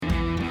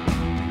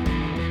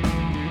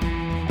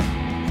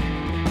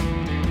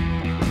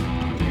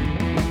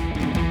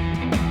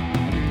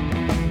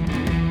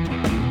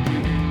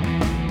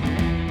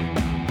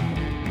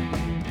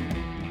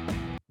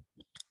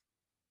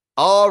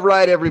All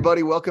right,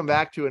 everybody, welcome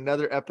back to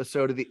another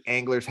episode of the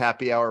Anglers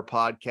Happy Hour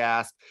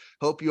podcast.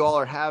 Hope you all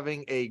are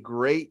having a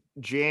great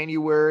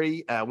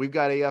January. We've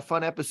got a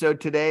fun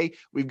episode today.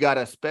 We've got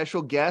a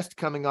special guest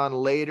coming on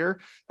later.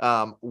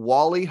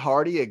 Wally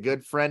Hardy, a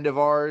good friend of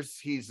ours.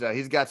 He's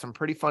got some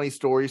pretty funny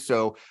stories.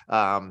 So,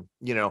 I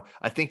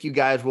think you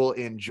guys will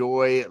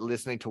enjoy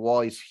listening to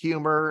Wally's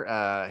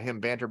humor,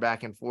 him banter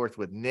back and forth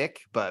with Nick.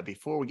 But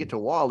before we get to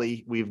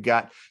Wally, we've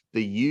got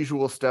the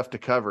usual stuff to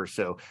cover.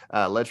 So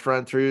let's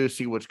run through,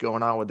 see what's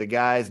going on with the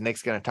guys.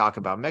 Nick's going to talk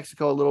about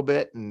Mexico a little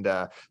bit. And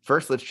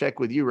first, let's check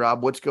with you, Rob.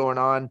 What's going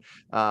on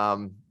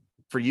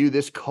for you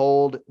this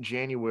cold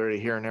January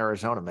here in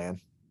Arizona,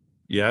 man?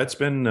 Yeah, it's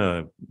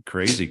been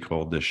crazy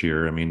cold this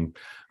year. I mean,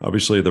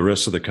 obviously the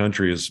rest of the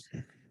country is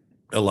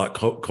a lot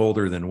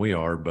colder than we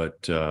are,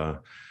 but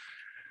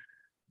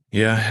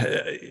yeah,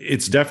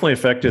 it's definitely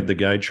affected the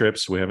guide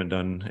trips. We haven't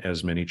done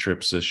as many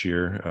trips this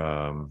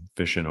year.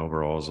 Fishing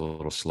overall is a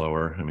little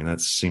slower. I mean,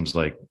 that seems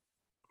like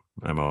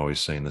I'm always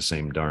saying the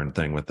same darn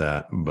thing with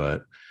that,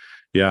 but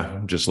yeah,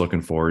 I'm just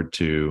looking forward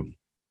to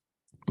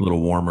a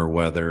little warmer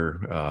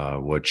weather,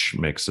 which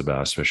makes the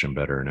bass fishing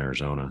better in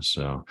Arizona.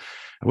 So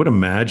I would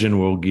imagine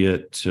we'll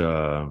get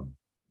some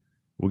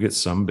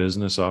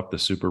business off the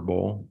Super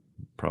Bowl.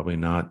 Probably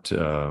not.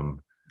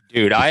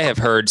 Dude, I have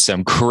heard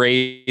some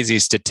crazy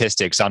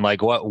statistics on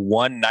like what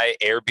one night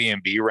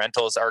Airbnb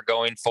rentals are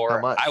going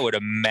for. I would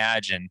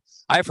imagine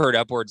I've heard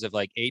upwards of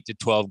like 8 to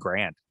 12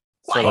 grand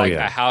for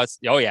a house.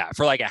 Oh yeah.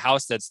 For like a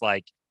house that's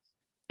like,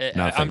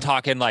 I'm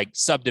talking like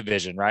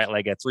subdivision, right?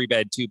 Like a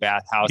 3-bed,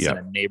 2-bath house in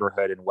a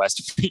neighborhood in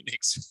West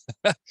Phoenix.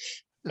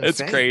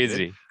 It's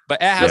crazy. Dude.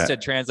 But it has to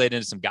translate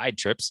into some guide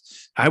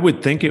trips. I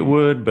would think it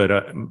would,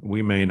 but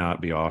we may not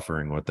be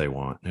offering what they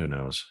want. Who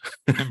knows?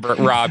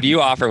 Rob,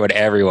 you offer what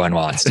everyone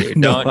wants,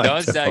 dude.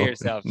 Don't sell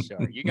yourself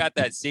short. You got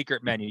that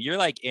secret menu. You're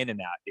like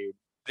In-N-Out, dude.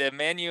 The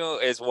menu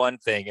is one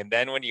thing. And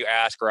then when you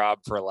ask Rob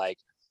for like,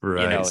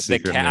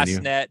 the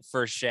cast net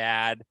for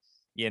shad,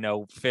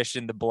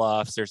 fishing the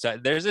bluffs,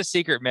 there's a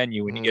secret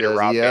menu when you get a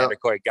Rob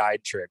Vanderkoy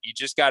guide trip. You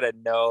just got to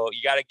know, you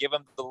got to give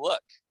them the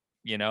look,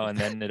 and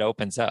then it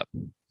opens up.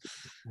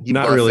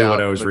 Not really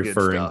what I was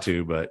referring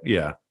to, but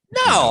yeah.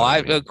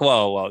 No,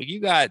 well,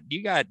 you got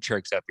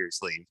tricks up your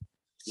sleeve.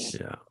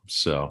 Yeah.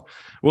 So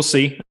we'll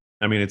see.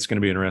 I mean, it's going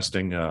to be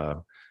interesting.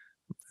 For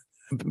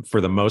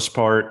the most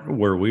part,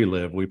 where we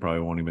live, we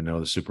probably won't even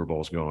know the Super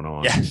Bowl's going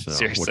on. Yeah, so,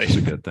 seriously. Which is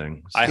a good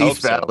thing. I hope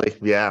East Valley.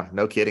 So.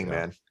 No kidding,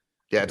 man.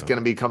 Yeah, it's going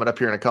to be coming up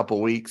here in a couple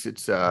of weeks.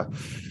 It's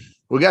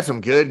we got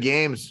some good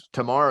games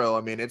tomorrow.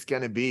 I mean, it's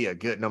going to be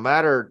no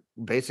matter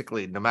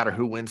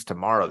who wins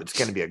tomorrow, it's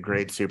going to be a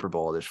great Super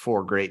Bowl. There's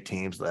 4 great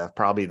teams left,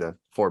 probably the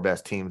 4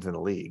 best teams in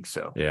the league.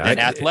 So and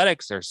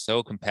athletics are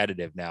so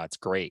competitive now. It's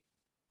great.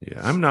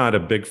 Yeah, I'm not a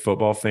big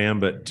football fan,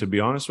 but to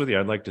be honest with you,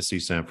 I'd like to see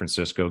San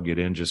Francisco get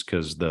in just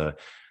because the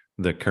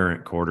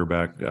current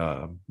quarterback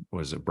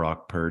was it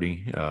Brock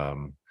Purdy.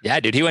 Yeah,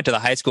 dude, he went to the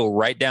high school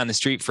right down the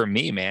street from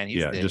me, man.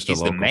 He's a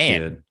local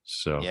kid.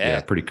 So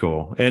yeah, pretty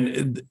cool.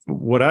 And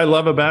what I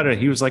love about it,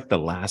 he was like the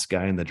last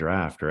guy in the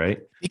draft, right?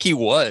 I think he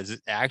was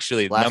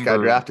actually last guy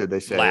drafted. They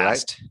say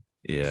last. Right?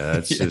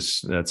 Yeah,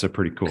 that's a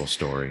pretty cool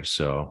story.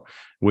 So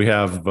we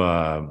have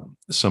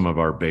some of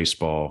our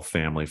baseball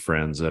family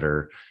friends that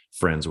are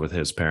friends with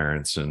his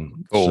parents,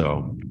 and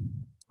so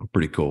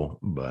pretty cool.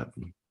 But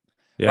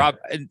yeah, Rob,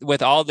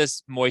 with all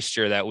this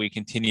moisture that we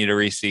continue to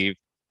receive,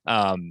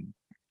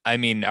 I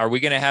mean, are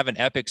we going to have an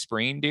epic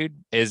spring, dude?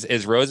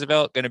 Is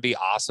Roosevelt going to be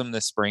awesome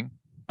this spring?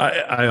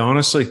 I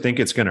honestly think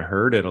it's going to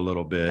hurt it a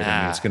little bit.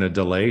 I mean, it's going to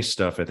delay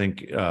stuff. I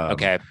think.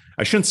 I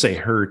shouldn't say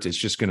hurt. It's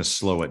just going to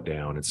slow it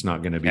down. It's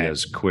not going to be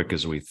as quick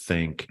as we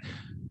think.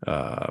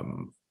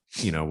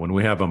 When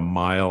we have a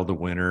mild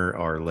winter,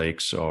 our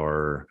lakes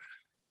are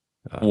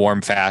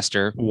warm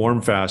faster,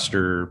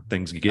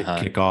 things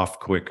kick off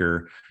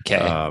quicker.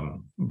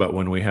 But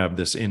when we have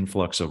this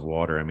influx of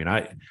water, I mean,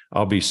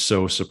 I'll be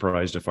so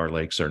surprised if our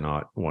lakes are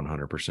not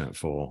 100%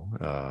 full.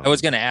 I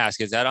was going to ask,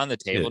 is that on the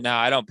table now?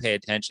 I don't pay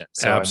attention.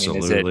 So,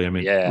 absolutely.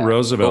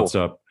 Roosevelt's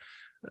up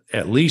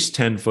at least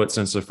 10 foot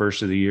since the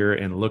first of the year,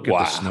 and look at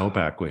the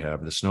snowpack we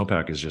have. The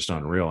snowpack is just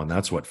unreal. And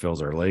that's what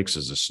fills our lakes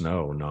is the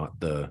snow, not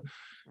the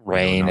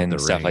rain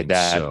and stuff like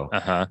that. So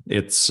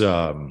it's,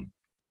 so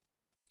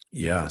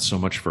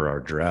much for our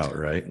drought,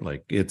 right?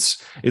 Like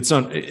it's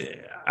on.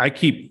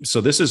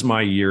 So this is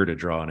my year to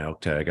draw an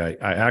elk tag. I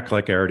act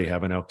like I already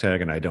have an elk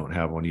tag and I don't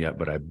have one yet,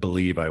 but I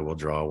believe I will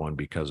draw one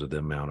because of the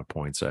amount of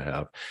points I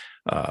have.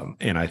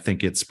 And I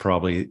think it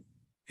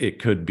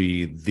could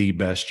be the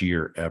best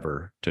year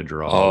ever to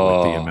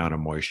draw with the amount of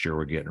moisture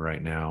we're getting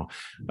right now.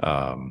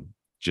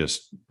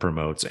 Just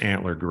promotes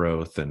antler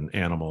growth and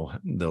animal.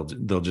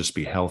 They'll just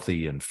be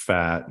healthy and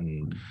fat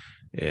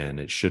and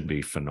it should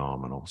be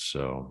phenomenal.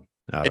 So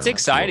it's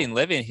exciting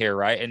living here,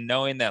 right? And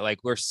knowing that like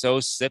we're so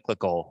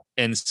cyclical.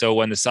 And so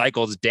when the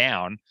cycle's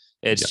down,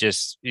 it's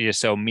just you're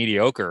so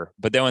mediocre.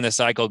 But then when the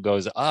cycle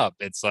goes up,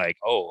 it's like,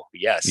 oh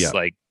yes,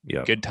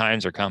 good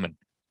times are coming.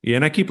 Yeah,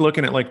 and I keep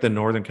looking at like the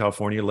Northern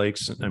California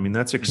lakes. I mean,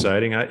 that's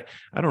exciting. I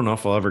don't know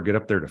if I'll ever get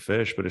up there to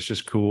fish, but it's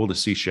just cool to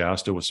see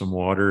Shasta with some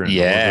water and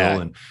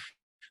Oroville,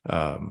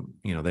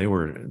 and they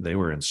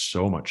were in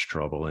so much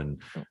trouble, and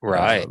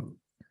right.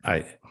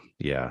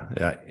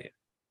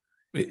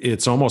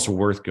 It's almost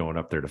worth going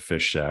up there to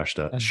fish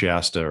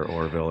Shasta or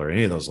Oroville or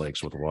any of those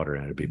lakes with water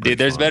in it. It'd be dude,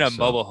 there's been a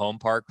mobile home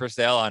park for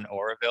sale on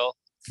Oroville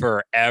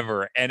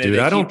forever, and dude,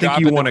 I don't think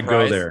you want to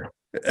go there.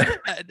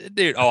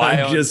 Dude,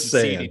 I own just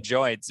CD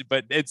joints,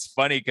 but it's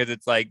funny because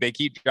it's like they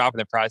keep dropping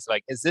the price.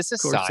 Like, is this a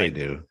sign? Of course they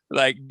do.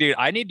 Like, dude,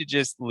 I need to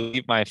just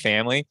leave my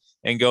family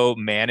and go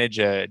manage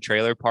a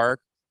trailer park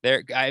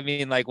there. I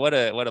mean, like, what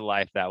a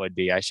life that would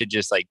be. I should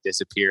just like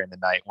disappear in the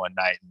night one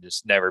night and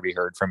just never be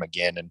heard from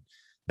again, and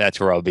that's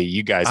where I'll be.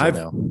 You guys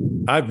will know.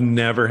 I've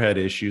never had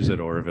issues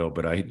at Oroville,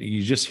 but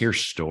you just hear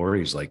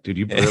stories like, dude,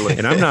 you really,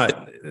 and I'm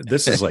not,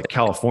 this is like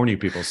California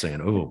people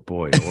saying, oh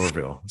boy,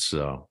 Oroville.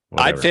 So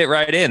whatever. I'd fit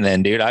right in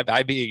then, dude.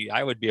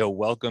 I would be a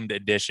welcomed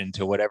addition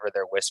to whatever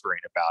they're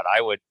whispering about.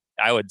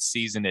 I would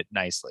season it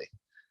nicely.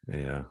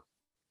 Yeah.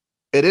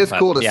 It is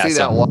cool to see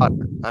that water.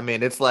 I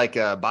mean, it's like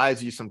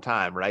buys you some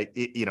time, right?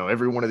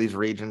 Every one of these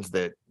regions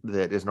that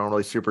is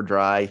normally super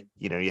dry,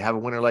 you have a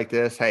winter like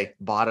this. Hey,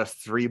 bought us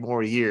 3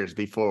 more years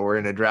before we're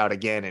in a drought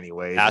again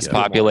anyway. Bass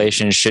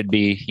population should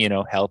be,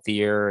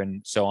 healthier and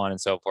so on and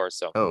so forth.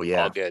 So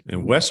all good.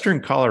 And Western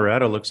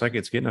Colorado looks like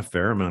it's getting a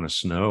fair amount of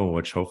snow,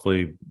 which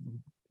hopefully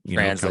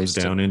comes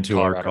down into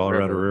our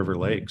Colorado River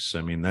lakes.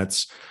 I mean,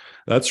 that's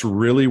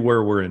really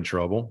where we're in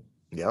trouble.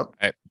 Yep.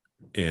 Right.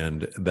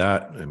 And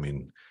that, I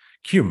mean,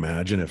 can you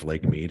imagine if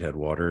Lake Mead had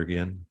water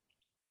again?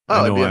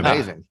 Oh, it'd be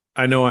amazing.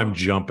 I know I'm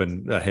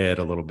jumping ahead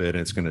a little bit.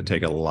 It's going to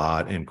take a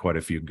lot and quite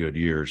a few good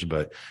years,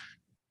 but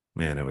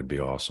man, it would be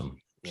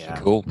awesome. Yeah.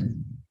 Cool.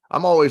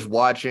 I'm always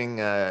watching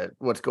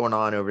what's going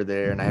on over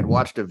there. And I had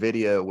watched a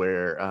video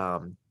where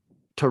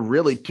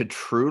to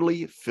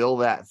truly fill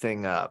that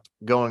thing up,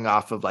 going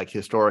off of like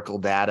historical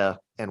data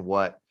and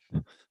what.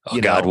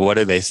 Oh God, what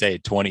did they say?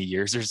 20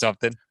 years or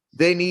something?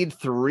 They need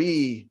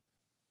 3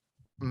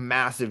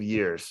 massive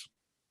years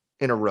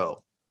in a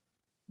row,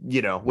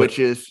 which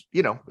is,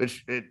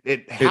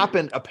 it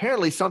happened.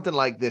 Apparently something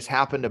like this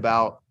happened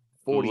about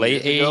 40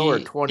 years ago or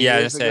 20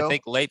 years ago. I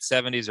think late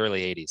 70s,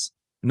 early 80s.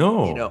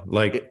 No,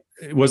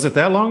 was it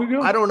that long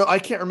ago? I don't know. I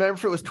can't remember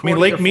if it was 20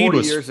 Lake Mead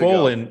was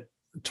full, ago. and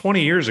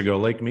 20 years ago,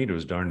 Lake Mead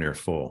was darn near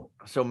full.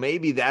 So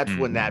maybe that's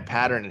when that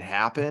pattern had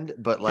happened.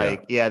 But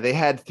they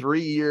had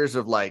 3 years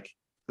of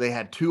they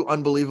had 2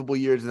 unbelievable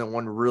years and then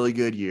 1 really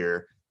good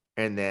year.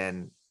 And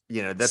then,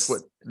 that's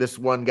what this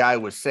one guy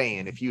was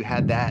saying. If you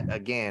had that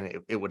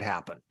again, it would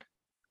happen.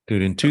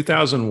 Dude, in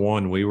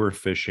 2001, we were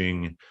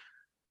fishing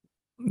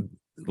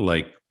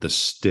like the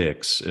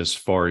sticks as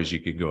far as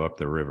you could go up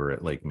the river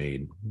at Lake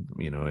Mead,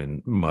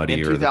 in Muddy in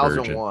or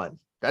 2001.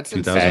 That's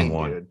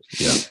 2001. Insane, dude.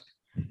 Yeah.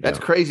 That's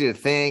crazy to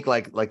think.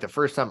 Like the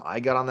first time I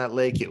got on that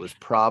lake, it was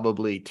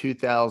probably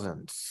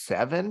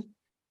 2007.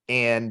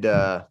 And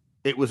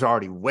it was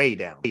already way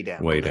down,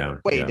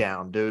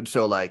 dude.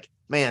 So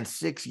man,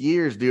 6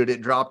 years, dude,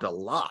 it dropped a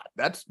lot.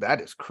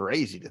 That is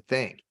crazy to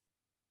think.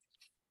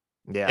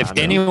 Yeah. If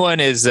anyone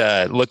is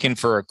looking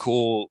for a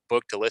cool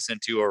book to listen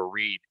to or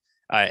read,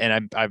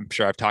 and I'm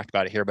sure I've talked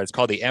about it here, but it's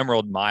called The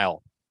Emerald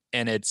Mile.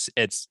 And it's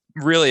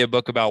really a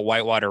book about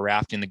whitewater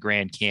rafting the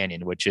Grand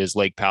Canyon, which is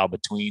Lake Powell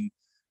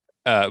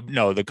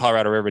the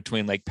Colorado River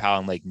between Lake Powell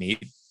and Lake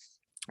Mead.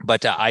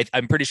 But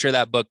I'm pretty sure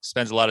that book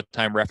spends a lot of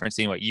time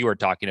referencing what you were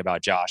talking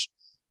about, Josh.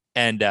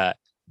 And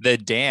the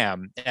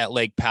dam at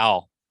Lake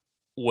Powell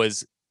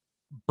was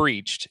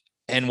breached.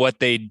 And what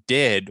they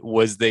did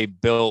was they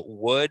built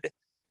wood,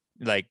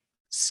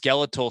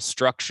 skeletal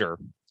structure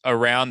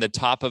around the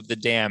top of the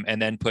dam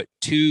and then put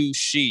 2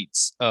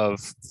 sheets of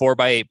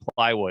 4x8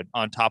 plywood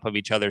on top of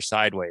each other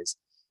sideways.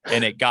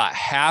 And it got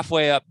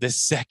halfway up the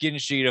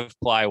second sheet of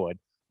plywood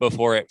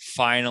before it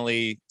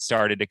finally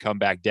started to come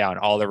back down.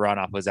 All the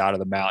runoff was out of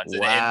the mountains.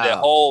 Wow.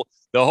 And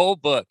the whole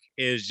book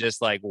is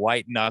just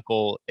white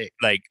knuckle,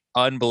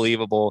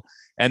 unbelievable.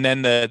 And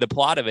then the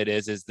plot of it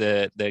is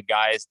the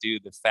guys do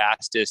the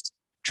fastest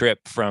trip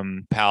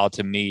from Powell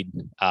to Mead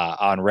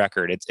on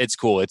record. It's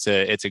cool. It's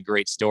a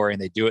great story,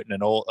 and they do it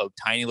in a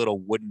tiny little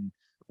wooden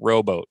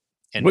rowboat.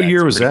 And what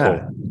year was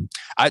that? Cool.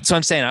 So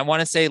I'm saying I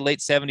want to say late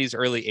 70s,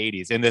 early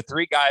 80s, and the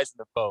 3 guys in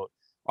the boat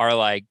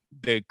are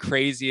the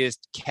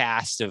craziest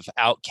cast of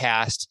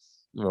Outcast,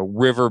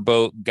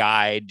 riverboat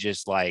guide.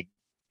 Just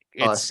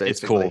it's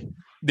cool,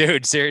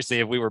 dude. Seriously,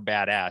 if we were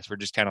badass, we're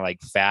just kind of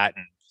fat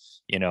and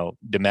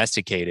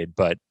domesticated,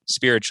 but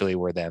spiritually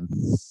we're them.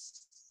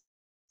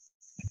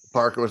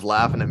 Parker was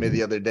laughing at me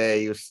the other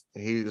day.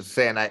 He was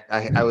saying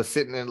I was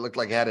sitting and it looked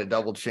like I had a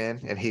double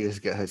chin, and he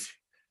goes,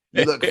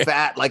 "You look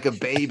fat like a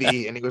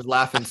baby," and he was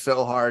laughing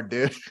so hard,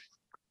 dude.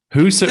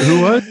 Who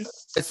what?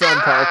 My son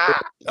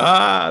Parker.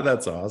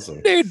 That's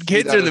awesome, dude.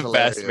 Kids are the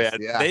best, man.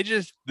 Yeah.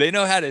 They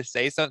know how to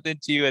say something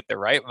to you at the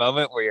right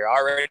moment where you're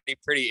already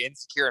pretty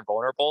insecure and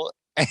vulnerable,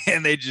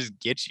 and they just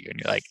get you, and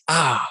you're like,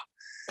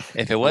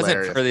 if it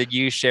wasn't for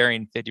you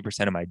sharing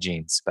 50% of my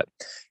genes. But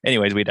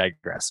anyways, we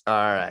digress. All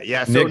right.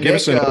 Yeah. So Nick, give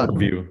us an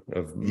overview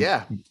of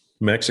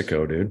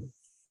Mexico, dude.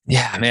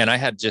 Yeah, man, I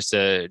had just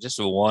a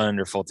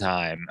wonderful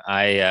time.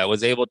 I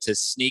was able to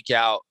sneak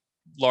out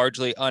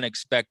largely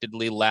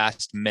unexpectedly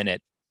last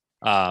minute.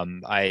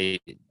 I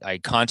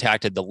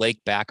contacted the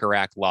Lake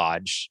Bacharach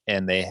Lodge,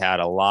 and they had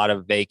a lot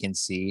of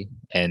vacancy,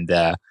 and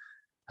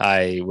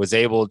I was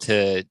able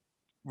to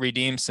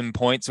redeem some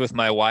points with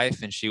my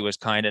wife, and she was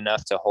kind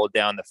enough to hold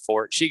down the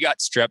fort. She got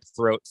strep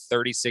throat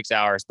 36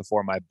 hours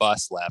before my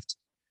bus left.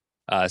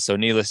 So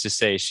needless to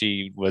say,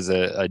 she was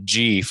a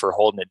G for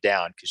holding it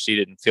down because she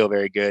didn't feel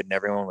very good and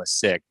everyone was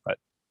sick. But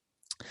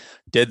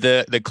did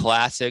the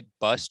classic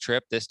bus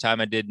trip. This time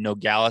I did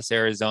Nogales,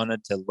 Arizona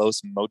to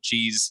Los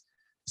Mochis,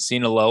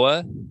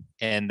 Sinaloa.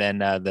 And then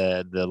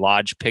the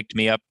lodge picked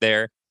me up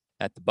there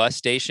at the bus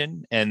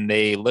station, and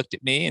they looked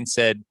at me and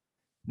said,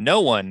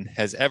 no one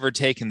has ever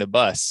taken the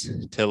bus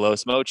to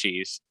Los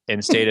Mochis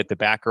and stayed at the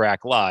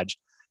Bacharach Lodge.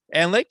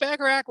 And Lake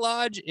Bacharach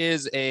Lodge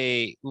is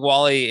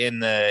Wally in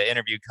the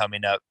interview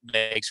coming up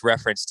makes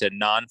reference to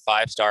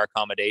non-5-star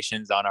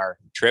accommodations on our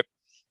trip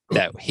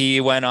that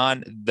he went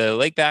on. The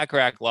Lake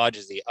Bacharach Lodge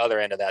is the other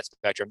end of that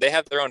spectrum. They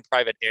have their own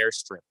private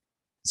airstrip.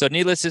 So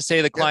needless to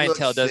say, the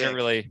clientele doesn't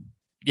really,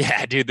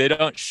 dude, they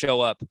don't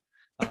show up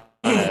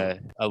on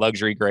a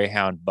luxury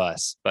Greyhound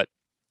bus, but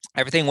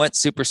everything went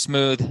super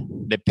smooth.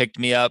 They picked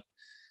me up.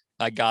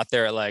 I got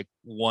there at like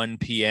 1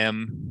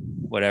 p.m.,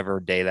 whatever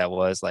day that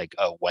was, like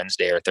a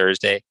Wednesday or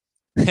Thursday.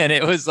 And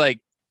it was like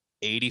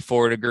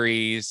 84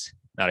 degrees,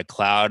 not a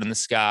cloud in the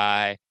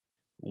sky,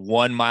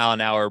 1 mile an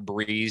hour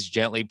breeze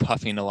gently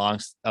puffing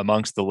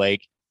amongst the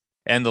lake.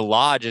 And the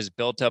lodge is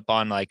built up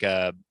on like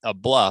a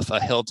bluff, a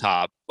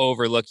hilltop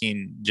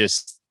overlooking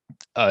just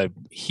a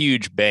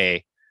huge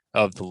bay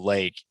of the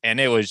lake. And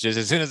it was just,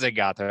 as soon as I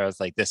got there, I was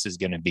like, this is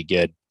going to be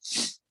good.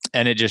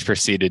 And it just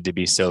proceeded to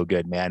be so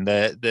good, man.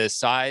 The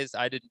size,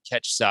 I didn't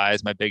catch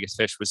size. My biggest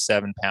fish was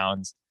 7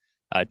 pounds.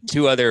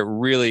 Two other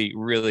really,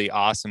 really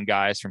awesome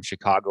guys from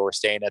Chicago were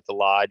staying at the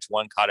lodge.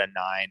 One caught a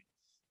 9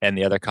 and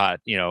the other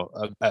caught,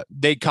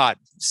 they caught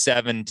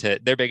 7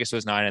 their biggest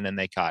was 9. And then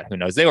they caught, who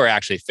knows, they were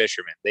actually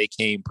fishermen. They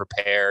came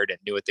prepared and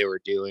knew what they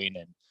were doing.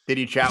 And did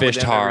you chat with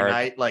them every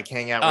night, like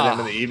hang out with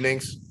them in the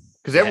evenings?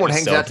 Because everyone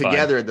hangs out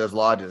together at those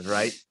lodges,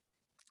 right?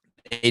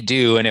 They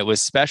do. And it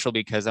was special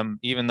because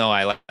even though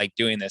I like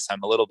doing this,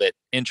 I'm a little bit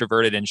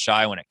introverted and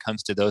shy when it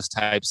comes to those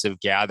types of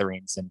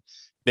gatherings. And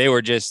they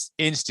were just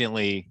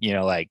instantly,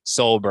 like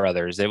soul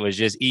brothers. It was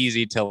just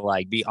easy to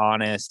like be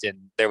honest. And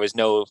there was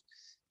no,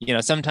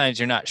 sometimes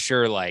you're not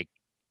sure like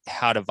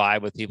how to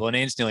vibe with people. And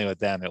instantly with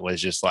them, it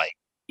was just like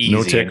easy.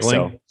 No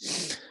tickling.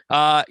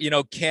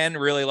 Ken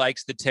really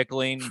likes the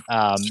tickling.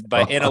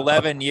 But in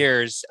 11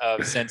 years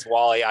since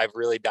Wally, I've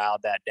really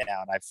dialed that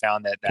down. I've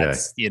found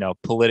that's,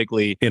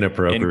 politically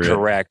inappropriate.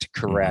 Correct.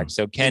 Mm-hmm.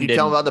 So Ken did you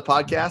tell them about the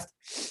podcast?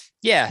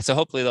 Yeah. So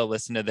hopefully they'll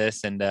listen to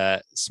this and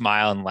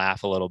smile and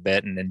laugh a little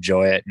bit and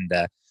enjoy it.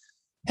 And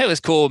it was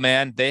cool,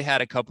 man. They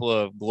had a couple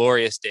of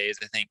glorious days.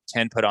 I think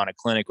Ken put on a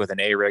clinic with an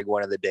A-rig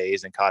one of the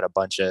days and caught a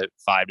bunch of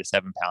 5 to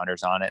 7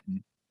 pounders on it.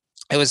 And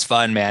it was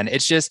fun, man.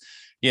 It's just,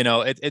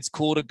 it's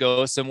cool to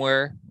go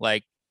somewhere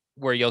like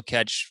where you'll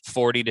catch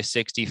 40 to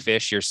 60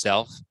 fish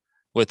yourself,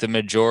 with the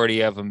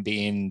majority of them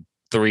being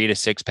 3 to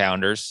 6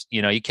 pounders.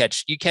 You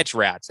catch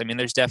rats. I mean,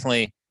 there's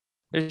definitely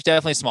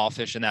small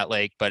fish in that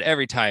lake, but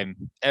every time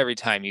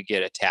you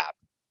get a tap,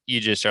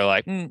 you just are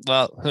like,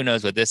 well, who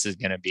knows what this is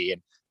going to be?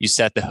 And you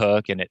set the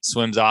hook and it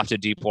swims off to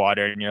deep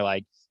water and you're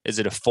like, is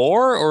it a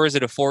 4 or is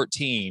it a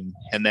 14?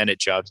 And then it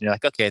jumps and you're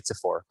like, okay, it's a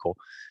 4. Cool.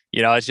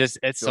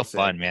 It's so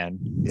fun, man.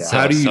 Yeah.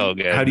 So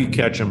good. How do you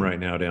catch them right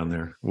now down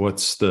there?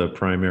 What's the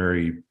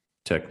primary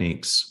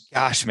techniques?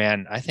 Gosh,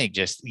 man, I think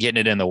just getting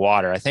it in the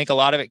water. I think a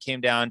lot of it came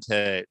down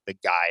to the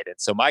guide. And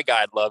so my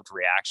guide loved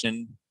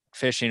reaction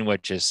fishing,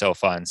 which is so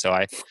fun. So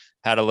I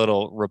had a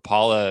little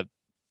Rapala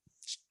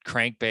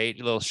crankbait,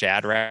 a little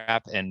Shad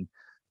Rap, and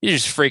you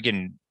just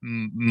freaking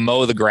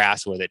mow the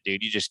grass with it,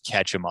 dude. You just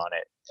catch them on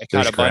it. I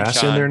caught a bunch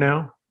grass in there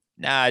now?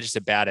 Nah, just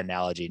a bad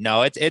analogy.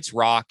 No, it's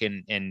rock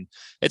and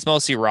it's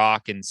mostly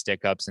rock and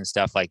stick ups and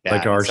stuff like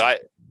that. Like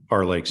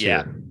our lakes.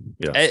 Yeah.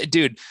 Here. Yeah.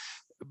 Dude,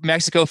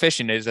 Mexico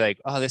fishing is like,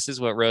 oh, this is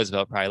what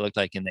Roosevelt probably looked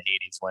like in the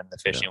 80s when the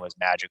fishing was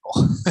magical.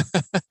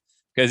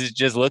 Because it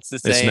just looks the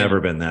same. It's never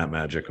been that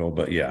magical,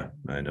 but yeah,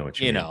 I know what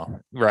you mean.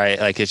 Right?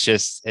 Like it's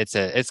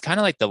kind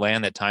of like the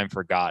land that time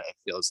forgot. It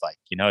feels like,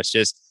 it's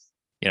just,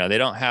 they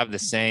don't have the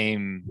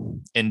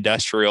same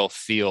industrial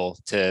feel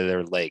to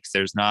their lakes.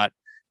 There's not,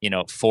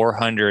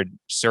 400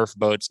 surf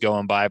boats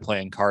going by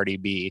playing Cardi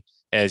B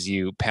as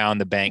you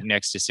pound the bank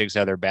next to 6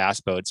 other bass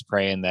boats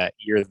praying that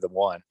you're the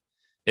one.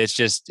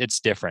 It's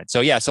different. So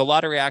yeah, so a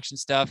lot of reaction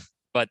stuff,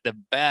 but the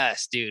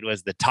best, dude,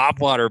 was the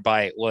topwater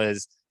bite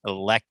was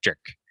electric.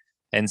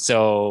 And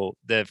so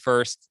the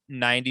first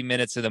 90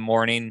 minutes of the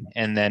morning,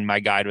 and then my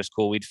guide was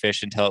cool. We'd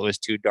fish until it was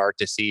too dark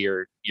to see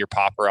your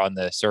popper on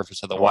the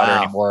surface of the water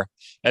anymore.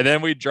 And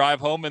then we'd drive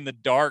home in the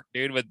dark,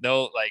 dude, with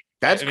no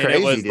that's crazy,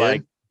 it was dude.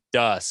 like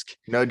dusk.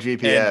 No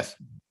GPS.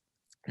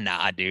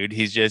 Nah, dude,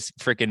 he's just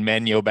freaking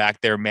Menyo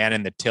back there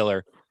manning the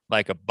tiller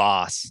like a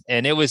boss.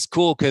 And it was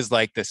cool because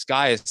like the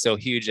sky is so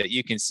huge that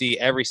you can see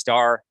every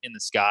star in the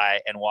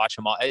sky and watch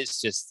them all. It's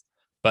just,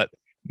 but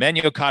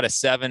Menyo caught a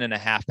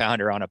 7.5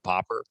 pounder on a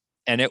popper,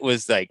 and it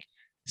was like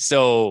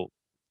so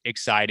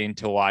exciting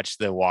to watch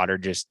the water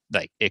just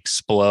like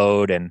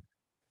explode. And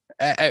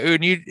when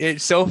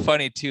it's so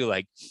funny too,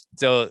 like,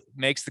 so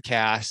makes the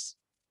cast,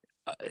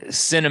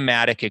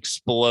 cinematic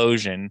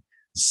explosion,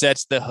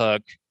 sets the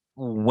hook,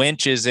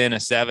 winches in a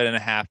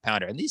 7.5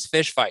 pounder. And these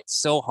fish fight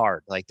so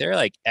hard. Like they're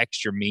like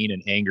extra mean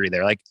and angry.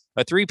 They're like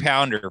a 3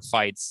 pounder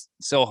fights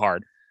so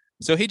hard.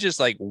 So he just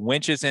like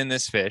winches in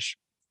this fish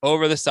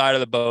over the side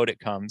of the boat. It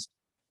comes,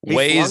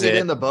 weighs it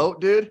in the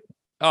boat, dude.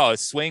 Oh, it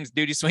swings,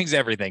 dude. He swings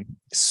everything,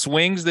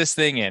 swings this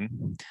thing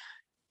in,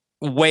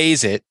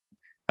 weighs it.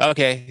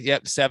 Okay.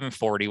 Yep.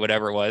 740,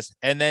 whatever it was.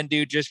 And then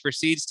dude just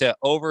proceeds to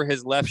over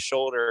his left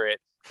shoulder it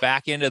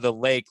back into the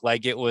lake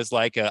like it was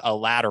like a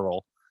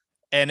lateral.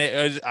 And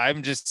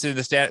I'm just in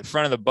the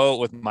front of the boat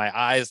with my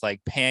eyes like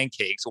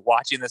pancakes,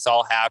 watching this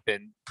all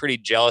happen. Pretty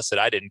jealous that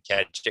I didn't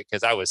catch it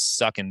because I was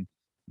sucking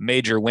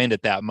major wind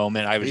at that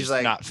moment. I was just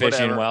like, not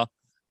fishing well.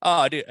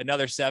 Oh, dude,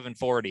 another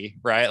 740,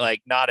 right?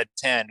 Like not a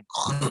 10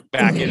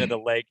 back into the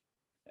lake.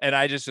 And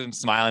I just am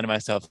smiling to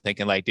myself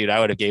thinking like, dude, I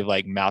would have gave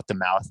like mouth to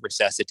mouth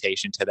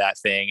resuscitation to that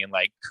thing and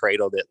like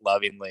cradled it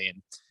lovingly.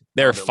 And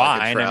they're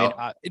fine. Like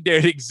I mean,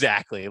 dude,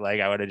 exactly.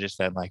 Like I would have just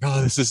been like,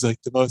 oh, this is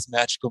like the most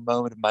magical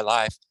moment of my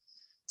life.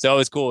 So it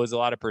was cool. It was a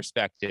lot of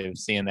perspective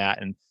seeing that,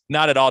 and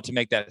not at all to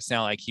make that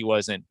sound like he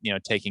wasn't,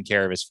 taking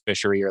care of his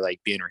fishery or like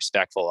being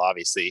respectful.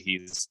 Obviously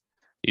he's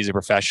a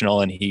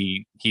professional, and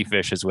he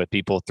fishes with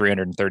people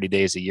 330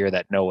 days a year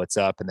that know what's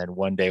up. And then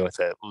one day with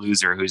a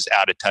loser who's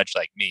out of touch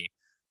like me.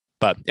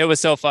 But it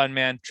was so fun,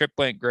 man. Trip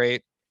went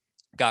great.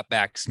 Got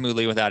back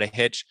smoothly without a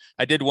hitch.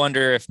 I did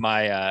wonder if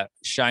my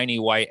shiny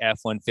white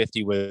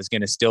F-150 was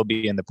going to still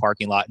be in the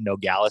parking lot in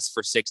Nogales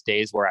for 6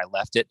 days where I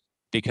left it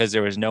because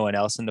there was no one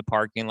else in the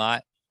parking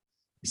lot.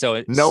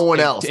 So no one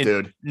else,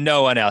 dude.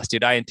 No one else,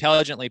 dude. I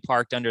intelligently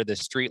parked under the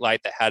street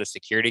light that had a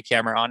security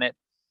camera on it.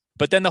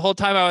 But then the whole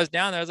time I was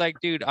down there, I was like,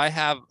 dude, I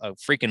have a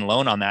freaking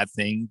loan on that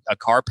thing, a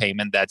car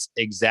payment that's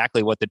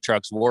exactly what the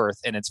truck's worth,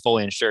 and it's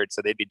fully insured.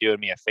 So they'd be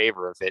doing me a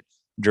favor if it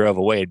drove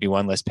away. It'd be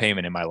one less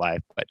payment in my life.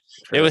 But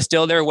It was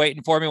still there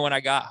waiting for me when I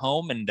got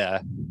home, and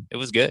it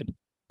was good.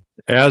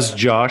 As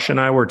Josh and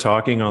I were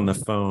talking on the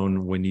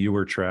phone when you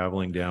were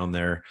traveling down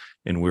there,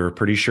 and we were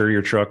pretty sure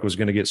your truck was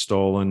going to get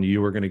stolen,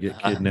 you were going to get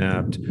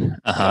kidnapped,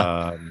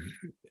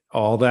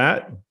 all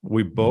that,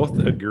 we both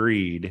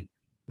agreed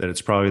that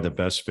it's probably the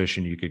best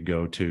fishing you could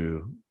go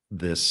to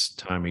this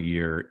time of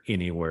year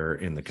anywhere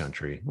in the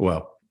country.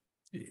 Well,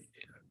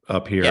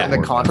 up here.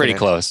 Yeah, pretty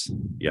close.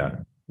 Yeah.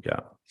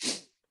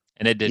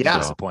 And it didn't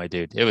disappoint,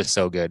 dude. It was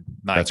so good.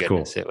 My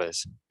goodness, cool. It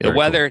was. Very the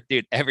weather, cool.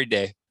 Dude, every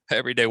day.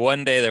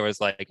 One day there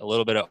was like a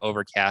little bit of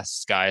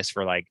overcast skies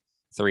for like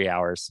 3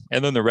 hours.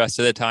 And then the rest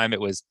of the time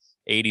it was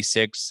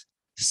 86,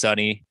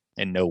 sunny,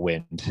 and no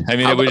wind. I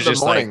mean, it was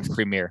just like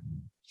premier.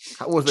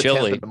 How was the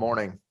chilly in the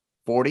morning?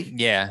 40?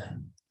 Yeah.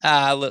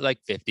 Like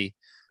 50.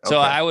 So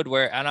I would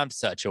wear, and I'm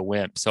such a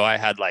wimp. So I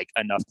had like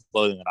enough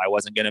clothing that I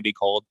wasn't going to be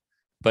cold.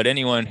 But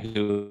anyone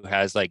who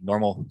has like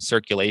normal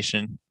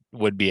circulation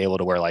would be able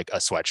to wear like a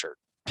sweatshirt.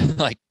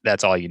 Like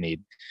that's all you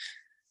need.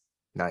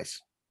 Nice.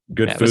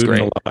 Good food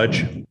in the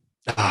lodge.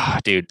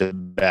 Dude, the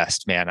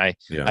best, man. I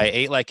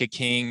ate like a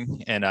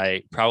king, and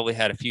I probably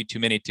had a few too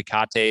many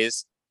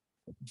Tecates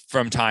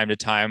from time to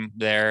time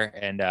there.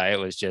 And it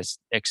was just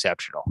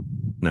exceptional.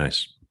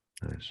 Nice.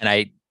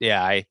 And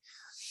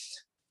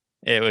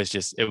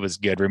it was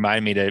good.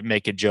 Remind me to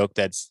make a joke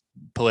that's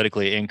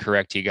politically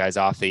incorrect to you guys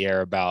off the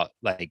air about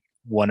like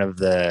one of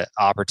the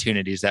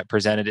opportunities that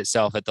presented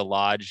itself at the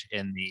lodge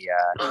in the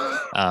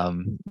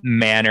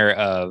manner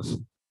of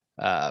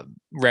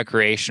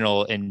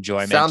recreational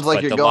enjoyment. Sounds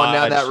like you're going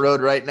down that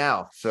road right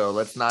now. So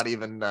let's not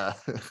even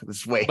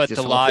this way. But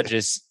the lodge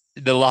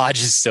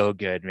is so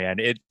good, man.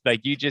 It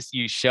like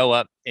you show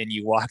up and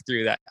you walk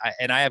through that.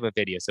 And I have a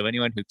video, so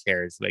anyone who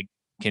cares like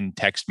can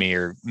text me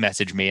or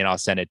message me and I'll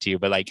send it to you.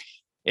 But like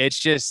it's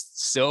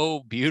just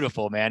so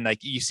beautiful, man. Like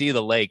you see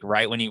the lake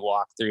right when you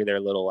walk through their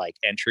little like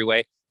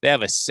entryway. They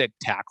have a sick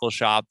tackle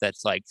shop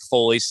that's like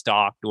fully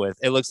stocked with,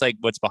 it looks like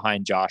what's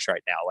behind Josh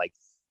right now, like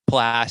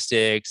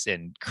plastics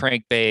and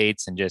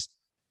crankbaits and just,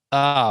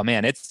 oh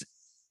man, it's,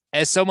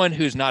 as someone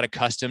who's not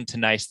accustomed to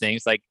nice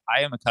things, like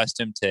I am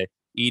accustomed to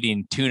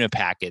eating tuna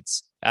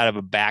packets out of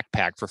a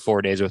backpack for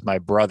 4 days with my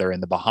brother in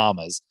the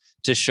Bahamas.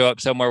 To show up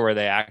somewhere where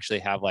they actually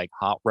have like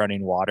hot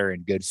running water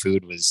and good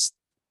food was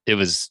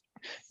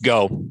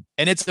go.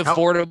 And it's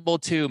affordable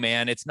too,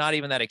 man. It's not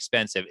even that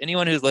expensive.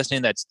 Anyone who's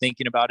listening that's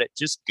thinking about it,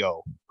 just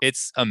go.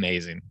 It's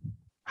amazing.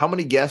 How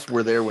many guests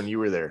were there when you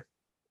were there?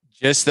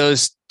 Just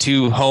those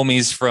two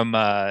homies from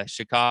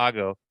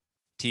Chicago,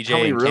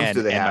 TJ and Ken,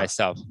 and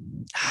myself.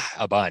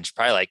 A bunch,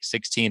 probably like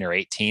 16 or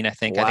 18, I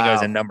think. Wow. I think I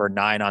was in number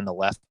 9 on the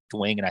left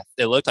wing, and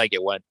it looked like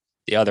it went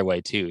the other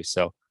way too.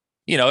 So,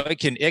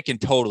 it can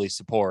totally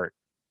support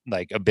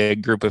like a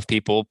big group of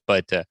people,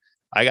 but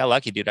I got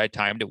lucky, dude. I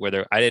timed it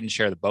where I didn't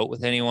share the boat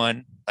with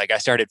anyone. Like I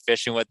started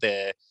fishing with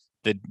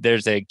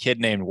there's a kid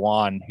named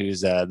Juan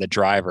who's the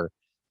driver,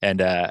 and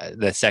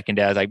the second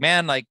day I was like,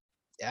 man, like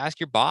ask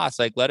your boss,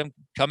 like let him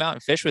come out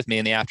and fish with me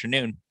in the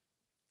afternoon.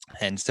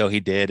 And so he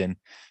did, and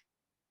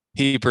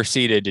he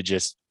proceeded to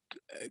just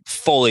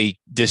fully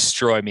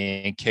destroy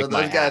me and kick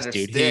my ass,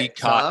 dude. He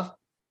caught,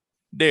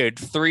 dude,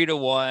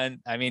 3-1.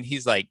 I mean,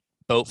 he's like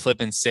boat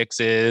flipping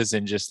sixes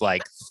and just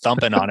like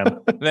thumping on him.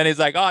 And then he's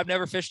like, oh, I've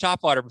never fished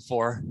topwater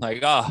before.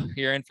 Like, oh,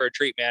 you're in for a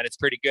treat, man. It's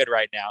pretty good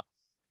right now.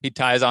 He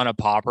ties on a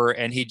popper,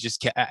 and he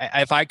just,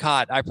 I probably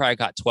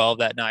caught 12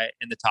 that night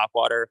in the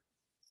topwater,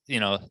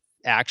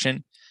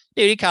 action.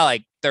 Dude, he caught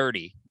like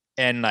 30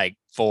 and like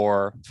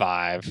 4,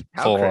 5,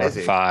 How 4,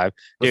 crazy. 5.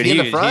 Dude, he in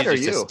the front or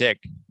just you? A stick.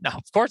 No,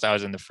 of course I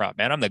was in the front,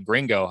 man. I'm the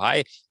gringo.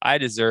 I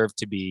deserve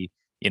to be,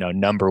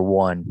 number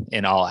one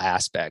in all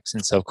aspects.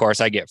 And so of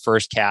course I get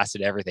first cast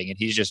at everything, and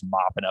he's just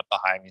mopping up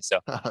behind me. So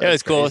it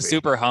was cool. It was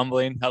super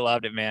humbling. I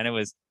loved it, man. It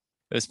was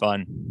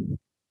fun.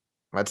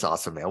 That's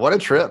awesome, man. What a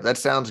trip. That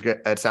sounds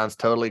good. That sounds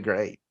totally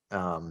great.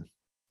 And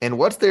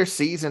what's their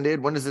season,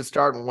 dude? When does it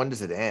start and when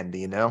does it end? Do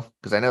you know?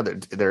 Because I know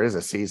that there is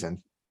a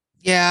season.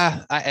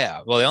 Yeah.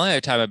 Well, the only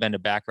other time I've been to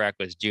Back Rack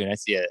was June. I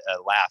see a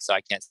laugh, so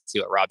I can't see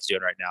what Rob's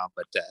doing right now,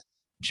 but I'm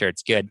sure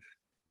it's good.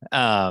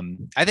 I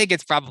think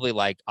it's probably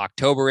like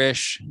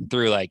October-ish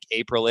through like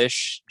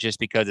April-ish, just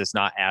because it's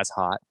not as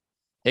hot.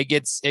 It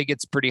gets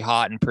pretty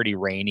hot and pretty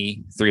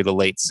rainy through the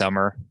late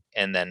summer.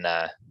 And then,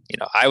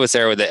 I was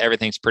there with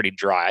everything's pretty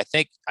dry.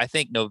 I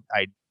think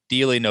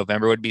ideally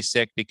November would be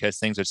sick because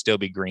things would still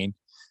be green.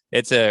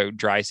 It's a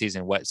dry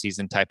season, wet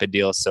season type of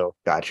deal. So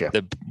gotcha.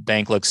 The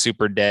bank looks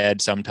super dead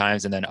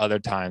sometimes. And then other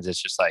times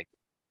it's just like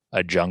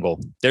a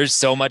jungle. There's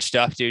so much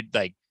stuff, dude.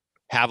 Like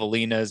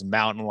javelinas,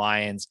 mountain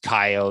lions,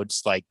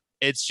 coyotes. Like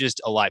it's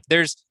just alive.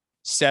 There's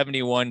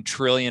 71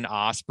 trillion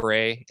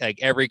osprey. Like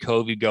every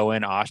cove you go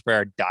in, osprey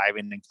are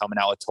diving and coming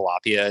out with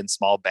tilapia and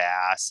small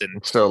bass. And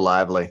it's so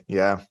lively.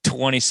 Yeah.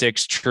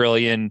 26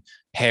 trillion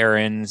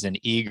herons and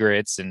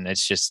egrets. And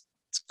it's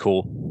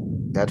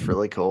cool. That's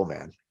really cool,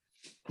 man.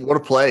 What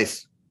a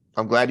place.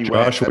 I'm glad you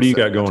went. Josh, what do you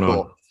got going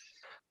on?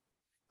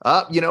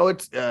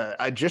 It's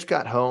I just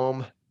got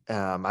home.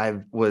 I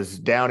was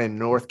down in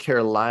North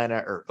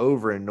Carolina or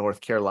over in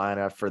North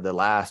Carolina for the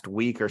last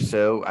week or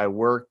so. I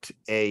worked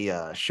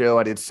a show.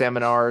 I did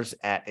seminars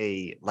at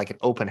an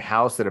open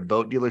house at a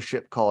boat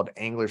dealership called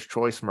Angler's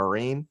Choice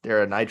Marine.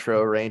 They're a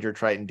Nitro Ranger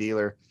Triton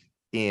dealer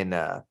in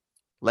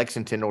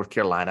Lexington, North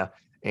Carolina.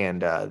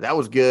 And that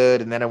was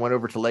good. And then I went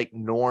over to Lake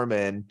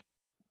Norman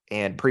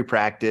and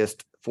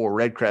pre-practiced for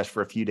Red Crest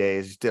for a few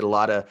days. Did a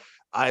lot of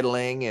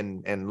idling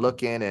and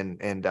looking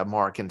and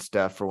marking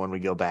stuff for when we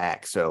go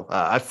back. So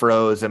I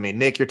froze. I mean,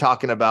 Nick, you're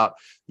talking about,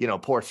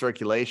 poor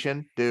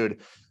circulation,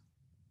 dude.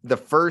 The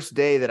first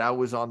day that I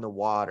was on the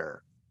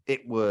water,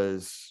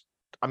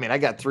 I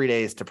got 3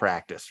 days to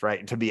practice,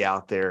 right? To be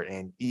out there,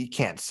 and you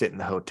can't sit in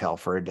the hotel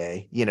for a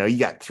day. You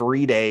got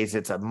 3 days.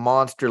 It's a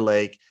monster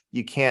lake.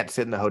 You can't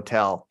sit in the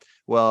hotel.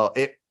 Well,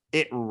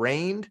 it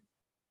rained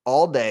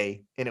all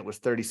day, and it was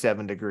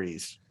 37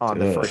 degrees on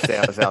the first day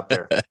I was out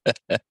there.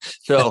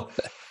 So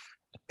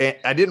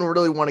I didn't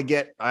really want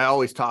to I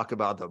always talk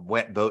about the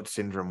wet boat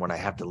syndrome when I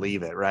have to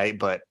leave it, right?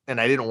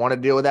 And I didn't want to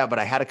deal with that, but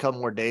I had a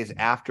couple more days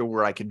after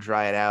where I could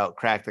dry it out,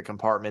 crack the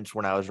compartments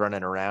when I was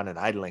running around and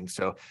idling.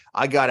 So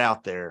I got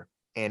out there,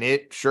 and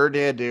it sure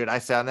did, dude. I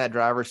sat in that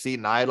driver's seat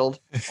and idled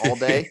all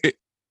day.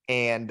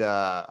 And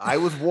I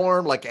was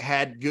warm, like I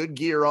had good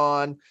gear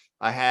on.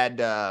 I had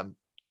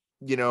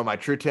my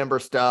True Timber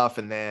stuff,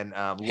 and then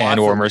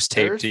hand warmers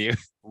taped to you.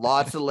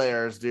 Lots of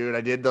layers, dude.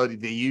 I did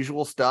the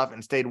usual stuff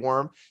and stayed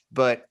warm.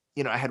 But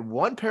I had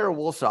one pair of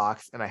wool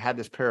socks, and I had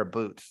this pair of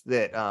boots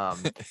that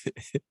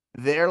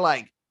they're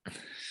like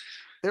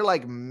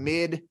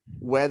mid-grade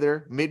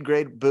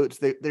boots.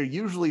 They're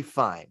usually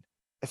fine,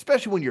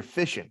 especially when you're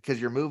fishing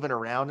because you're moving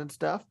around and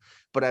stuff.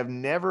 But I've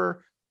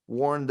never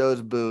worn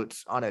those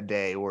boots on a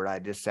day where I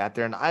just sat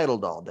there and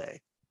idled all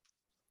day.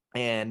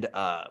 And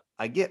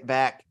I get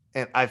back.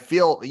 And I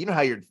feel,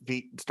 how your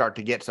feet start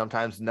to get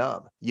sometimes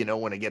numb,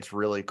 when it gets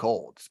really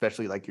cold,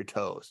 especially like your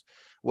toes.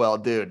 Well,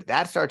 dude,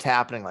 that starts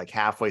happening like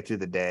halfway through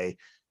the day.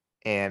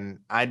 And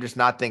I'm just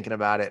not thinking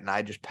about it. And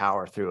I just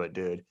power through it,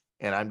 dude.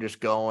 And I'm just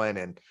going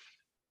and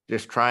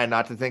just trying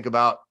not to think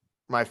about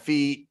my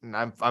feet. And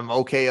I'm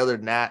okay other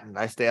than that. And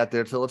I stay out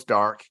there till it's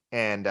dark.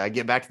 And I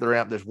get back to the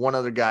ramp. There's one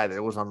other guy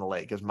that was on the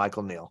lake. It's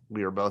Michael Neal.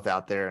 We were both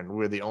out there, and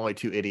we're the only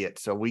two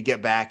idiots. So we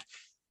get back,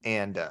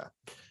 and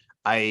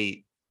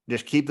I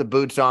just keep the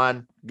boots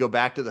on, drive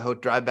back to the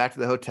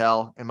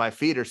hotel, and my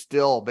feet are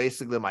still,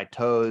 basically my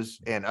toes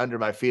and under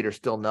my feet are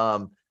still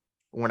numb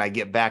when I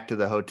get back to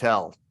the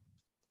hotel.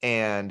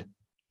 And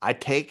I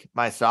take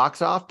my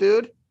socks off,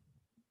 dude,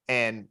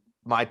 and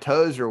my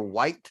toes are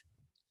white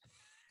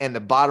and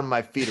the bottom of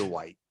my feet are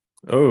white.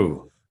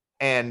 Oh.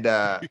 And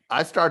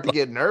I start to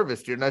get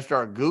nervous, dude, and I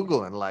start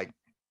Googling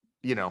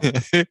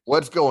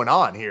what's going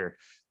on here.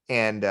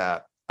 And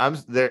I'm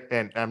there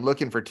and I'm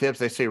looking for tips.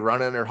 They say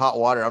run under hot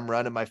water. I'm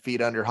running my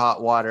feet under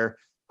hot water.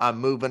 I'm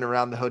moving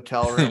around the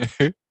hotel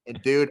room.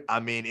 And dude,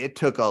 I mean, it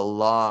took a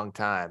long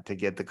time to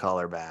get the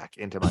color back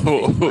into my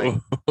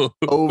feet. Like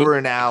over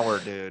an hour,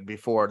 dude,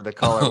 before the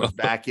color was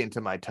back into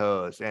my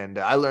toes. And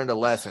I learned a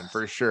lesson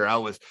for sure. I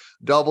was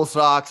double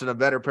socks and a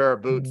better pair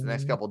of boots the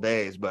next couple of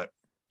days. But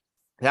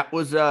that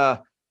was I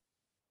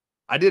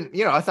didn't,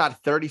 I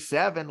thought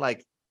 37,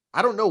 like,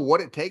 I don't know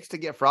what it takes to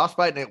get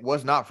frostbite, and it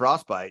was not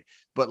frostbite,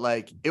 but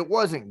like it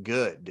wasn't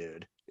good,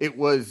 dude. It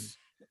was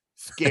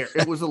scary.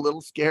 It was a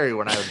little scary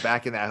when I was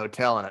back in that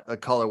hotel and the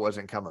color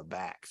wasn't coming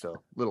back. So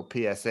little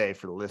PSA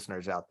for the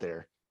listeners out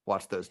there.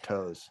 Watch those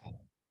toes.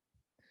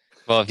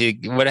 Well, if you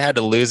would have had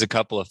to lose a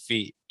couple of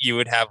feet, you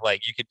would have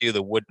you could do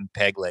the wooden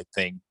peg leg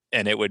thing,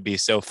 and it would be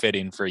so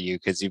fitting for you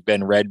because you've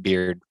been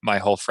Redbeard my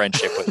whole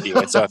friendship with you.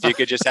 And so if you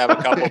could just have a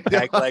couple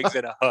peg legs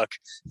and a hook,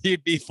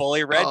 you'd be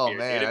fully Redbeard. Oh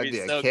man, that'd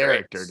be so a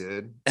character, great.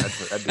 Dude.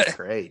 That'd be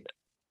great.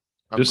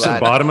 Just the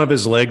bottom of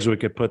his legs, we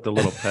could put the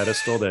little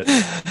pedestal that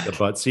the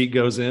butt seat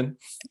goes in.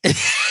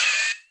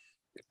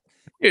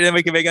 Then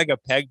we can make like a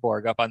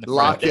pegboard up on the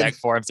front deck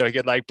for him so he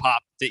could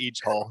pop to each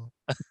hole.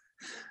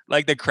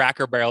 Like the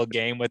Cracker Barrel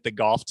game with the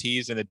golf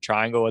tees and the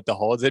triangle with the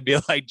holes. It'd be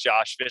like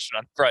Josh fishing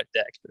on the front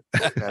deck.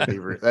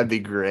 That'd be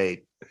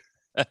great.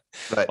 But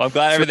well, I'm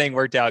glad everything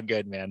worked out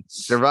good, man.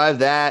 Survived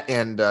that,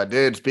 and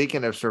dude,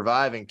 speaking of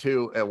surviving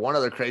too, one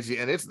other crazy,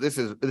 and this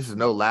is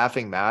no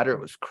laughing matter. It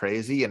was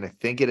crazy, and I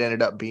think it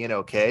ended up being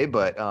okay.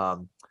 But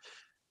I'm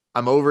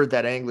over at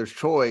that Angler's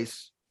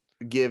Choice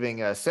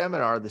giving a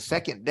seminar the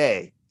second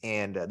day,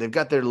 and they've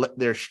got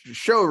their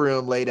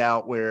showroom laid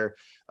out where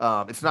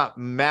it's not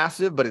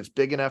massive, but it's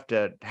big enough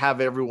to have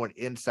everyone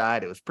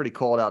inside. It was pretty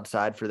cold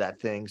outside for that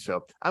thing,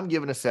 so I'm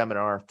giving a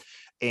seminar,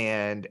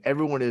 and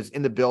everyone is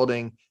in the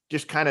building,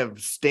 just kind of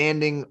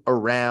standing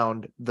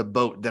around the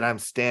boat that I'm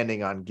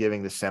standing on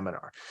giving the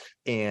seminar.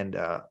 And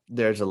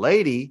there's a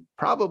lady,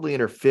 probably in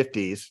her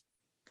 50s,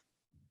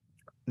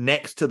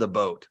 next to the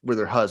boat with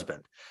her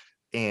husband.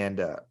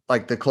 And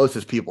like the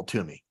closest people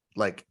to me,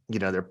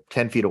 they're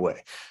 10 feet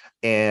away.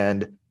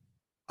 And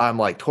I'm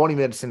like 20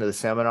 minutes into the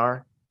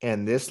seminar,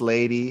 and this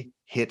lady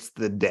hits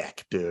the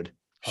deck, dude.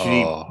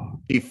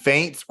 She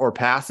faints or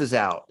passes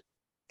out.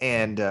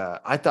 And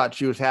I thought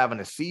she was having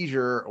a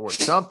seizure or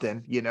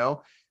something,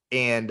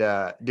 And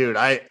dude,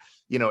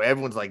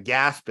 everyone's like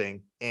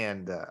gasping,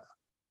 and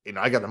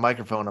I got the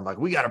microphone. I'm like,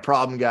 we got a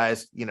problem,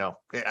 guys.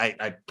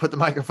 I put the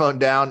microphone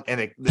down,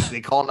 and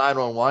they call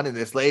 911, and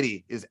this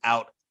lady is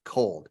out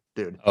cold,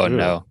 dude. Oh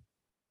no.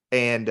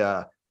 And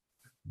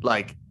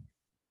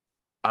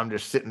I'm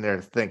just sitting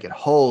there thinking,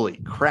 holy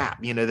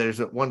crap. There's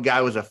one guy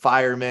was a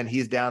fireman.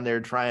 He's down there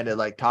trying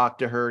to talk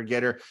to her,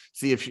 get her,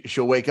 see if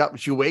she'll wake up.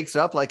 She wakes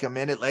up like a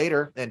minute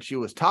later, and she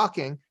was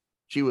talking.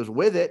 She was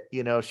with it,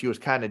 she was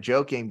kind of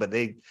joking, but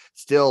they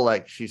still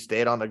she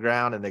stayed on the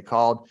ground, and they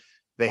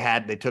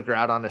took her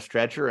out on a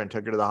stretcher and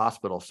took her to the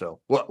hospital. So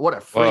what a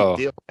freak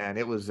deal, man.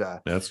 It was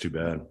that's too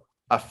bad.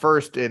 A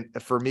first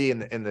for me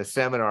in the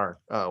seminar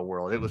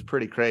world. It was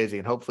pretty crazy,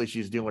 and hopefully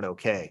she's doing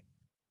okay.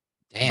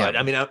 Damn. But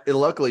I mean,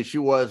 luckily she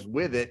was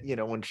with it,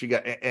 when she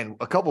got, and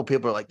a couple of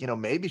people are like,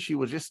 maybe she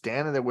was just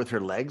standing there with her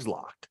legs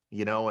locked,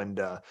 and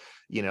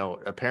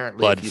apparently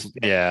blood,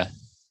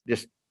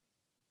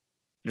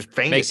 just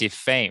fainting. Makes you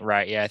faint,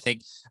 right? Yeah, I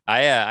think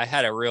I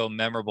had a real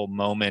memorable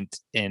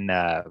moment in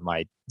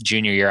my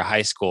junior year of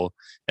high school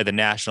at the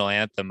national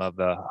anthem of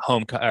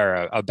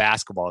a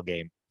basketball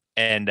game,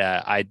 and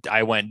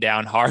I went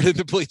down hard at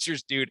the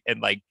bleachers, dude,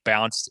 and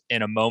bounced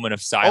in a moment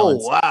of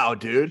silence. Oh wow,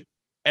 dude!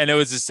 And it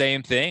was the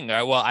same thing.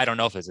 Well, I don't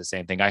know if it's the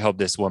same thing. I hope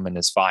this woman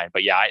is fine,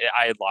 but yeah,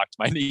 I had locked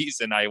my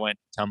knees and I went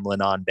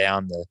tumbling on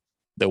down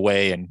the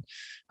way, and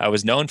I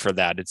was known for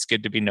that. It's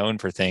good to be known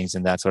for things,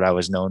 and that's what I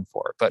was known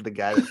for. But the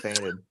guy that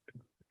fainted.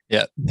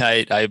 Yeah,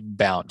 I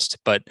bounced,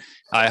 but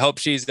I hope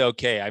she's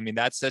okay. I mean,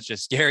 that's such a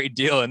scary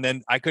deal. And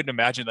then I couldn't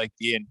imagine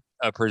being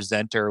a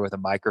presenter with a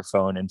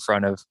microphone in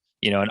front of,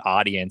 an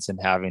audience and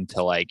having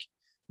to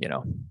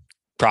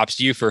props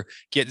to you for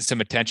getting some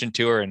attention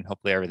to her, and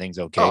hopefully everything's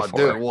okay. Oh,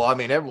 dude. Her. Well, I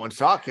mean, everyone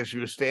saw it because she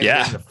was standing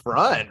in the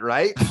front,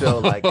 right?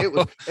 So it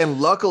was, and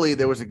luckily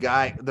there was a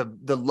guy.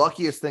 The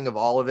luckiest thing of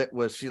all of it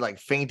was she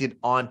fainted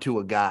onto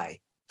a guy.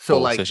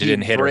 So so she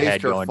didn't hit her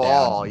head going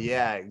fall. down.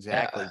 Yeah,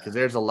 exactly. Because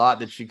there's a lot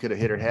that she could have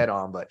hit her head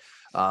on, but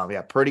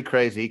pretty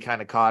crazy. He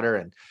kind of caught her,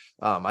 and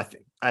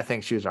I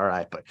think she was all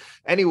right. But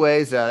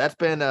anyways, that's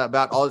been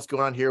about all that's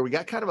going on here. We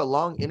got kind of a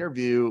long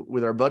interview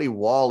with our buddy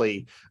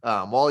Wally.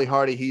 Wally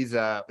Hardy, he's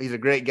a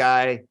great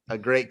guy, a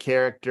great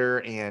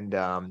character, and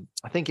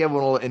I think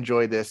everyone will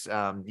enjoy this.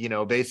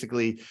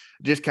 Basically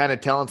just kind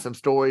of telling some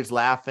stories,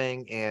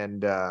 laughing,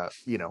 and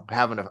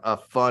having a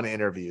fun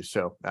interview.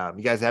 So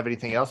you guys have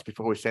anything else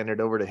before we send it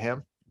over to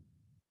him?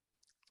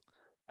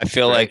 I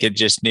feel like it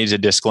just needs a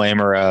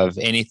disclaimer of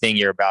anything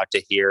you're about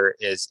to hear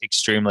is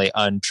extremely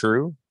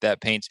untrue. That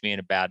paints me in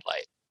a bad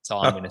light. That's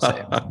all I'm going to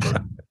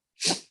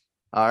say.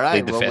 All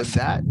right. Well, with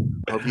that,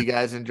 hope you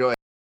guys enjoy.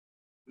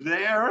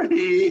 There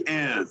he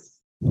is.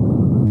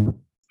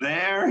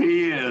 There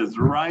he is,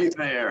 right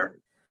there.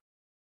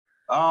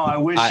 Oh, I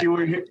wish you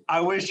were here.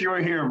 I wish you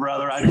were here,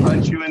 brother. I'd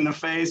punch you in the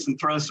face and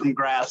throw some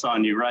grass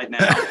on you right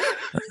now.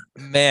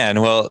 Man,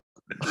 well,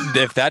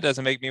 if that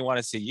doesn't make me want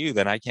to see you,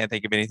 then I can't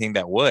think of anything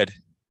that would.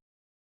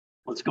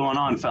 What's going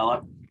on,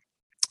 fella?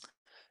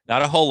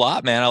 Not a whole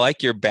lot, man. I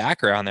like your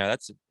background there.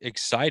 That's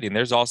exciting.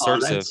 There's all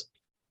sorts of.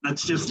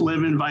 That's just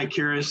living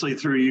vicariously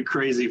through you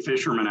crazy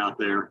fishermen out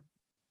there.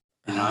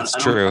 You know, that's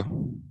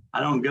true. I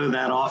don't go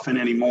that often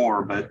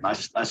anymore, but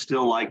I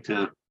still like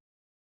to,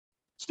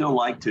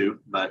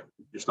 but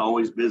just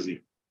always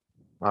busy.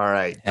 All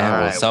right. Yeah,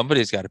 well,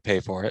 somebody's got to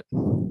pay for it.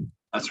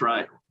 That's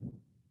right.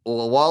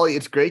 Well, Wally,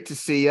 it's great to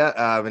see you.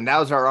 And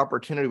now's our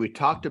opportunity. We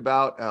talked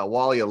about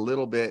Wally a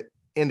little bit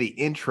in the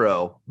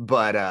intro,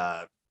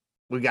 but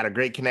we got a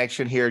great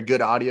connection here,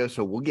 good audio,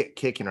 so we'll get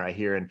kicking right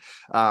here. And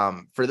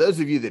for those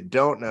of you that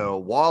don't know,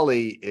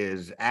 Wally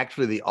is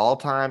actually the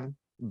all-time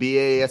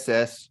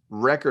BASS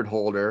record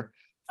holder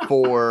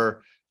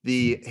for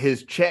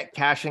his check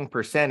cashing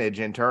percentage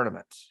in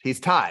tournaments. He's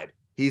tied.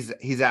 He's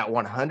at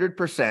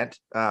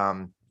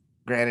 100%.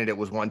 Granted, it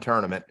was one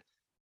tournament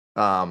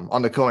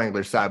on the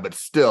co-angler side, but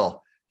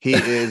still, he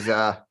is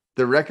the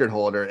record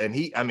holder. And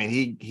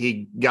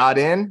he got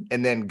in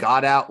and then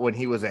got out when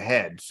he was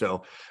ahead.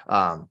 So,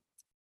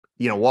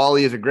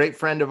 Wally is a great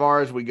friend of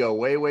ours. We go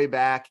way, way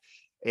back.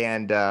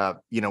 And,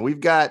 we've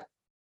got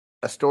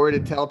a story to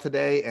tell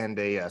today and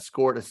a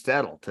score to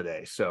settle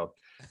today. So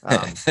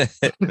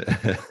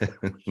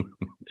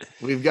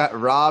we've got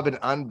Rob, an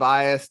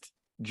unbiased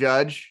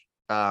judge.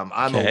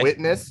 I'm a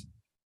witness.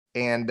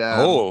 And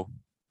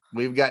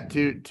we've got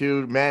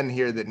two men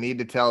here that need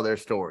to tell their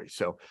story.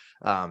 So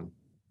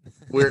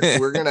we're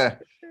going to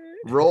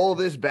roll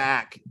this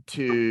back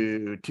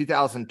to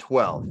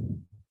 2012.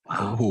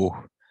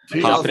 Oh,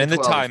 hopping in the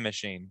time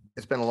machine.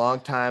 It's been a long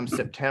time.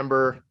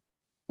 September,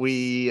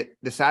 we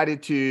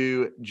decided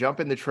to jump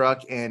in the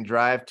truck and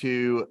drive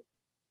to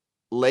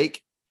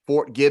Lake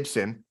Fort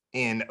Gibson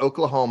in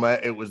Oklahoma.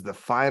 It was the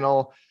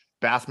final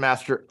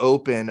Bassmaster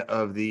Open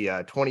of the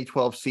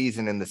 2012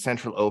 season in the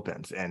Central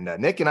Opens. And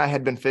Nick and I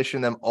had been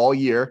fishing them all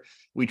year.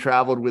 We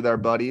traveled with our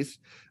buddies,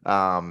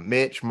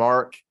 Mitch,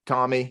 Mark,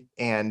 Tommy,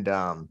 and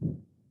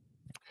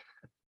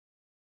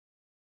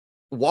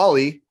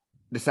Wally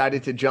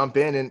decided to jump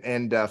in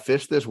and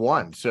fish this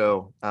one.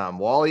 So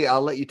Wally,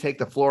 I'll let you take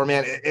the floor,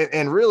 man.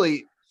 And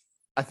really,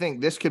 I think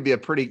this could be a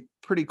pretty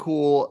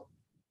cool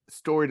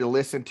story to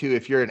listen to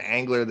if you're an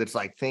angler that's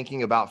like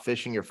thinking about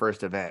fishing your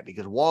first event,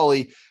 because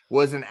Wally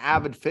was an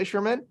avid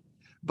fisherman,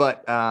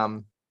 but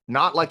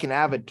not like an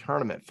avid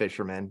tournament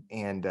fisherman.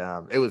 And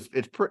I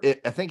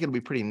think it'll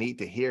be pretty neat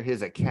to hear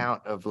his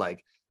account of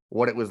like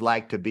what it was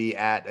like to be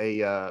at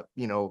a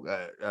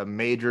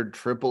major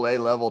AAA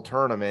level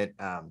tournament,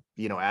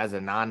 as a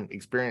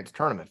non-experienced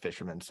tournament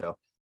fisherman. So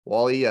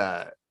Wally,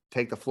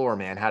 take the floor,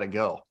 man. How'd it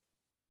go?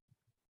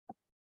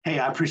 Hey,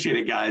 I appreciate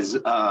it, guys.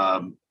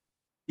 When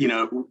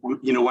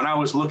I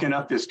was looking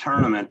up this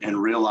tournament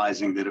and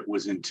realizing that it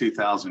was in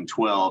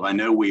 2012, I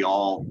know we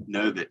all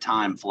know that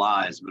time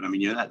flies, but I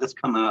mean, that's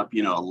coming up,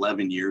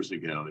 11 years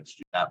ago. It's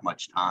just that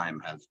much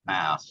time has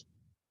passed.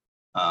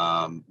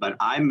 But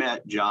I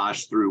met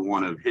Josh through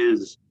one of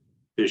his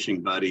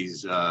fishing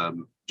buddies,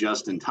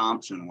 Justin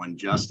Thompson, when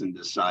Justin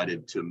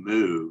decided to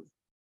move.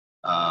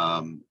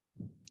 I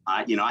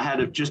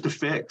had just a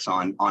fix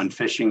on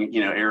fishing,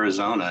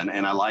 Arizona.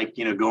 And I like,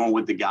 going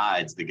with the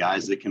guys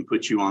that can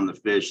put you on the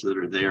fish that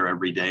are there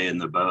every day in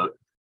the boat,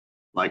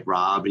 like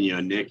Rob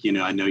and, Nick,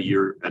 I know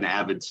you're an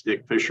avid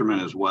stick fisherman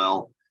as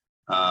well.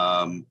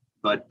 So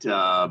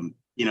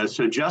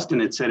Justin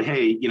had said,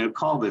 hey,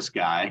 call this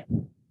guy.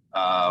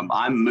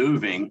 I'm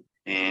moving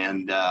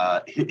and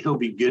he'll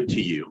be good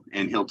to you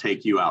and he'll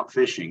take you out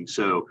fishing.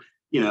 So,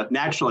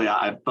 naturally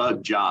I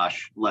bugged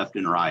Josh left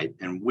and right,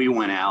 and we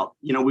went out,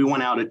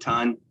 a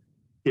ton,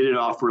 hit it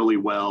off really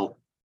well.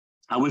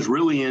 I was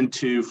really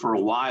for a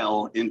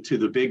while into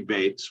the big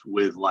baits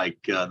with like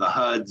the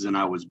Huds, and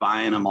I was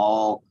buying them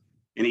all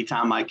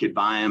anytime I could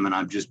buy them. And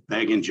I'm just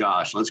begging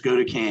Josh, let's go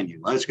to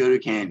Canyon. Let's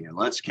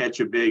catch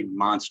a big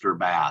monster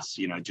bass,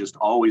 just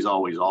always.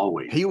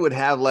 He would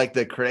have like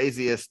the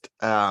craziest,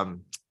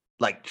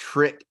 like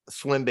trick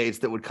swim baits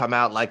that would come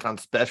out like on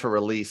special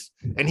release.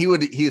 And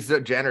he's so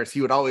generous.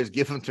 He would always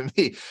give them to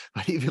me,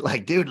 but he'd be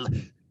like,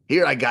 dude,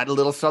 here, I got a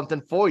little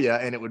something for you.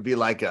 And it would be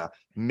like a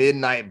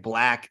Midnight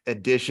Black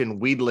edition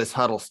weedless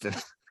Huddleston.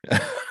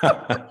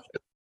 But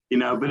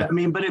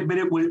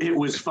it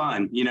was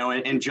fun,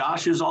 and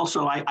Josh is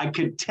also, I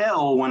could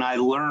tell when I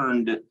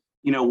learned,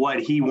 what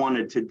he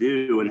wanted to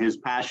do and his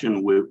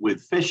passion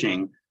with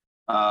fishing.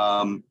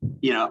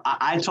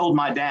 I told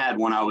my dad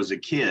when I was a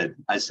kid,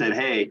 he said,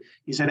 hey,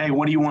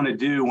 what do you want to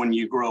do when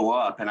you grow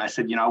up? And I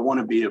said, I want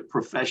to be a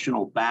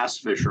professional bass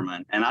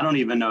fisherman. And I don't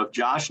even know if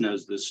Josh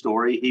knows this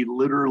story. He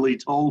literally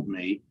told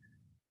me,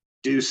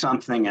 do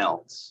something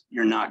else.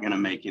 You're not going to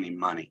make any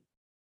money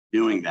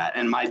doing that.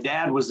 And my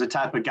dad was the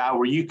type of guy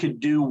where you could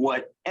do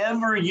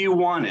whatever you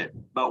wanted.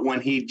 But when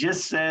he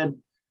just said,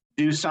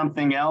 do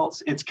something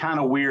else, it's kind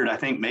of weird. I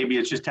think maybe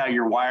it's just how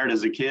you're wired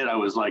as a kid. I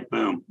was like,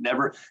 boom,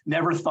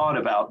 never thought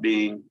about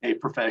being a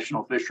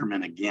professional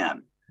fisherman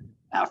again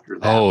after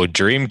that. Oh,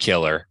 dream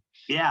killer.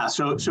 Yeah.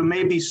 So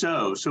maybe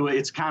so. So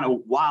it's kind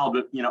of wild,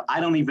 but I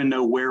don't even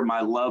know where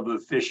my love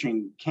of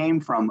fishing came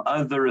from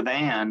other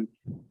than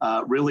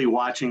really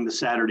watching the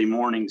Saturday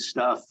morning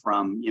stuff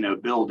from,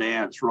 Bill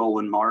Dance,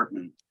 Roland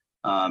Martin,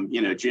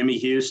 Jimmy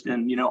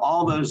Houston,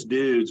 all those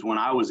dudes. When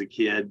I was a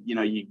kid,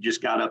 you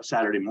just got up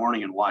Saturday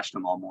morning and watched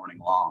them all morning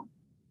long.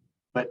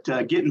 But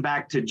getting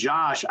back to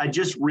Josh, I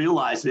just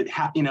realized that,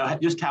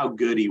 just how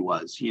good he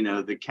was,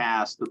 the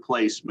cast, the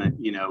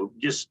placement,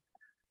 just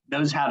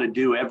knows how to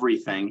do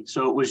everything.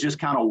 So it was just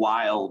kind of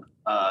wild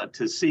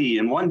to see.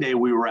 And one day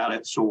we were out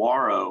at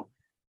Saguaro,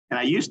 and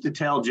I used to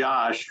tell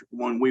Josh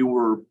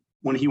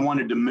when he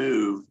wanted to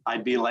move,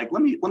 I'd be like,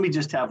 let me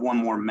just have one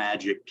more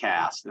magic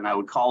cast. And I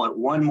would call it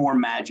one more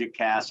magic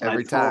cast. And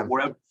Every I'd throw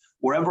time. it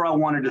wherever I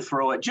wanted to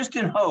throw it, just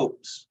in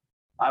hopes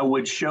I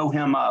would show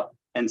him up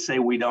and say,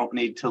 we don't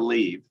need to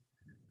leave.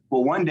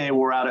 Well, one day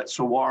we're out at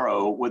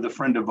Saguaro with a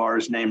friend of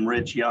ours named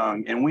Rich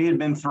Young, and we had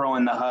been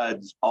throwing the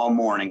HUDs all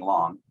morning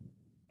long.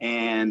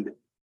 And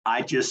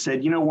I just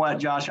said, you know what,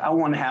 Josh, I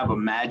want to have a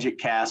magic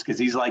cast, because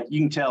he's like,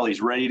 you can tell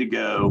he's ready to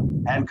go.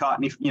 Hadn't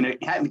caught any,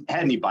 hadn't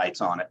had any bites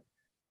on it.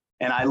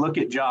 And I look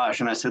at Josh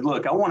and I said,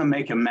 look, I want to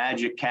make a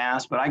magic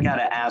cast, but I got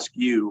to ask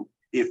you,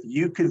 if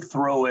you could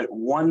throw it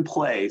one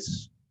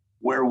place,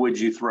 where would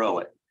you throw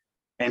it?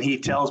 And he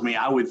tells me,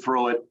 I would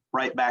throw it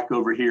right back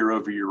over here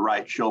over your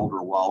right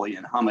shoulder, Wally,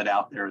 and hum it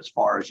out there as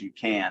far as you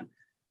can.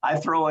 I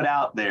throw it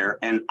out there,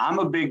 and I'm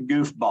a big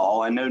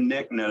goofball. I know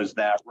Nick knows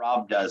that,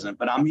 Rob doesn't,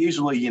 but I'm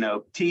usually,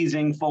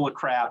 teasing, full of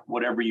crap,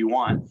 whatever you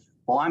want.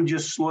 Well, I'm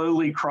just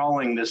slowly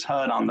crawling this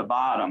HUD on the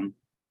bottom.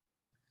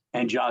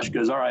 And Josh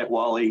goes, all right,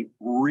 Wally,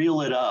 reel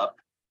it up.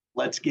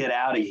 Let's get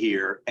out of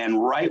here.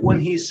 And right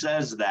when he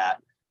says that,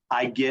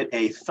 I get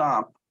a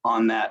thump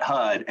on that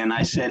HUD. And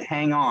I said,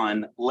 hang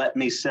on, let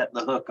me set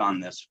the hook on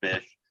this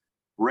fish.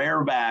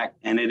 Rear back,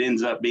 and it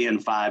ends up being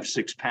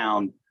 5-6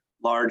 pound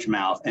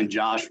largemouth. And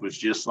Josh was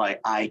just like,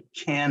 I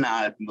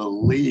cannot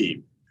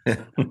believe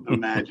the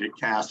magic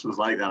cast was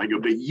like that. I go,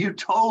 but you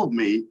told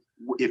me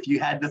if you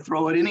had to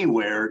throw it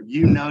anywhere,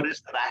 you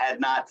noticed that I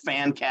had not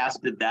fan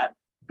casted that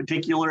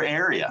particular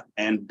area,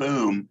 and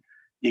boom,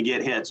 you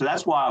get hit. So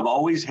that's why I've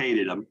always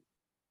hated them.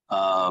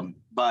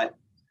 But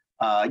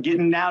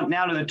getting now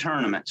to the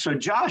tournament. So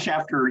Josh,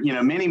 after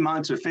many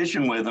months of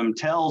fishing with him,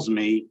 tells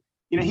me,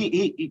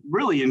 he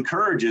really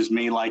encourages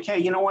me, like, hey,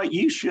 you know what,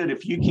 you should,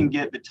 if you can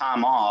get the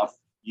time off,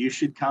 you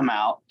should come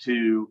out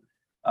to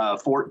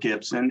Fort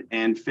Gibson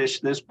and fish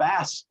this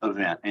bass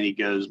event. And he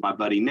goes, my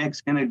buddy Nick's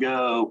gonna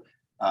go.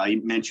 He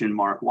mentioned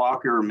Mark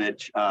Walker,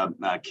 Mitch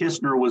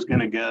Kistner was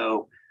gonna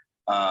go.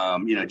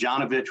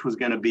 Jonovich was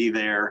going to be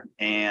there.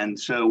 And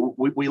so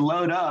we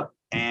load up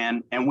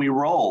and we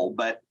roll.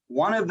 But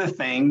one of the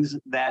things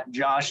that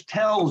Josh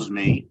tells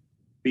me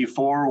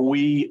before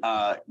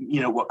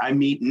I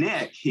meet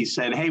Nick, he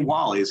said, hey,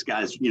 Wally, this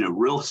guy's,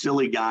 real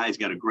silly guy. He's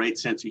got a great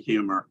sense of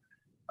humor.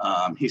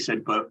 He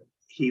said, but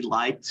he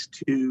likes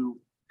to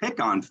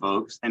pick on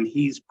folks, and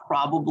he's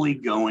probably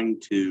going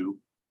to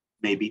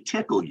maybe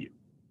tickle you.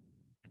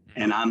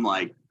 And I'm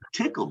like,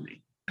 tickle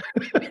me?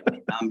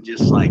 I'm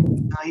just like,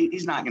 no,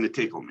 he's not going to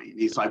tickle me.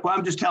 He's like, well,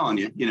 I'm just telling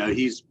you,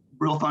 he's a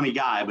real funny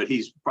guy, but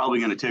he's probably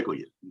going to tickle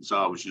you. And so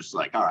I was just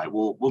like, all right,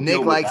 we'll Nick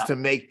likes to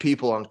make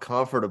people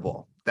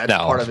uncomfortable. That's No.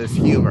 part of his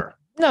humor.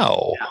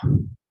 No. Yeah.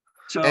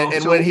 So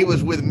And when he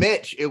was with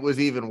Mitch, it was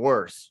even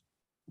worse.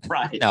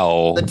 right.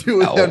 No. The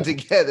two of them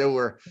together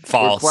were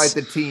False. quite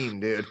the team,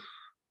 dude.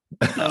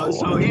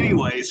 So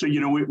anyway, so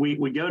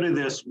we go to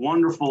this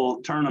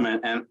wonderful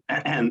tournament, and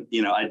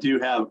I do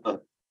have a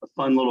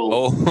fun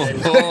little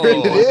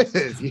It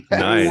is. Yeah.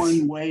 Nice.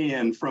 one way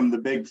in from the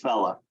big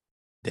fella.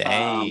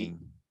 Dang.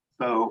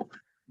 So,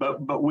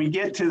 but we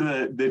get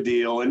to the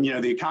deal, and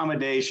the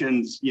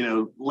accommodations,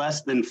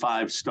 less than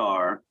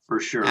 5-star for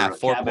sure. At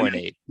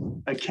 4.8.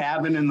 A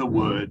cabin in the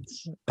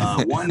woods,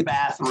 one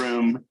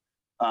bathroom,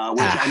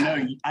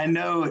 which I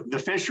know the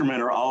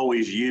fishermen are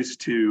always used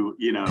to,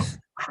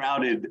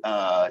 crowded,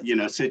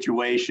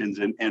 situations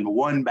and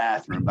one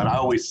bathroom. But I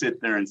always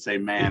sit there and say,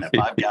 man, if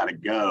I've got to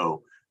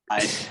go,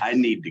 I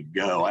need to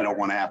go. I don't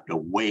want to have to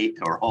wait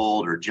or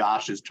hold, or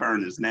Josh's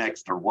turn is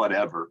next or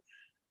whatever.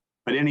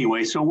 But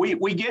anyway, so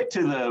we get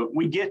to the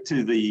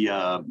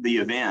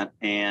event,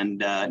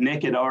 and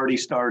Nick had already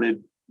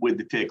started with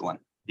the tickling,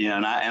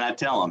 and I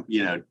tell him,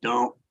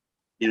 don't,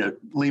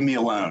 leave me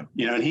alone,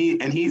 and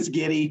he's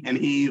giddy and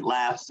he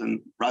laughs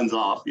and runs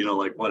off,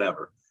 like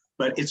whatever.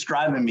 But it's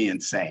driving me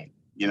insane,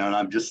 and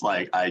I'm just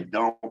like, I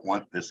don't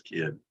want this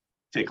kid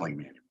tickling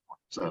me anymore.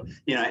 So,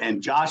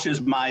 and Josh is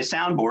my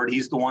soundboard.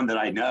 He's the one that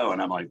I know.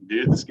 And I'm like,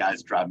 dude, this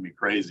guy's driving me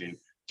crazy. And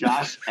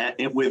Josh,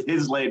 with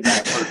his laid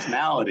back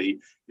personality,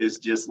 is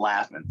just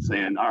laughing,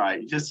 saying, all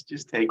right, just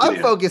take it I'm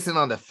in. focusing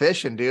on the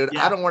fishing, dude.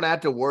 Yeah. I don't want to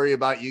have to worry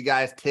about you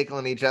guys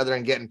tickling each other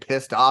and getting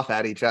pissed off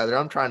at each other.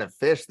 I'm trying to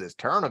fish this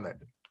tournament.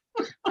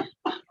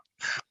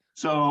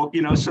 So,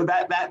 so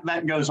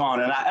that goes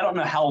on. And I don't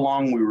know how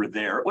long we were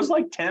there. It was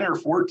like 10 or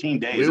 14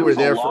 days. We were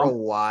there for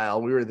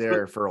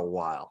a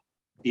while.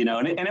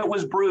 And it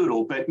was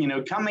brutal, but,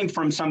 coming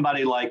from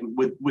somebody like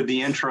with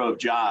the intro of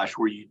Josh,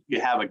 where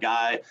you have a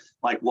guy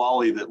like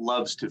Wally that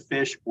loves to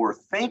fish or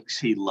thinks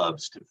he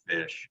loves to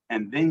fish.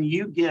 And then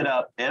you get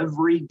up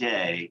every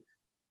day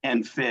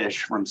and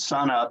fish from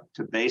sun up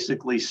to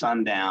basically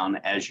sundown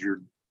as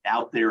you're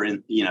out there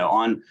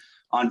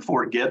on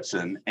Fort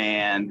Gibson.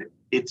 And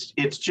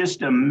it's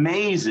just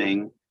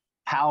amazing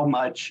how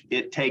much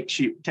it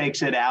takes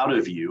it out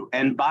of you.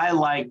 And by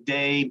like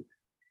day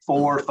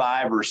 4,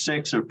 5, or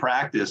 6 of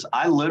practice,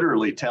 I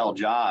literally tell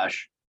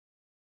Josh,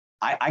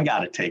 I got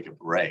to take a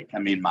break. I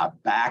mean, my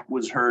back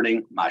was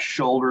hurting, my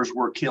shoulders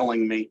were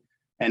killing me,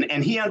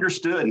 and he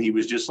understood, and he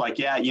was just like,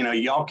 yeah,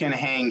 y'all can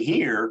hang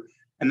here.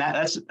 And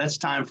that's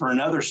time for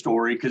another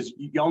story, because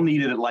y'all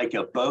needed like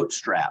a boat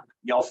strap.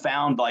 Y'all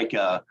found like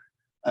a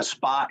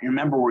spot. You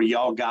remember where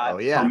y'all got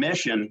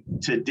permission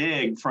to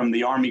dig from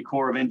the Army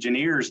Corps of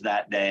Engineers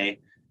that day,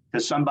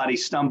 because somebody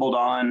stumbled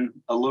on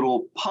a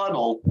little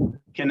puddle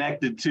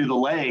connected to the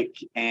lake.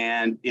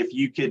 And if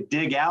you could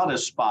dig out a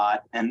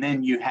spot and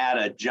then you had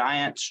a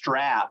giant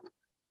strap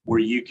where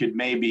you could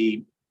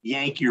maybe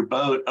yank your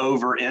boat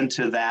over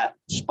into that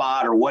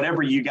spot or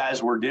whatever you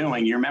guys were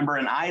doing, you remember?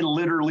 And I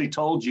literally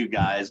told you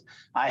guys,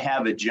 I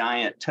have a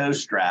giant tow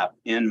strap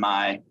in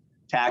my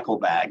tackle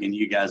bag, and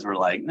you guys were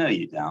like, no,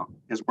 you don't.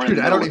 Because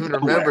I don't even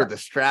remember the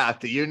strap.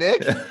 Do you,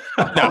 Nick?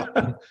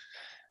 No.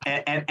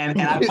 and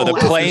the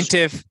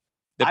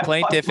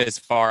plaintiff is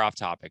far off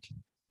topic.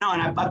 No,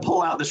 and I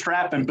pull out the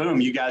strap, and boom,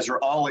 you guys are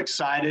all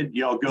excited.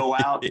 Y'all go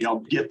out, y'all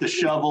get the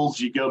shovels,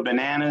 you go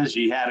bananas.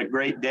 You had a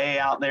great day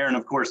out there, and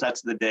of course,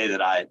 that's the day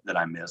that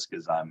I miss,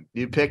 because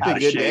you picked a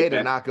good day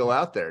to not go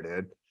out there,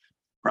 dude.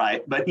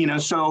 Right, but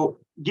so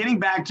getting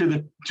back to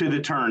the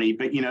tourney,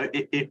 but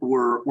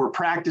we're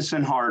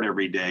practicing hard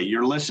every day.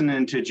 You're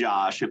listening to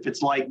Josh. If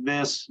it's like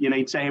this,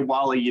 he'd say, hey,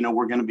 Wally,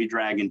 we're going to be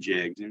dragging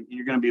jigs, and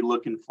you're going to be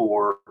looking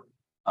for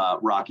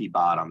rocky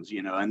bottoms,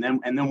 and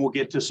then we'll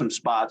get to some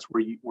spots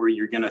where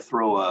you're going to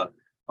throw a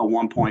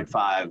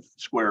 1.5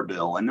 square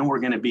bill, and then we're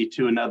going to be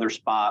to another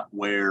spot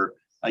where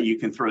you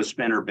can throw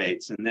spinner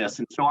baits and this.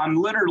 And so I'm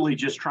literally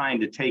just trying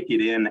to take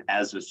it in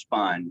as a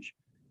sponge.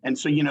 And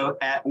so,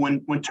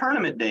 when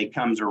tournament day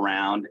comes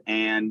around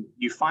and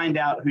you find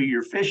out who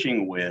you're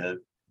fishing with,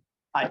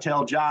 I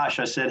tell Josh,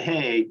 I said,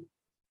 hey,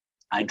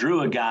 I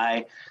drew a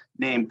guy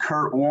named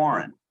Kurt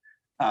Warren.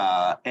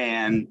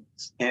 And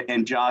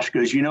Josh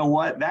goes, you know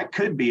what? That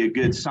could be a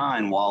good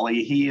sign,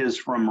 Wally. He is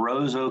from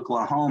Rose,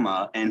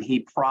 Oklahoma, and he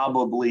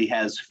probably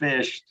has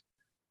fished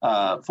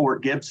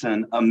Fort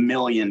Gibson 1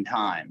 million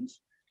times.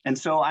 And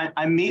so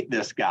I meet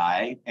this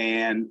guy,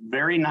 and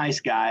very nice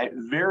guy,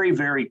 very,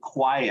 very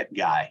quiet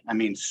guy. I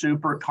mean,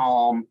 super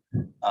calm.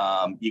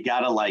 You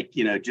got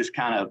to just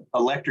kind of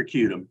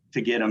electrocute him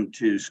to get him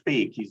to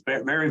speak. He's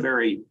very, very,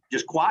 very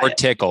just quiet. Or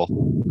tickle.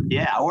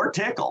 Yeah, or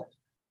tickle.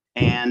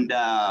 And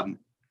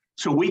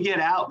so we get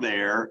out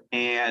there,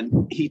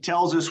 and he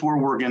tells us where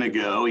we're going to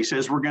go. He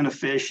says we're going to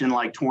fish in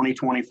like 20,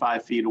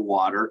 25 feet of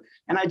water.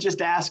 And I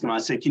just asked him, I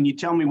said, can you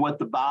tell me what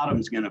the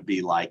bottom's going to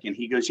be like? And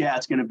he goes, yeah,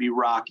 it's going to be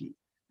rocky.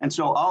 And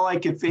so all I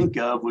could think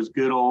of was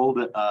good old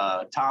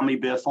Tommy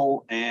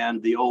Biffle and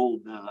the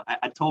old.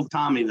 I told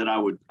Tommy that I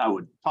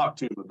would talk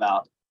to him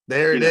about.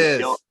 There it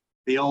is.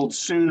 The old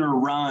Sooner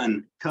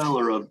Run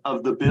color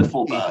of the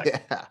Biffle bug,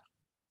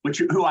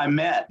 who I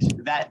met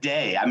that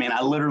day. I mean,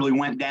 I literally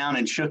went down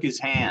and shook his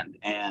hand,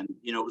 and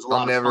it was a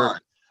lot of fun.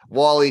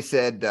 Wally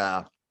said,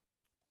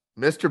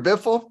 "Mr.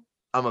 Biffle,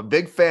 I'm a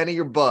big fan of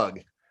your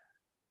bug,"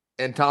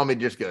 and Tommy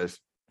just goes,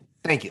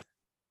 "Thank you."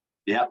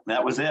 Yep,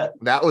 that was it.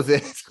 That was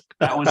it.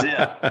 That was it.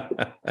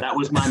 That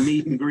was my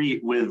meet and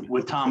greet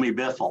with Tommy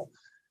Biffle.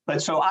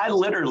 But so I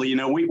literally,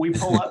 we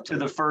pull up to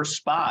the first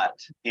spot,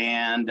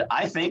 and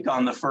I think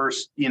on the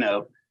first,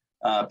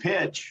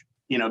 pitch,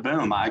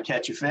 boom, I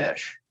catch a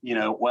fish.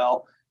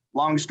 Well,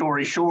 long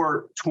story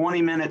short,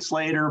 20 minutes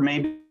later,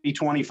 maybe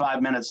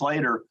 25 minutes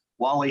later,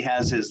 Wally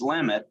has his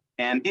limit.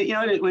 And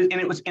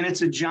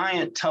it's a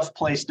giant tough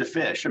place to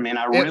fish. I mean,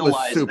 I realized it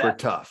was super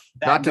tough.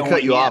 Not to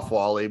cut you off,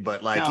 Wally,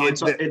 but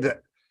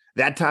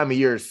that time of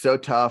year is so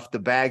tough. The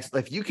bags,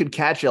 if you could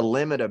catch a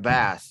limit of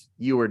bass,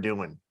 you were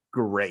doing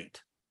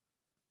great.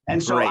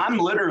 And so I'm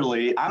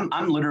literally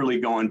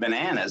going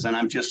bananas, and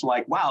I'm just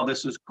like, wow,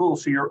 this is cool.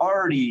 So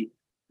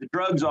the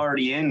drug's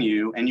already in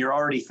you, and you're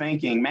already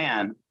thinking,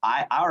 man,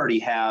 I already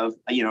have,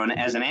 and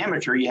as an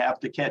amateur, you have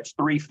to catch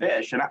 3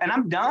 fish, and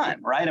I'm done,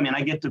 right? I mean,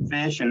 I get to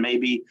fish, and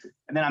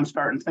then I'm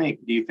starting to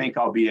think, do you think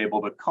I'll be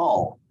able to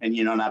cull? And,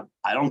 and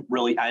I don't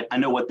really, I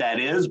know what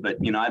that is, but,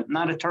 I'm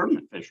not a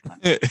tournament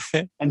fisherman.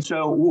 And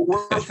so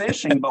we're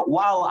fishing, but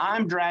while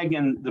I'm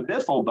dragging the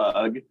Biffle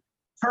bug,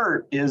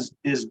 Kurt is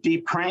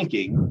deep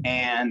cranking,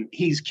 and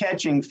he's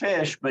catching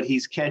fish, but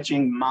he's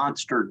catching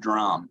monster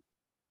drum.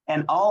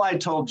 And all I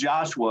told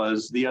Josh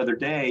was the other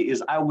day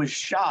is I was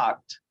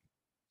shocked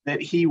that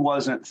he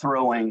wasn't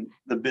throwing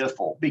the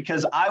Biffle,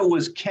 because I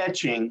was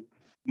catching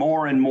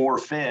more and more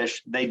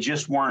fish. They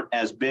just weren't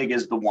as big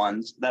as the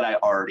ones that I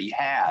already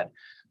had.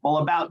 Well,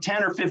 about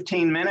 10 or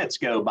 15 minutes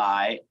go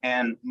by,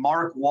 and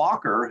Mark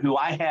Walker, who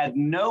I had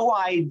no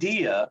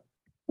idea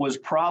was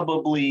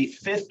probably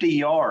 50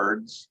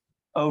 yards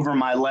over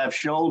my left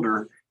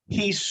shoulder,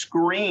 he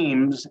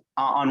screams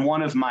on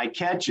one of my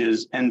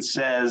catches and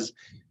says,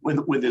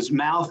 with his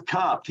mouth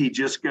cupped, he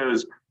just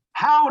goes,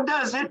 "How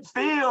does it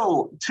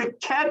feel to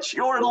catch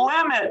your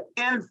limit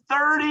in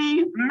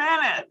 30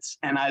 minutes?"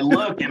 And I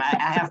look and I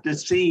have to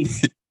see,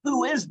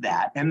 who is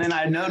that? And then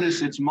I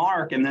notice it's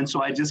Mark. And then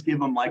so I just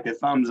give him like a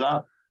thumbs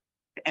up.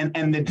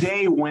 And the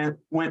day went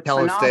Tell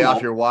him, stay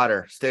off your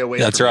water. Stay away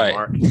That's from right.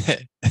 Mark.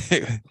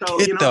 So,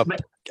 Get the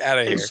out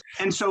of here.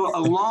 And so a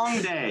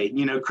long day,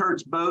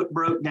 Kurt's boat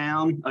broke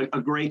down,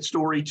 a great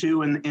story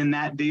too in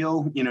that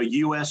deal.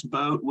 US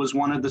Boat was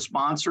one of the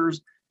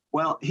sponsors.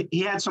 Well,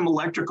 he had some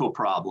electrical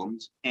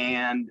problems,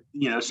 and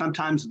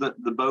sometimes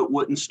the boat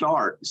wouldn't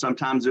start,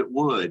 sometimes it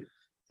would.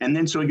 And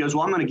then so he goes,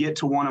 well, I'm going to get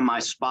to one of my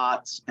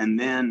spots, and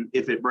then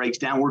if it breaks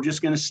down, we're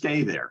just going to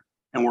stay there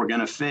and we're going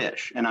to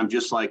fish. And I'm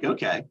just like,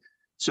 okay.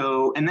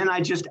 So, and then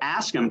I just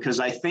ask him, because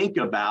I think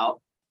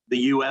about the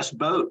US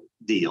Boat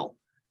deal.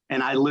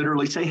 And I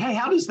literally say, hey,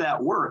 how does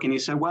that work? And he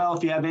said, well,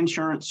 if you have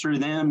insurance through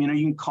them, you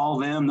can call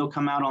them, they'll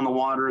come out on the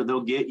water, they'll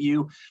get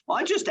you. Well,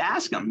 I just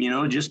ask him,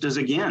 just as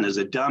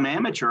a dumb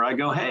amateur, I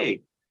go,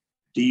 hey,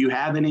 do you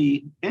have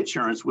any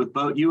insurance with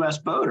US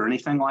Boat or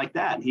anything like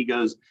that? And he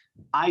goes,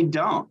 I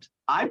don't.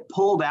 I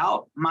pulled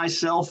out my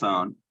cell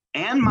phone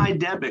and my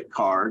debit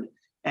card,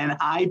 and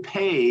I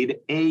paid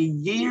a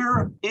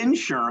year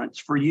insurance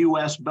for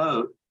US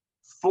Boat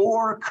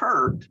for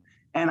Kurt.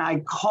 And I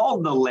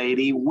called the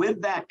lady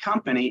with that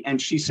company,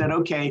 and she said,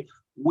 okay,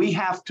 we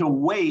have to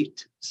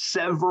wait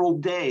several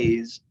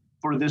days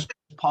for this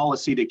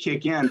policy to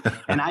kick in.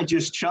 And I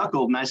just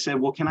chuckled and I said,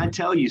 well, can I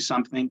tell you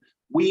something?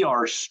 We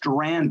are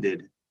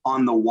stranded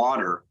on the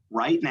water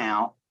right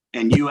now,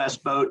 and US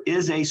Boat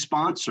is a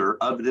sponsor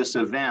of this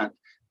event.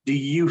 Do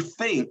you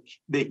think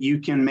that you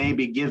can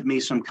maybe give me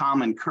some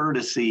common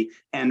courtesy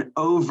and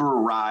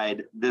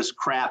override this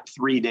crap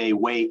 3-day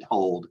wait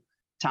hold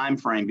time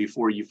frame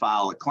before you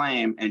file a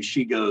claim? And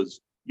she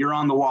goes, you're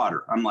on the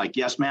water. I'm like,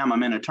 yes, ma'am,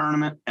 I'm in a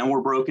tournament and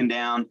we're broken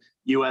down.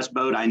 US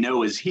Boat I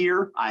know is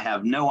here. I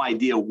have no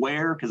idea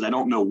where, because I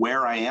don't know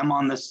where I am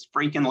on this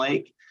freaking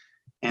lake.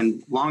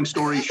 And long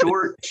story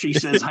short, she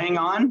says, hang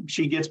on.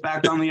 She gets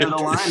back on the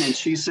other line and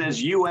she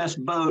says, US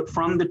Boat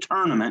from the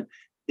tournament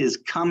is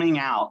coming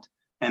out.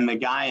 And the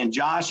guy, and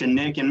Josh and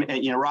Nick and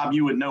Rob,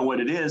 you would know what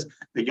it is.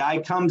 The guy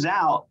comes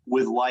out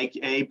with like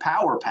a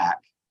power pack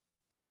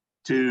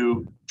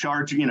to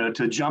charge,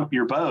 to jump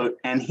your boat.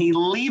 And he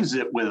leaves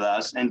it with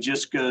us and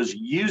just goes,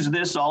 use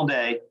this all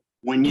day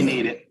when you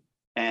need it.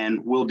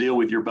 And we'll deal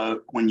with your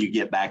boat when you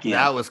get back in.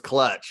 That was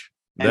clutch.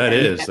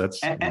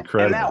 That's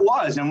incredible. And that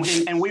was,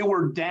 and we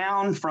were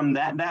down from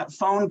that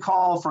phone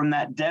call, from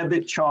that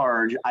debit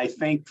charge. I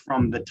think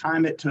from the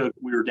time it took,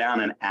 we were down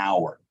an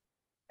hour.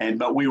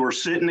 But we were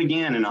sitting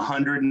again in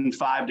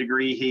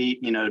 105-degree heat,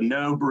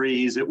 no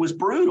breeze. It was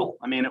brutal.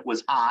 I mean, it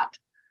was hot.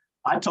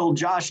 I told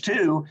Josh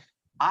too,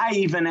 I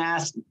even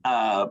asked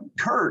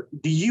Kurt,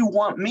 do you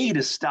want me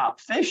to stop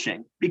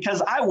fishing?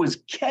 Because I was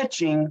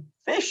catching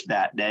fish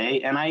that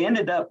day, and I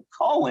ended up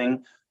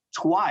calling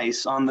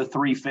twice on the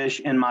 3 fish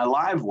in my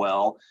live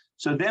well.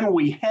 So then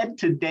we head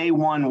to day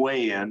 1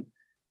 weigh-in,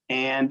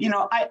 and,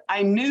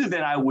 I knew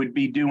that I would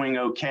be doing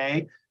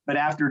okay. But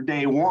after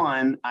day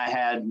 1, I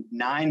had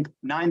 9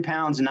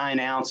 pounds, 9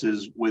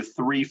 ounces with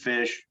 3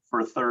 fish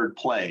for 3rd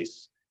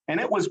place. And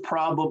it was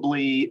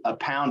probably 1.5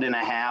 pounds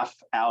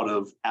out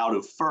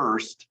of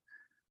first.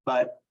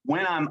 But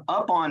when I'm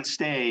up on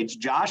stage,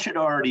 Josh had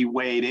already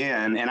weighed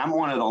in, and I'm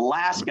one of the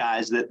last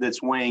guys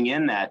that's weighing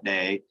in that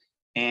day.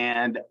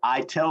 And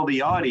I tell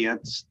the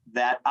audience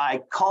that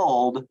I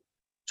called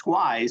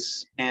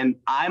twice, and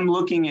I'm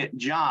looking at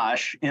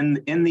Josh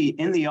in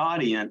the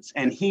audience,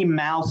 and he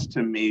mouths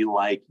to me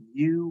like,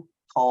 you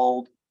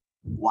called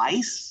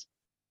twice?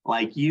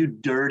 Like, you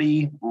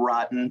dirty,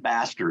 rotten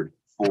bastard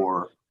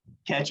for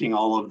catching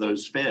all of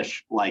those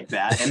fish like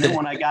that. And then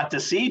when I got to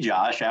see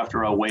Josh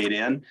after I weighed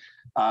in,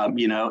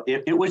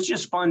 it was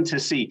just fun to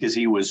see, because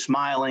he was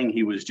smiling.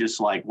 He was just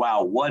like,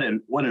 wow, what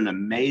an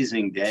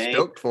amazing day.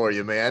 Stoked for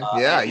you, man.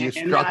 You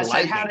struck I lightning.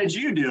 said, how did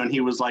you do? And he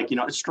was like,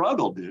 I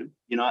struggled, dude.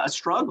 I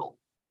struggled.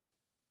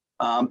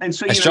 And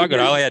so I struggled.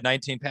 I only had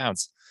 19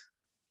 pounds.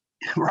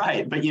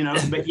 Right. But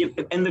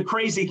and the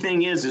crazy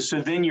thing is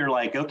so then you're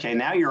like, okay,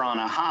 now you're on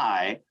a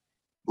high.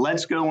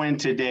 Let's go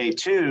into day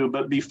 2.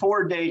 But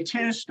before day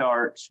 2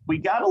 starts, we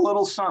got a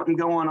little something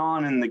going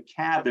on in the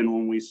cabin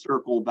when we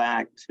circle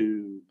back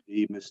to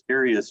the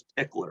mysterious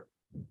tickler.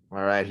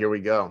 All right, here we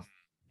go.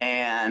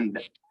 And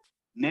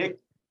Nick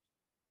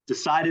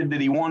decided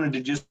that he wanted to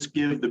just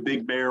give the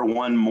big bear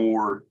one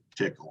more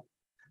tickle.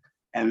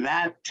 And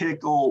that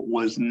tickle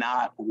was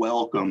not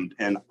welcomed.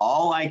 And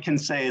all I can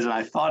say is, and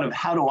I thought of,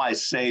 how do I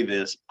say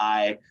this?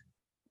 I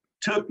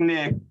took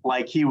Nick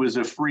like he was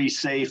a free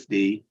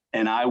safety,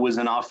 and I was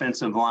an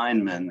offensive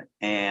lineman,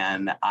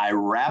 and I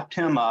wrapped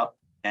him up,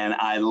 and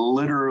I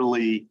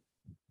literally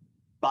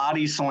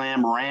body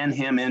slam ran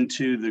him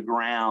into the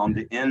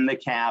ground in the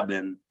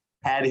cabin,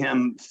 had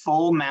him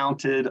full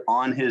mounted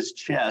on his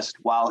chest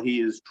while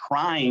he is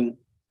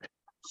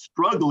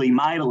struggling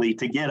mightily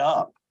to get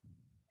up.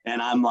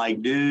 And I'm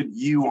like, dude,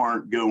 you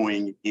aren't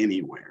going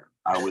anywhere.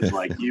 I was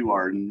like, you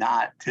are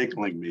not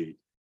tickling me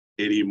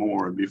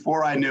anymore. And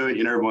before I knew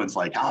it, everyone's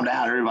like, calm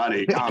down,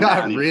 everybody. Calm It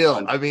got down.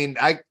 real. I mean,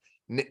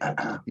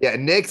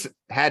 Nick's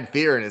had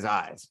fear in his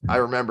eyes. I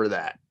remember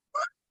that.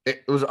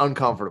 It was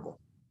uncomfortable.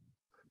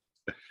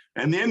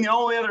 And then the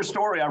only other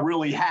story I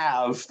really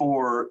have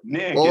for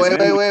Nick.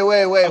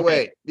 Well,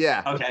 wait.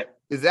 Yeah. Okay.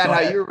 Is that how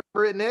you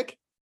remember it, Nick?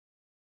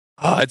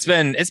 Oh, it's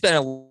been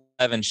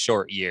 11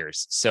 short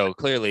years. So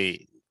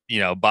clearly,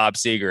 Bob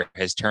Seger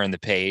has turned the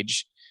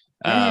page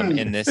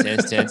in this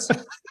instance.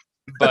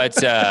 But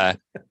Josh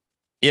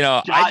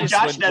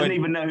doesn't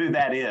even know who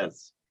that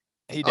is.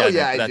 He doesn't. Oh,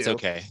 yeah, that's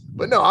okay.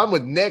 But no, I'm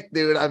with Nick,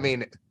 dude. I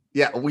mean,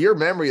 yeah, your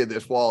memory of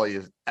this, Wally,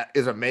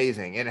 is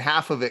amazing, and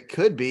half of it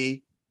could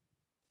be,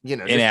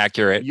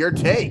 inaccurate. Your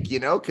take,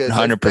 because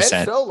 100%. It's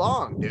been so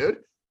long, dude.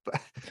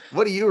 But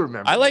what do you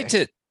remember? I like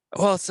to.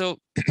 Well, so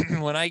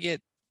when I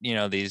get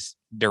these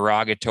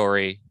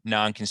derogatory,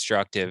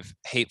 non-constructive,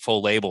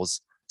 hateful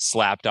labels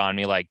slapped on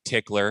me like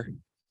tickler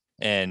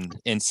and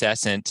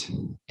incessant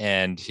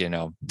and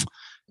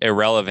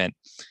irrelevant,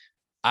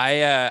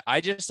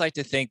 I just like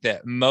to think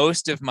that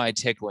most of my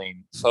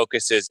tickling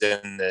focuses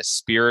in the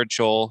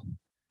spiritual,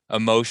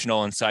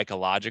 emotional, and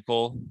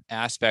psychological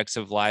aspects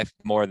of life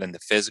more than the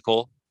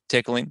physical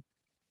tickling.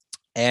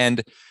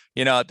 And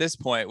at this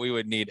point we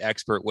would need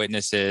expert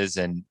witnesses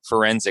and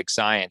forensic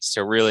science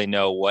to really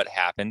know what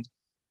happened.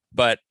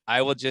 But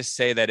I will just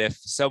say that if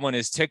someone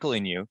is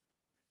tickling you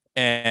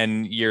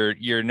and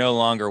you're no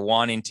longer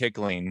wanting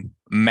tickling,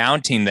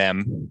 mounting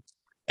them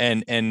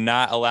and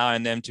not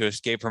allowing them to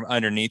escape from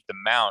underneath the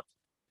mount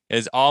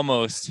is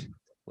almost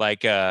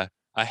like a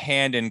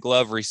hand in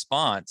glove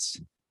response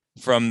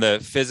from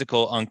the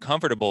physical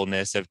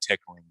uncomfortableness of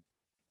tickling.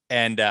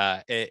 And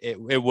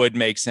it would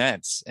make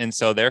sense. And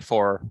so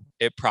therefore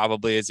it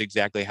probably is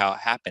exactly how it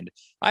happened.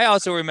 I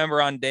also remember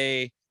on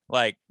day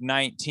like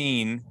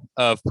 19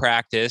 of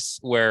practice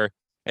where,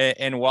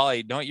 and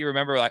Wally, don't you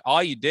remember, like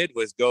all you did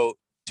was go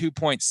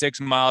 2.6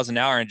 miles an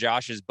hour in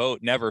Josh's boat,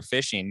 never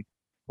fishing,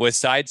 with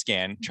side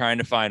scan, trying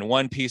to find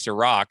one piece of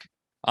rock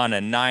on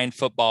a 9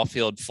 football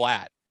field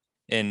flat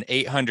in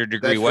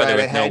 800-degree weather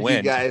with no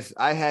wind.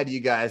 I had you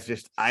guys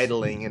just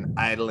idling,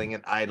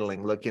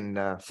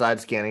 looking, side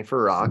scanning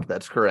for rock.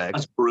 That's correct.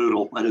 That's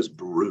brutal. That is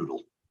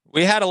brutal.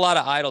 We had a lot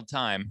of idle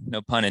time,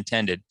 no pun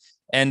intended.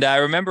 And I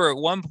remember at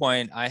one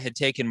point I had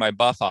taken my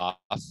buff off,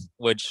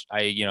 which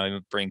I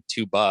bring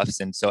 2 buffs.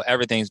 And so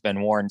everything's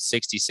been worn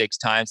 66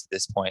 times at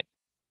this point.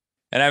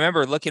 And I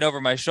remember looking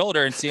over my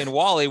shoulder and seeing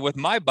Wally with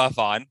my buff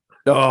on,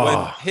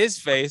 with his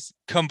face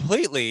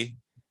completely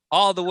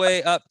all the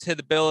way up to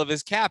the bill of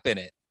his cap in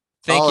it,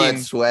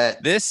 thinking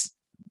sweat.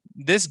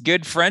 This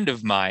good friend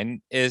of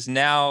mine is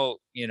now,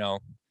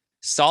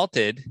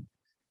 salted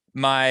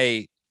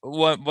my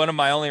one of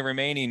my only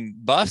remaining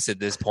buffs at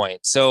this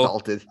point. So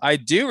salted. I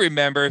do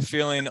remember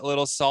feeling a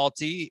little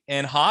salty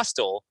and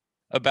hostile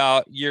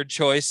about your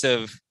choice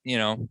of,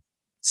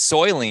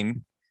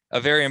 soiling a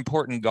very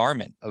important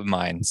garment of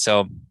mine.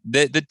 So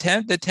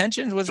the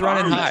tension was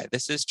running high.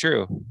 This is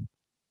true.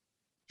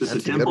 Is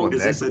this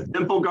a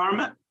temple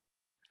garment?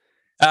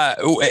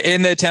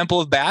 In the temple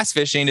of bass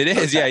fishing, it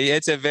is. Yeah,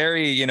 it's a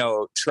very,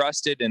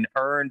 trusted and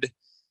earned,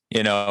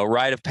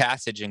 rite of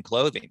passage in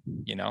clothing.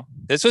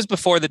 This was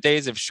before the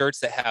days of shirts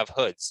that have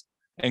hoods.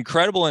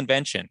 Incredible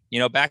invention.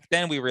 Back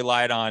then we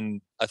relied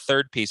on a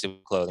third piece of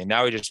clothing.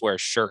 Now we just wear a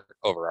shirt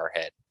over our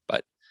head.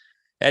 But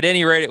at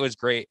any rate, it was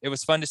great. It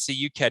was fun to see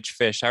you catch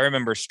fish. I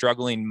remember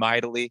struggling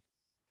mightily,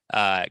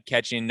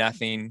 catching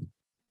nothing,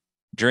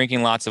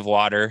 drinking lots of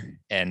water,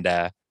 and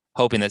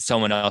hoping that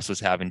someone else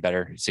was having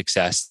better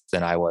success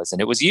than I was.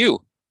 And it was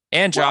you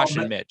and Josh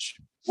and Mitch.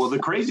 Well, the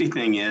crazy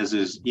thing is,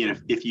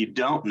 if you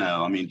don't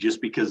know, I mean,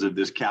 just because of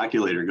this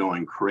calculator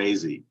going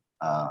crazy,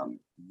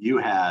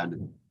 you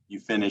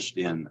finished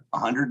in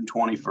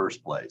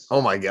 121st place.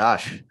 Oh my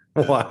gosh.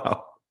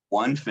 Wow.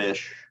 1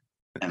 fish.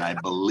 And I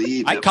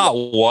believe I caught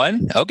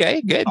 1.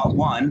 Okay, good. Caught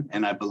 1.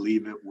 And I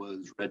believe it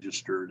was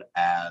registered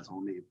as,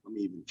 let me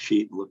even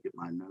cheat and look at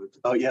my notes.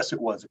 Oh, yes,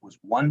 it was. It was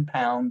 1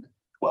 pound,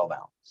 12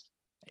 ounce.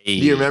 Do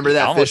you remember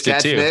that fish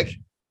catch, Nick?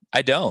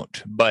 I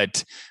don't,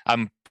 but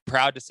I'm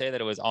proud to say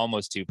that it was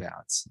almost 2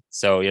 pounds.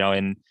 So,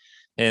 in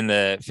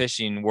the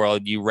fishing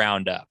world, you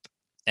round up.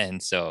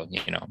 And so,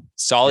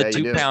 solid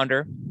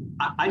 2-pounder.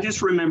 I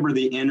just remember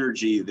the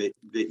energy that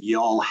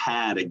y'all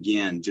had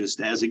again,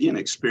 just as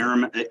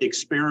experienced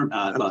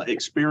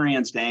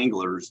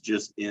anglers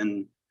just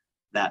in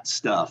that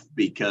stuff,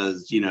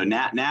 because,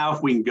 now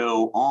if we can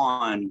go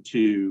on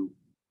to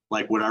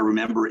like what I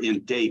remember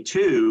in day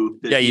 2.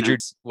 You drew,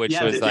 which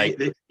was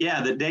the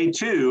day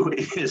 2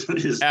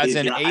 is as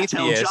an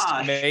atheist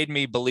made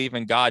me believe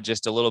in God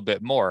just a little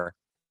bit more.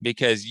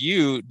 because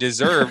you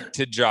deserve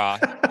to draw.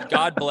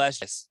 God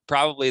bless you.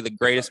 Probably the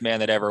greatest man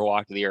that ever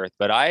walked the earth.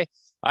 But I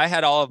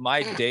had all of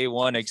my day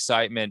one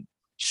excitement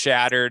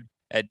shattered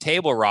at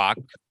Table Rock,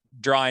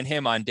 drawing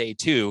him on day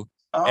 2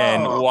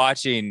 and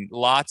watching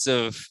lots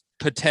of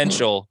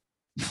potential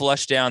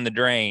flush down the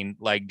drain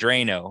like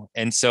Drano.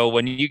 And so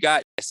when you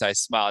got this, I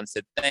smiled and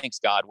said, thanks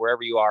God,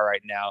 wherever you are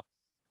right now.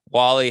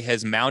 Wally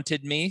has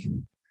mounted me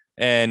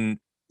and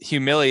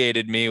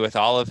humiliated me with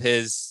all of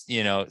his,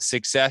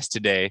 success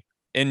today.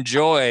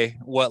 Enjoy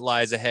what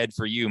lies ahead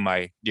for you,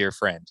 my dear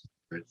friend.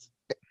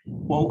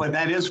 Well, but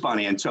that is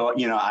funny. And so,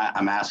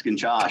 I'm asking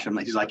Josh,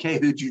 he's like, hey,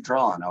 who'd you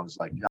draw? And I was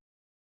like, Josh.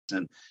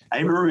 And I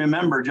even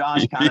remember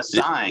Josh kind of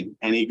sighing,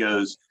 and he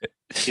goes,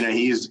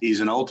 he's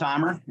an old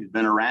timer. He's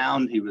been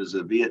around. He was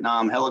a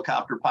Vietnam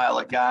helicopter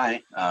pilot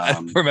guy. I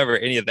don't remember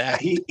any of that.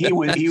 He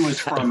was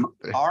from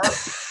ARP.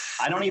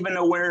 I don't even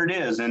know where it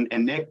is. And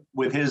Nick,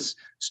 with his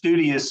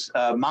studious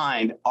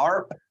mind,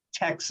 ARP,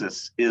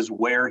 Texas is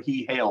where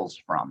he hails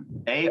from.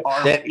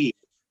 ARP.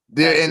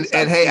 Dude,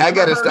 and hey, I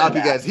got to stop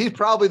you guys. He's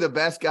probably the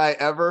best guy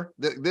ever.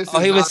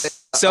 He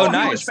was so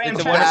nice.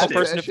 It's a wonderful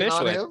person to fish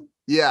with.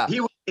 Yeah.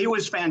 He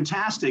was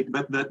fantastic,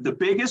 but the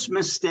biggest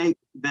mistake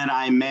that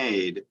I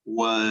made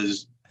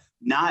was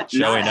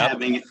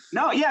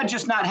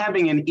just not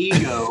having an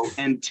ego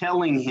and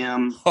telling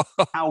him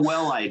how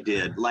well I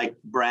did, like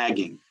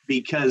bragging.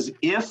 Because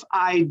if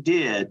I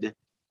did,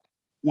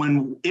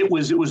 when it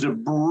was a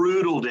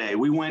brutal day,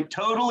 we went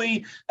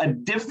totally a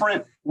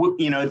different,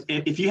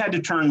 if you had to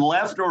turn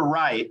left or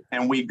right,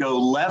 and we go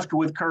left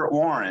with Kurt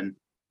Warren,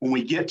 when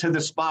we get to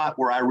the spot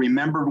where I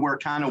remembered where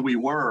kind of we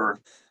were,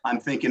 I'm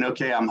thinking,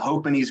 okay, I'm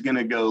hoping he's going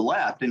to go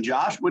left. And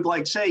Josh would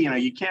say,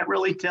 you can't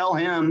really tell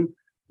him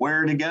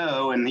where to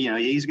go. And,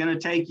 he's going to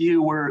take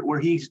you where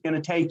he's going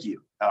to take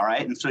you. All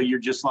right. And so you're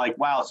just like,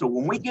 wow. So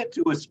when we get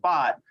to a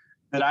spot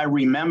that I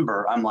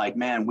remember, I'm like,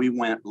 man, we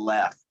went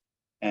left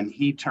and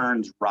he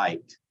turns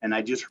right. And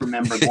I just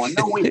remember going,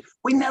 no,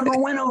 we never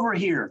went over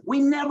here.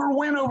 We never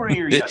went over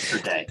here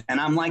yesterday.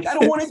 And I'm like, I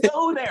don't want to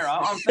go there.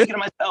 I'm thinking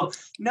to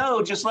myself,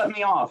 no, just let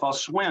me off. I'll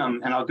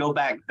swim and I'll go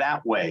back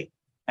that way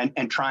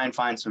and try and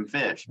find some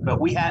fish. But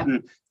we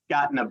hadn't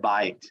gotten a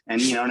bite.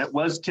 And, and it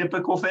was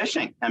typical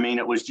fishing.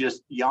 It was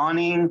just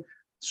yawning,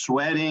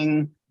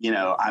 sweating.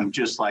 I'm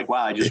just like,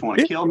 wow, I just want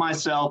to kill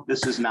myself.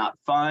 This is not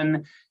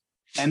fun.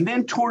 And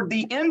then toward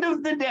the end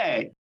of the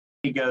day,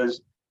 he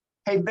goes,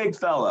 hey, big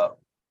fellow,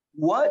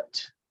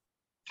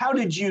 how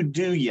did you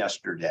do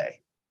yesterday?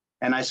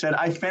 And I said,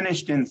 I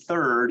finished in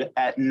third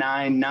at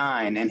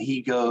 9.9. And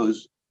he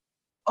goes,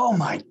 oh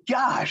my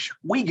gosh,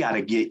 we got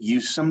to get you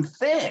some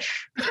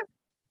fish.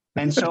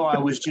 And so I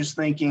was just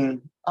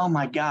thinking, oh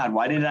my God,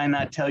 why did I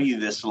not tell you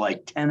this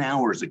like 10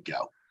 hours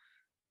ago?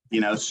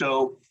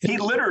 So he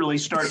literally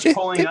starts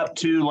pulling up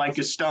to like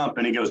a stump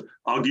and he goes,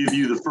 I'll give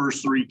you the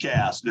first 3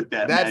 casts at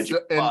that magic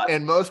spot.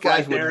 And most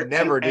guys would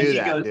never do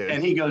that, dude.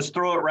 And he goes,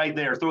 throw it right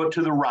there, throw it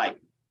to the right.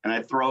 And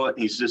I throw it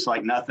and he's just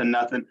like, nothing.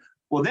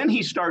 Well, then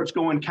he starts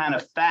going kind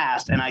of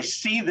fast and I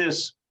see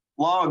this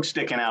log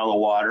sticking out of the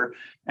water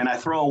and I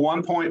throw a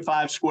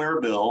 1.5 square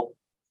bill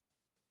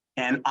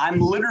and I'm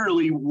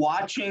literally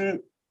watching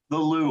the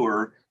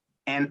lure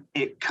and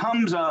it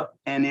comes up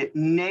and it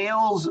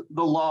nails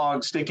the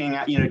log sticking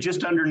out,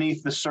 just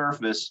underneath the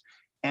surface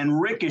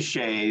and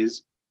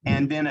ricochets.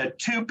 And then a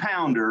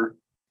 2-pounder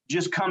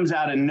just comes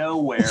out of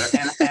nowhere.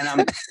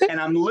 And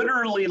I'm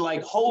literally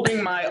like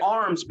holding my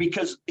arms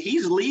because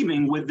he's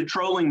leaving with the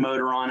trolling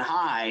motor on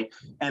high.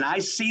 And I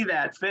see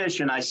that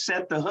fish and I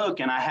set the hook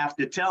and I have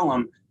to tell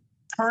him,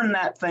 turn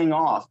that thing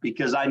off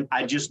because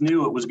I just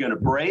knew it was going to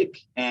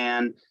break.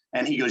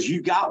 And he goes,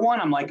 you got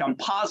one? I'm like, I'm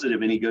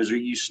positive. And he goes, are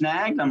you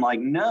snagged? I'm like,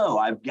 no,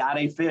 I've got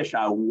a fish.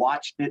 I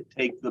watched it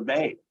take the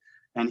bait.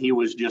 And he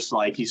was just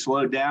like, he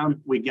slowed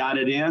down. We got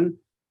it in.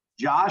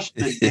 Josh,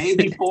 the day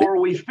before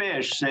we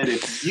fished, said,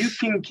 if you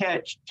can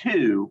catch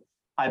 2,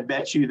 I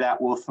bet you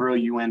that will throw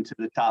you into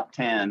the top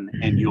 10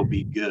 and you'll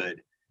be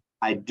good.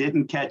 I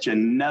didn't catch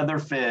another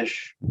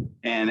fish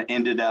and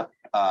ended up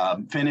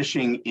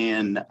finishing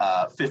in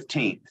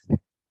 15th.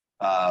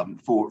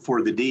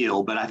 For the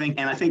deal, but I think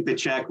the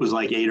check was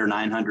like $800 or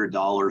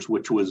 $900,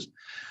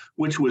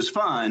 which was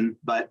fun.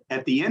 But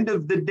at the end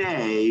of the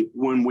day,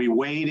 when we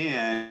weighed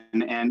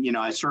in, and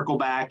I circle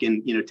back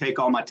and take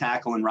all my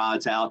tackle and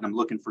rods out, and I'm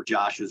looking for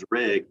Josh's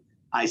rig.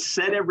 I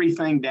set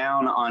everything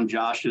down on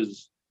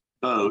Josh's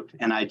boat,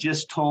 and I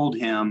just told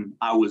him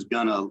I was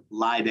gonna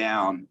lie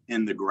down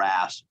in the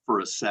grass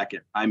for a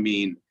second.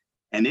 And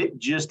it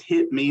just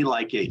hit me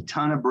like a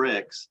ton of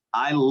bricks.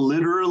 I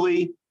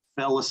literally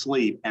fell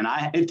asleep and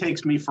it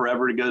takes me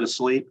forever to go to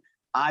sleep.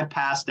 I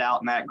passed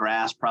out in that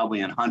grass,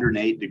 probably in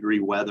 108-degree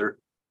weather,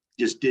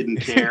 just didn't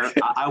care.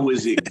 I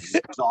was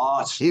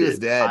exhausted. He was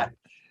dead.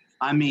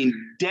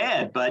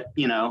 Dead, but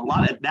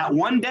that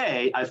one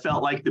day I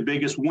felt like the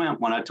biggest wimp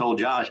when I told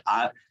Josh,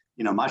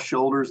 my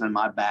shoulders and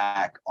my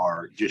back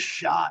are just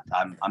shot.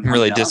 I'm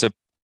really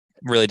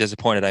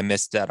disappointed I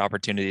missed that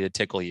opportunity to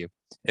tickle you.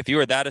 If you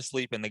were that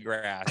asleep in the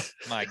grass,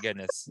 my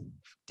goodness,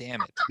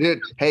 damn it.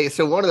 Dude, hey,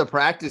 so one of the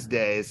practice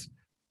days,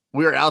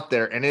 we were out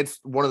there and it's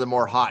one of the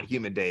more hot,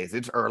 humid days.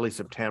 It's early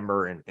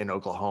September in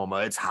Oklahoma.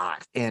 It's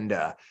hot. And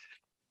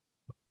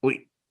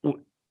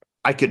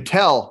I could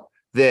tell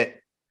that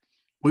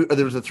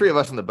there was the three of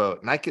us on the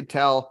boat, and I could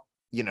tell,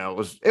 you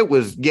know, it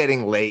was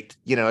getting late.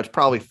 You know, it's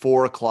probably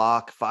 4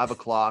 o'clock, 5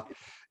 o'clock.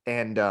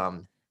 And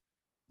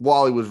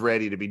Wally was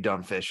ready to be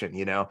done fishing,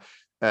 you know.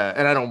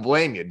 And I don't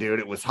blame you, dude.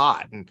 It was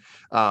hot. And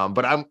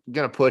but I'm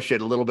gonna push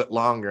it a little bit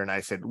longer. And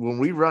I said, when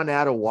we run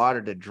out of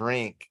water to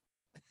drink,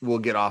 we'll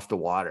get off the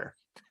water.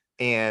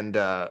 And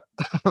 5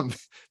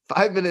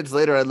 minutes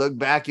later, I look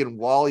back and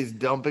Wally's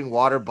dumping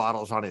water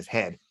bottles on his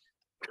head.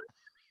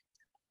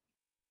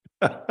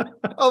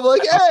 I'm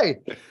like, hey,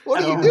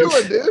 what are you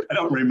doing, dude? I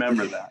don't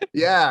remember that.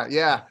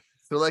 Yeah.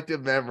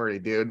 Selective memory,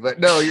 dude. But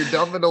no, you're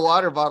dumping the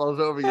water bottles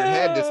over your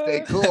head to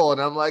stay cool.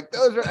 And I'm like,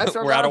 that's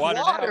our We're out of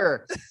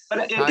water.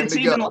 But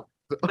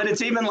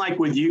it's even like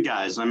with you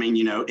guys. I mean,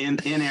 you know, in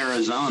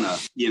Arizona,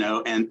 you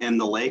know,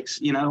 and the lakes,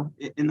 you know,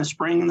 in the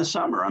spring and the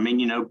summer. I mean,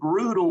 you know,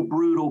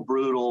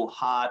 brutal,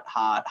 hot,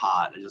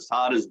 just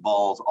hot as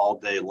balls all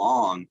day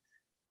long.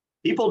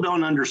 People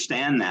don't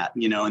understand that,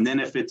 you know, and then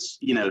if it's,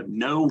 you know,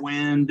 no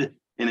wind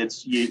and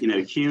it's, you know,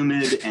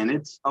 humid and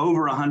it's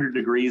over 100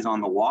 degrees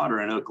on the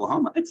water in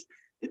Oklahoma, it's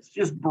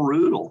just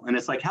brutal. And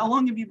it's like, how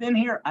long have you been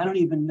here? I don't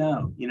even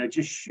know. You know,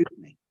 just shoot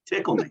me,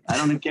 tickle me. I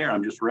don't even care.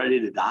 I'm just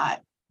ready to die.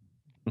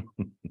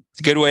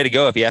 It's a good way to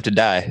go if you have to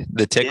die.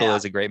 The tickle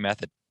is a great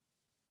method.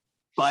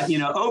 But, you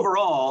know,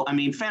 overall, I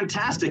mean,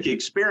 fantastic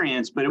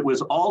experience, but it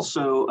was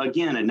also,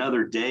 again,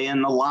 another day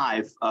in the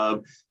life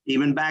of,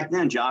 even back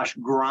then, Josh,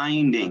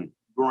 grinding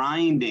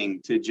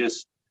to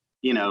just,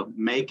 you know,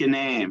 make a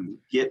name,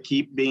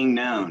 keep being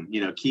known,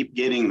 you know, keep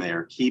getting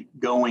there, keep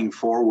going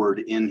forward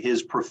in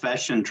his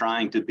profession,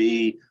 trying to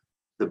be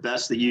the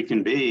best that you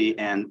can be.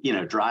 And, you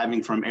know,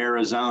 driving from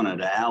Arizona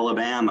to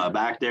Alabama,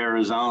 back to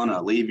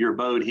Arizona, leave your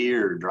boat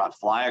here,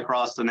 fly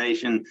across the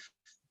nation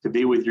to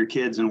be with your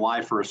kids and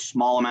wife for a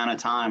small amount of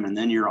time, and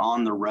then you're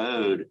on the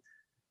road.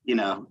 You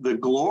know, the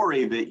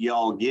glory that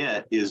y'all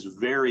get is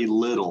very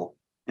little,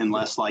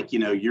 unless, like, you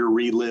know, your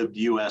relived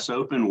US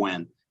Open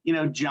win, you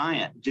know,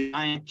 giant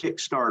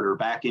Kickstarter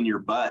back in your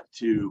butt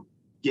to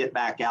get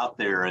back out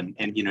there. And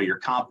you know, your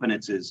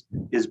confidence is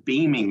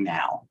beaming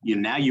now.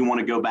 Now you want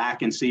to go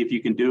back and see if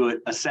you can do it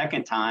a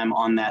second time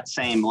on that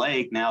same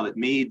lake, now that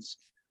Mead's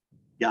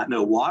got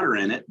no water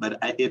in it. But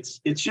it's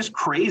just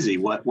crazy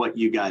what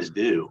you guys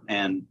do.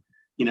 And,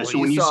 you know, so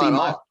when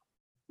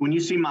you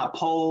see my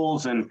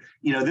poles, and,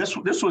 you know,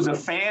 this was a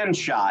fan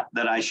shot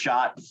that I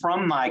shot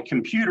from my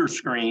computer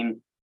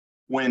screen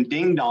when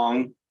Ding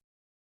Dong.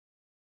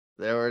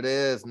 There it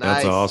is.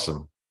 Nice. That's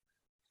awesome.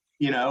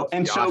 You know,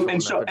 and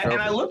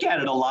I look at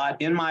it a lot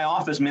in my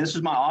office. I mean, this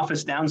is my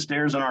office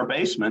downstairs in our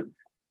basement.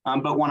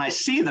 But when I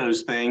see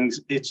those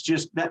things, it's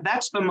just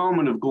that's the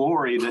moment of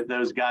glory that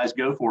those guys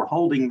go for,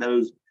 holding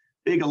those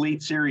big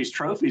Elite Series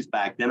trophies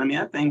back then. I mean,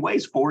 that thing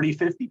weighs 40,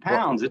 50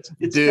 pounds. It's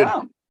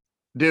dumb.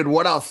 Dude,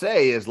 what I'll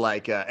say is,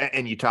 like,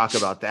 and you talk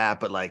about that,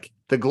 but like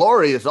the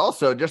glory is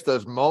also just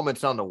those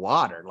moments on the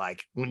water.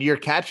 Like when you're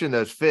catching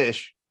those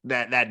fish,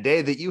 that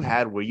day that you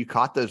had where you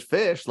caught those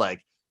fish,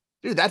 like,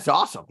 dude, that's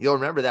awesome. You'll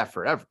remember that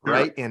forever.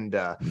 Right. And,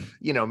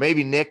 you know,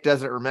 maybe Nick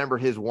doesn't remember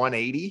his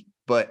 180,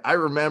 but I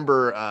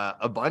remember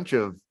a bunch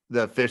of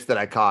the fish that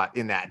I caught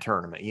in that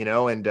tournament, you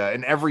know, and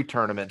in every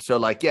tournament. So,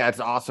 like, yeah, it's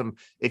awesome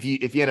if you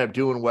end up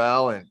doing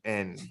well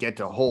and get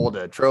to hold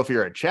a trophy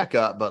or a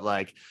checkup. But,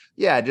 like,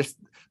 yeah, just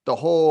the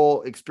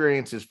whole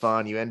experience is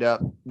fun. You end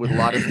up with a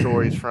lot of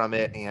stories from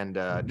it, and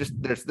just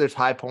there's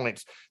high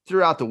points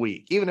throughout the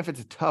week. Even if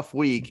it's a tough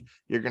week,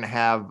 you're going to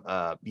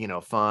have you know,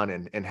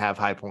 fun and have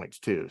high points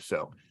too.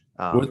 So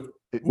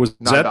was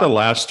that the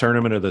last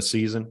tournament of the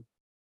season?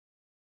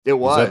 It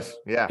was,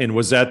 yeah. And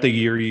was that the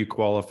year you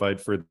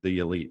qualified for the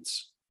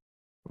elites?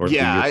 Or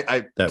yeah,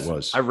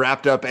 I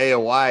wrapped up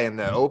AOY in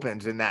the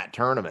opens in that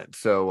tournament.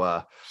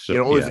 So you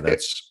know,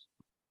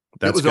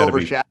 it was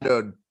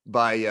overshadowed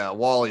by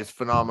Wally's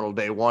phenomenal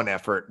day one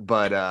effort,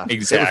 but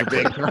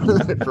exactly. It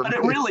was a big tournament for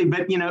me.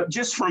 But you know,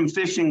 just from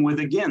fishing with,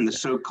 again, the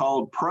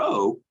so-called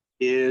pro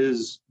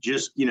is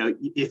just, you know,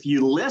 if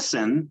you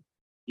listen,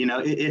 you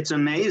know, it's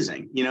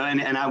amazing, you know.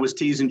 And I was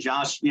teasing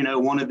Josh, you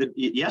know,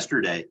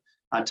 yesterday.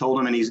 I told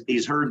him, and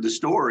he's heard the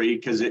story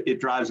because it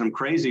drives him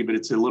crazy, but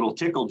it's a little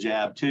tickle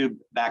jab too.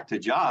 Back to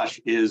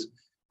Josh is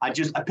I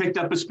picked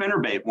up a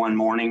spinnerbait one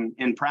morning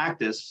in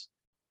practice,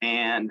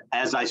 and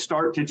as I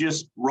start to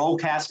just roll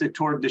cast it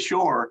toward the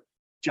shore,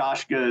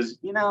 Josh goes,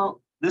 you know,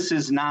 this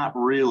is not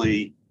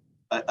really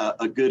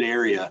a good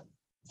area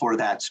for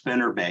that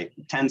spinnerbait.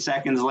 10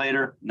 seconds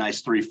later,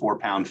 nice 3-4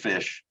 pound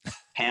fish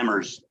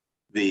hammers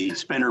the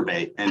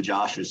spinnerbait, and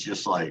Josh is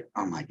just like,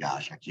 oh my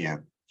gosh, I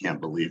can't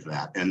believe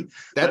that. And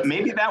but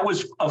maybe that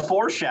was a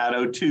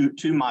foreshadow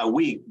to my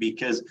week,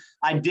 because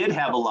I did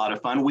have a lot of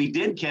fun. We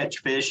did catch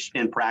fish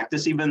in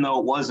practice, even though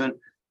it wasn't,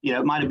 you know,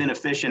 it might've been a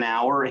fish an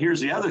hour. Here's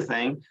the other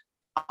thing.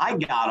 I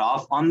got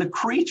off on the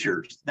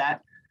creatures,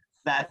 that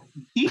that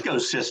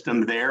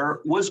ecosystem there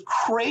was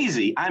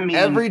crazy. I mean,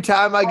 every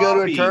time I go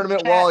to a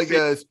tournament, Wally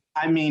goes,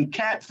 I mean,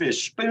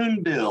 catfish,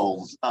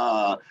 spoonbills,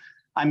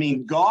 I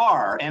mean,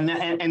 gar, and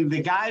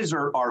the guys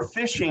are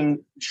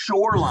fishing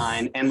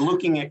shoreline and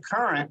looking at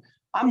current.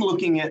 I'm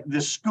looking at the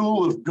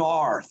school of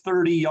gar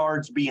 30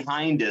 yards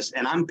behind us,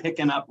 and I'm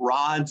picking up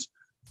rods,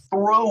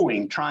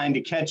 trying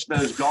to catch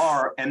those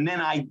gar. And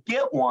then I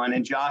get one,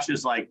 and Josh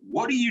is like,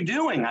 "What are you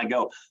doing?" I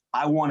go,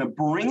 "I want to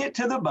bring it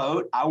to the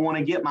boat. I want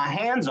to get my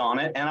hands on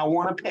it, and I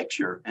want a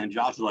picture." And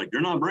Josh is like,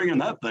 "You're not bringing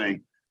that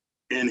thing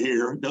in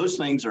here. Those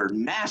things are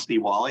nasty,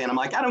 Wally." And I'm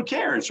like, "I don't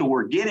care." And so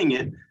we're getting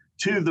it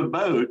to the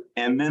boat,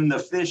 and then the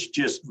fish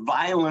just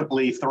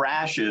violently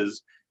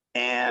thrashes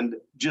and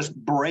just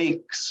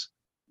breaks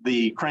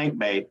the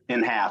crankbait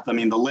in half. I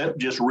mean, the lip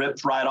just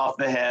rips right off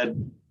the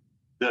head.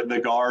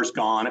 The gar's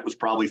gone. It was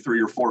probably 3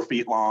 or 4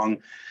 feet long.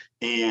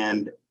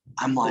 And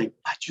I'm like,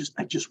 I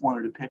just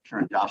wanted a picture.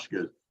 And Josh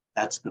goes,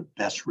 "That's the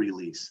best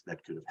release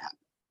that could have happened.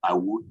 I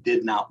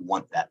did not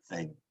want that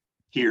thing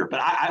here."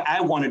 But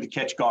I wanted to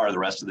catch gar the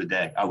rest of the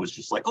day. I was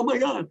just like, "Oh my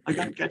God, I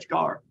got to catch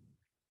gar."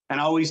 And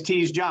I always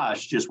tease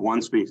Josh, just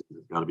one species.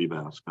 It's got to be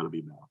bass, got to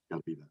be bass, got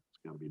to be bass,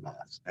 got to be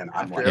bass. And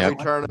I'm after like, every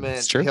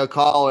tournament, he'll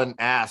call and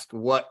ask,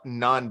 "What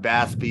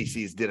non-bass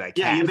species did I catch?"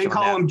 Yeah, they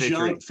call them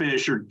junk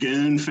fish or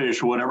goon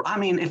fish or whatever. I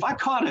mean, if I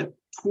caught a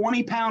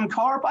 20-pound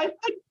carp, I'd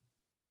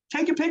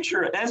take a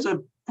picture as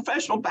a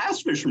professional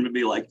bass fisherman and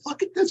be like,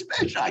 "Look at this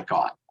fish I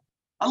caught."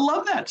 I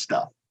love that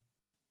stuff.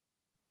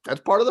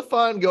 That's part of the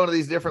fun, going to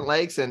these different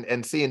lakes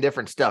and seeing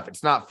different stuff.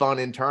 It's not fun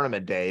in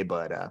tournament day,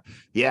 but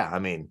yeah, I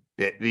mean,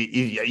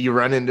 you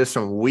run into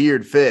some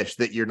weird fish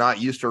that you're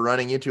not used to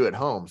running into at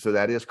home. So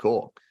that is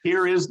cool.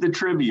 Here is the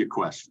trivia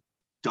question.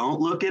 Don't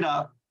look it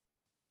up.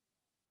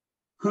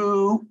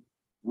 Who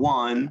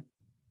won?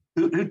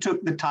 Who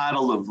took the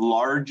title of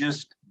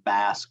largest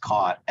bass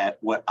caught at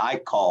what I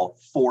call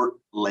Fort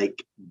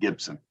Lake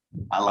Gibson?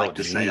 I like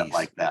to say it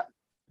like that.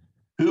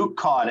 Who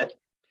caught it?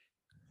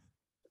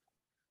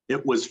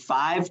 It was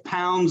 5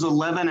 pounds,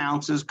 11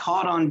 ounces,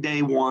 caught on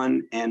day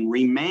one, and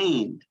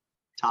remained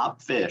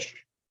top fish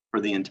for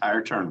the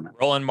entire tournament.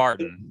 Roland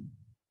Martin.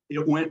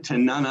 It went to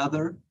none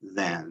other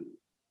than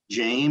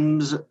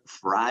James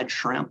Fried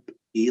Shrimp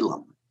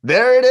Elam.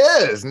 There it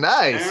is.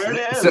 Nice. There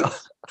it is. So,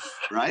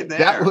 right there.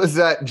 That was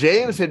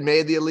James had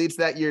made the elites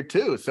that year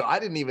too. So I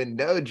didn't even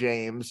know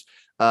James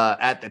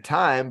at the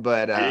time,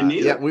 but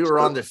yeah, we were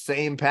on the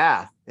same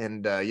path.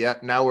 And yeah,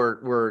 now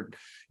we're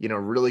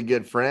really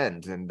good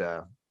friends. And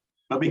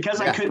but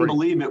because I couldn't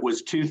believe it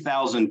was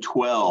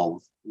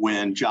 2012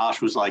 when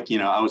Josh was like,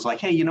 I was like,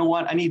 "Hey, you know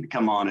what? I need to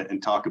come on it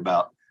and talk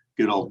about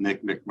good old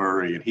Nick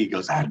McMurray." And he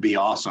goes, "That'd be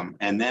awesome."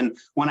 And then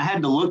when I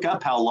had to look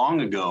up how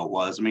long ago it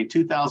was,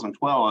 2012,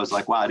 I was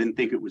like, wow, I didn't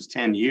think it was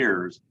 10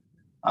 years.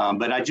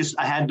 But I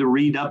had to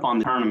read up on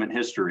the tournament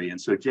history. And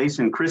so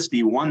Jason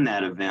Christie won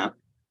that event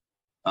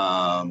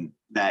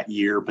that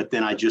year. But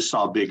then I just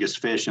saw Biggest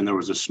Fish, and there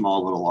was a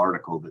small little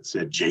article that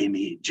said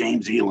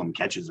James Elam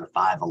catches a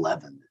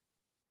 5'11",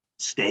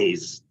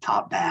 stays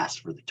top bass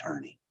for the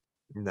tourney.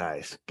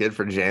 Nice. Good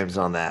for James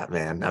on that,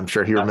 man. I'm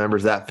sure he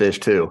remembers that fish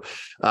too.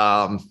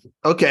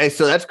 Okay,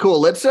 so that's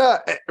cool. Let's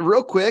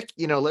real quick,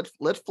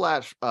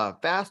 let's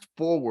fast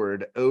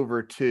forward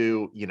over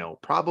to,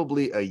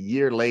 probably a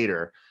year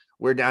later.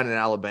 We're down in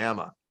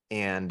Alabama,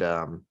 and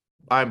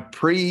I'm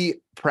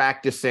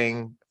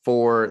practicing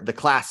for the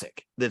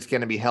Classic that's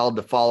going to be held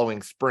the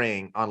following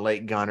spring on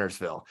Lake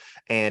Guntersville.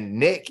 And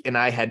Nick and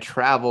I had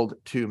traveled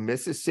to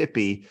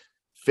Mississippi,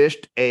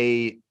 fished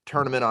a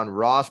tournament on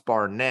Ross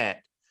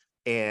Barnett,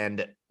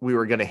 and we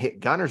were going to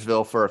hit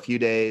Guntersville for a few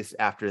days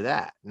after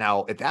that.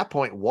 Now, at that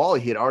point,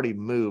 Wally had already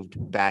moved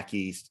back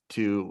east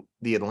to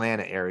the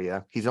Atlanta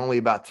area. He's only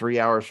about 3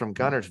 hours from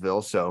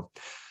Guntersville. So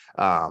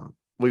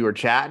we were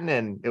chatting,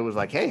 and it was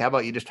like, "Hey, how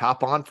about you just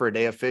hop on for a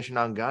day of fishing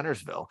on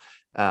Guntersville?"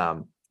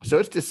 So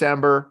it's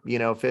December,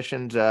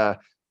 fishing's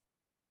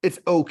it's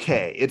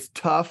okay. It's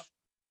tough.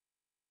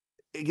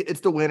 It's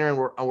the winter, and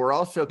we're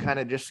also kind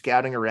of just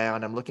scouting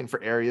around. I'm looking for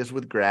areas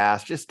with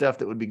grass, just stuff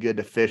that would be good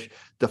to fish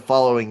the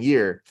following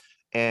year.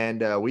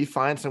 And we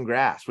find some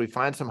grass, we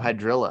find some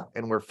hydrilla,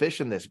 and we're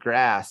fishing this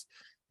grass.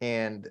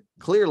 And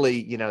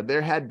clearly,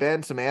 there had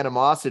been some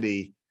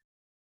animosity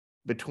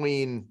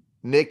between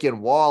Nick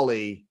and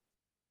Wally.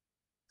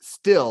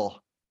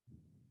 Still,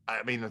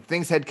 I mean,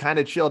 things had kind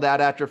of chilled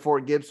out after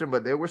Fort Gibson,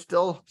 but there was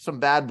still some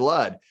bad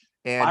blood.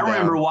 And I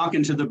remember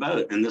walking to the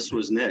boat, and this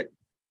was Nick.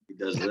 He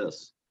does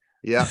this.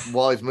 Yeah,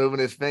 Wally's moving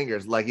his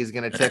fingers like he's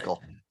going to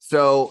tickle.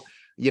 So,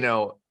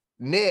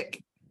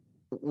 Nick,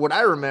 what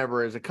I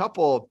remember is a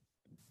couple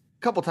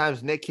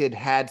times Nick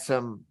had caught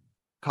some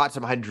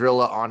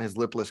hydrilla on his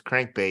lipless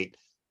crankbait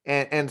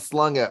and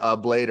slung a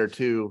blade or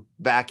two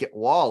back at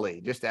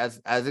Wally, just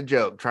as a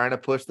joke, trying to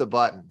push the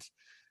buttons.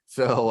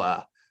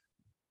 So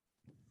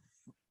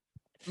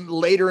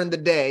later in the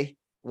day,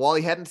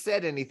 Wally hadn't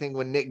said anything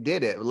when Nick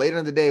did it. Later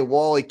in the day,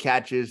 Wally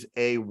catches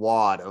a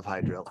wad of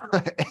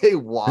hydrilla, a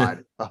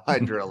wad of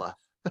hydrilla.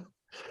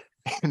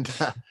 And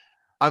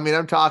I mean,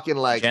 I'm talking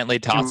like gently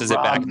tosses it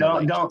Rob,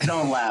 back.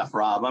 Don't laugh,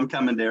 Rob. I'm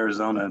coming to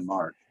Arizona in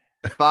March.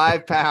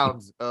 5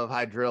 pounds of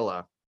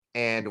hydrilla.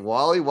 And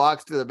Wally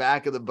walks to the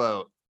back of the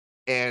boat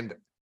and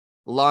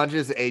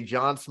launches a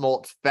John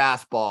Smoltz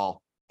fastball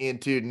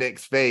into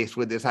Nick's face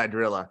with this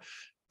hydrilla.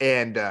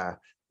 And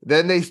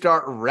then they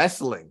start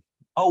wrestling.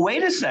 Oh,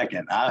 wait a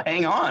second.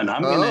 Hang on.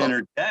 I'm going to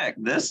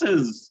interject. This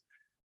is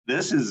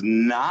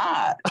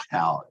not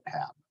how it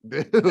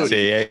happened. Dude.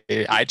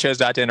 See, I chose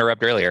not to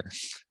interrupt earlier.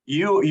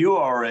 You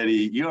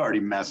already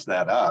messed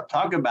that up.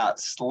 Talk about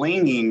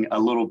slinging a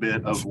little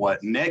bit of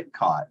what Nick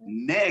caught.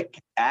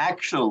 Nick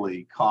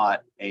actually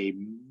caught a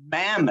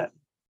mammoth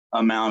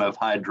amount of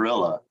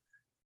hydrilla.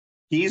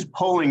 He's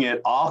pulling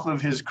it off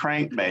of his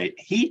crankbait.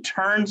 He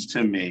turns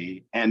to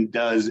me and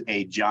does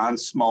a John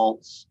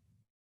Smoltz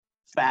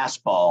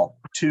fastball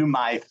to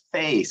my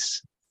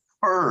face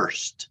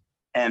first.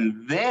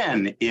 And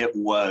then it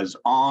was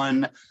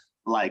on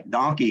like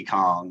Donkey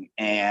Kong,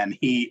 and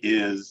he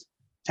is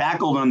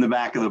tackled on the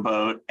back of the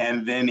boat,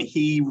 and then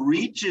he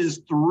reaches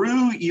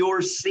through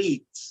your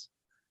seats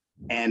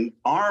and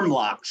arm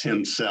locks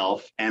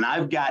himself, and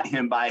I've got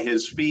him by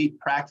his feet,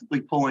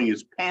 practically pulling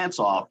his pants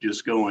off,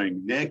 just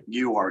going, Nick,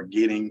 you are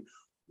getting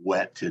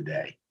wet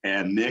today.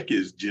 And Nick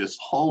is just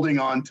holding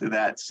on to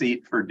that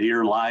seat for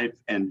dear life,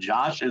 and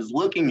Josh is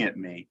looking at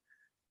me,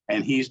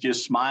 and he's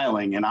just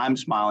smiling, and I'm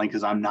smiling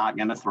because I'm not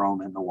going to throw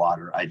him in the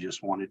water. I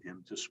just wanted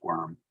him to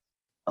squirm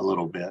a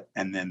little bit,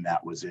 and then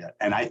that was it.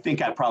 And I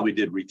think I probably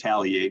did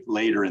retaliate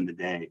later in the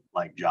day,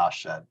 like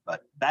Josh said,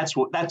 but that's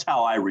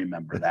how I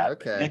remember that.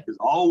 Okay. Nick is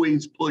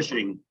always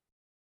pushing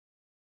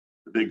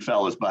the big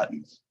fella's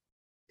buttons.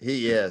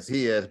 He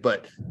is.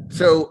 But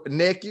so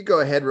Nick, you go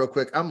ahead real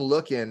quick. I'm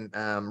looking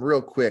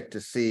real quick to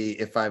see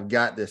if I've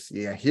got this.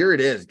 Yeah, here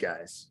it is,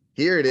 guys.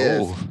 Here it is.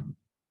 Oh.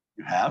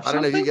 You have I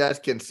don't know if you guys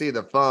can see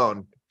the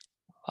phone.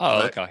 Oh,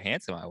 look how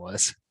handsome I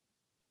was.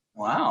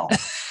 Wow.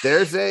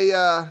 There's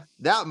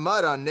that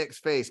mud on Nick's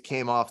face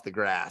came off the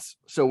grass.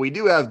 So we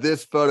do have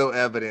this photo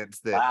evidence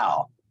that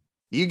Wow.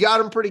 You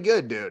got him pretty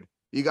good, dude.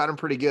 You got him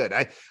pretty good.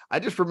 I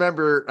just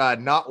remember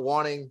not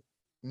wanting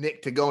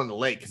Nick to go in the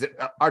lake because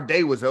our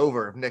day was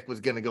over if Nick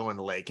was going to go in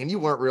the lake, and you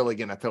weren't really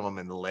going to throw him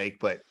in the lake.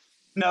 But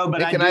no, but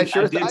Nick I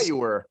thought you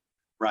were.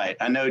 Right.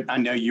 I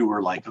know you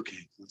were like,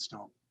 okay, let's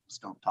don't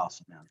toss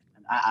him in.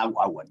 And I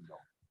wasn't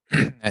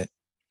going.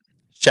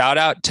 Shout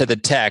out to the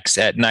techs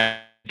at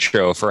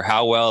Nitro for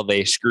how well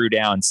they screw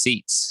down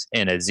seats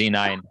in a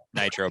Z9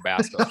 Nitro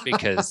bass boat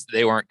because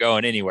they weren't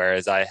going anywhere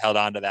as I held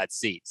onto that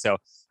seat. So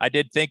I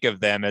did think of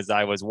them as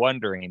I was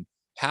wondering,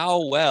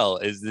 how well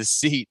is the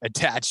seat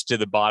attached to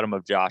the bottom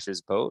of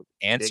Josh's boat?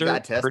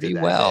 Answer, pretty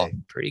well. Day.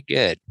 Pretty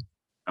good.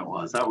 That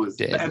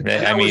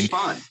was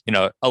fun.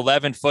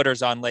 11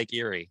 footers on Lake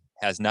Erie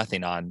has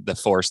nothing on the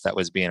force that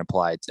was being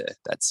applied to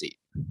that seat.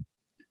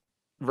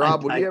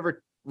 Rob,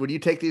 would you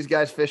take these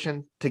guys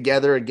fishing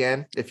together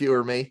again if you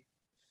were me?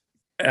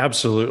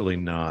 Absolutely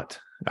not.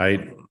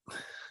 Nick,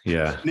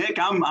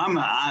 I'm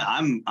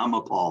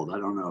appalled. I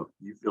don't know if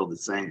you feel the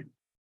same.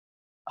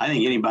 I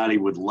think anybody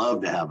would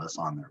love to have us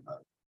on their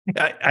boat.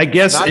 I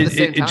guess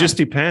it just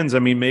depends. I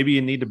mean, maybe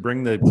you need to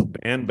bring the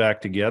band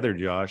back together,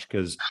 Josh,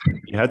 because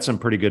you had some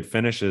pretty good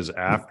finishes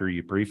after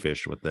you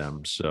pre-fished with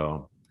them.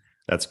 So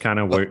that's kind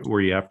of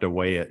where you have to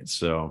weigh it.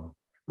 So,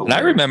 and I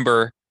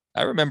remember,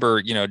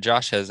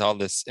 Josh has all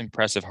this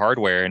impressive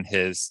hardware in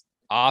his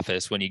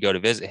office when you go to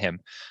visit him.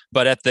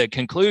 But at the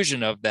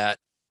conclusion of that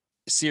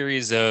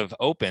series of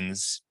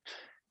opens,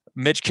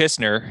 Mitch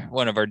Kistner,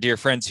 one of our dear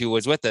friends who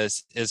was with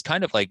us, is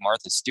kind of like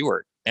Martha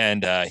Stewart.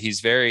 And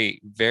he's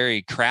very,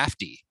 very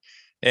crafty.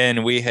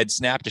 And we had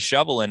snapped a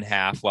shovel in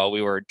half while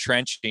we were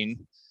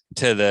trenching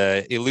to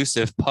the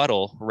elusive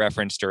puddle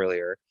referenced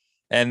earlier.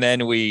 And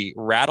then we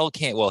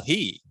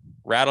he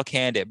rattle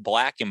canned it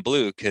black and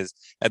blue because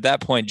at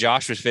that point,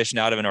 Josh was fishing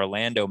out of an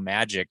Orlando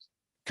Magic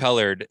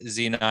colored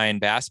Z9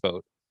 bass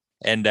boat.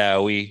 And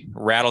we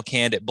rattle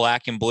canned it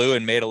black and blue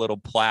and made a little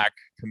plaque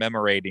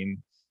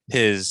commemorating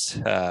his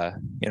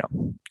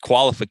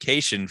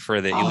qualification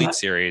for the Elite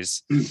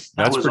Series.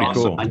 That's pretty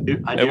awesome.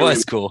 Cool. It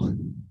was cool.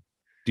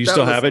 Do you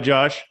still have it,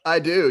 Josh? I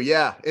do.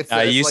 Yeah.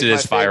 I used it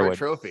as firewood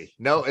trophy.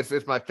 No,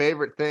 it's my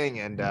favorite thing.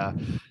 And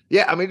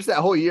just that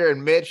whole year.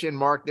 And Mitch and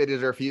Mark, they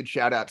deserve huge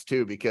shout outs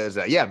too, because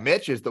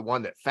Mitch is the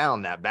one that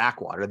found that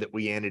backwater that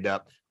we ended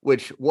up,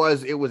 it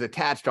was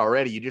attached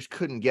already. You just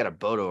couldn't get a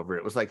boat over it.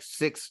 It was like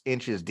 6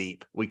 inches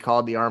deep. We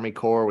called the Army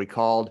Corps. We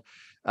called,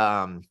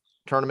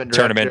 tournament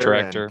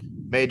director,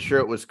 made sure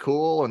it was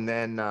cool. And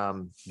then,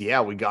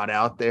 we got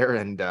out there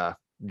and,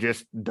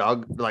 just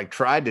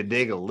tried to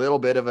dig a little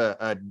bit of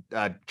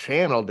a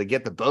channel to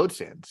get the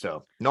boats in.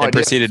 So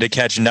proceeded to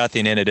catch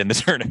nothing in it in the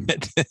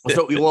tournament.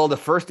 The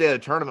first day of the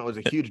tournament was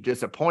a huge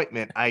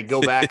disappointment. I go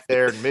back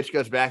there and Mitch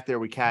goes back there.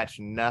 We catch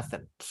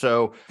nothing.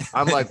 So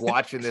I'm like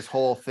watching this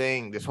whole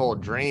thing, this whole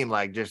dream,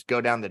 like just go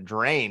down the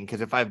drain.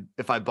 Cause if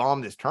I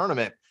bomb this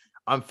tournament,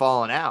 I'm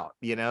falling out,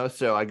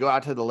 So I go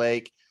out to the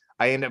lake.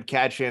 I end up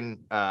catching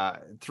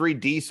 3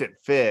 decent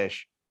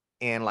fish.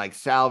 and like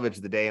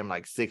salvaged the day in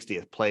like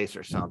 60th place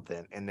or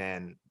something. And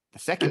then the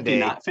second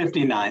day,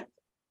 59th.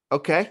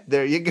 Okay,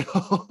 there you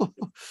go.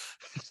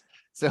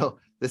 So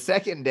the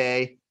second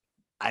day,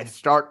 I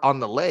start on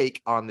the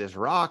lake on this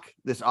rock,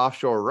 this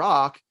offshore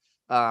rock,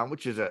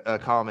 which is a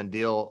common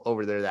deal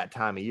over there that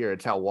time of year.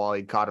 It's how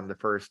Wally caught him the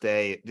first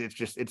day.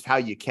 It's how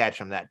you catch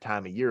them that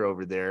time of year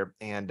over there.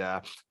 And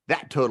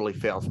that totally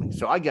fails me.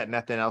 So I got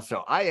nothing else.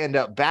 So I end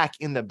up back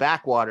in the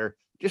backwater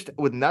just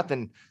with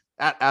nothing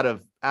out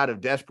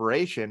of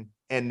desperation.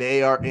 And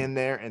they are in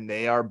there and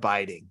they are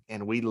biting.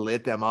 And we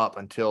lit them up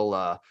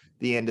until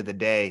the end of the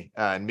day.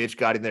 And Mitch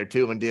got in there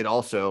too and did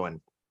also. And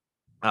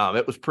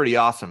it was pretty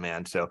awesome,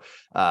 man. So,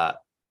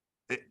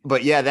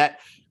 but yeah,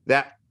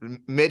 that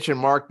Mitch and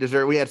Mark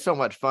deserve. We had so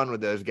much fun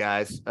with those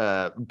guys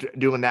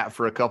doing that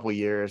for a couple of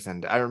years.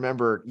 And I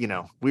remember,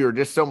 we were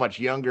just so much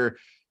younger.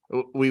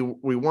 We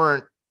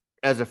weren't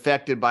as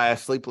affected by a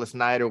sleepless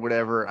night or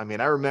whatever. I mean,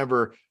 I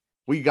remember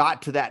we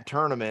got to that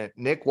tournament,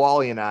 Nick,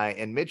 Wally, and I,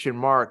 and Mitch and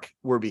Mark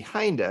were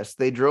behind us.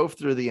 They drove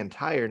through the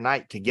entire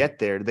night to get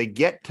there.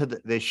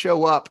 They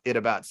show up at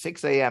about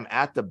 6 a.m.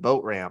 at the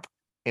boat ramp,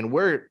 and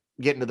we're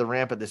getting to the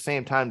ramp at the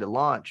same time to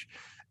launch.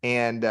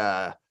 And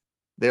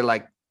they're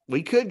like,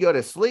 we could go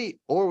to sleep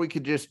or we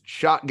could just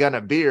shotgun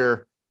a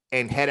beer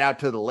and head out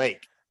to the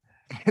lake.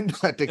 And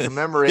to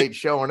commemorate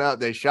showing up,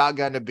 they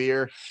shotgunned a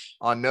beer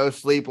on no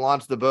sleep,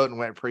 launched the boat, and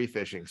went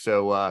pre-fishing.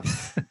 So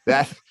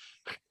that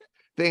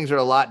things are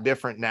a lot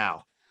different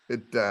now.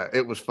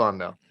 It was fun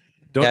though.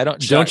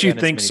 Don't you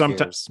think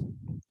sometimes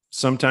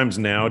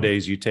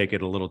nowadays you take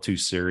it a little too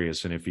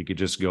serious? And if you could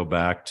just go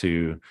back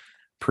to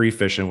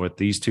pre-fishing with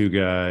these two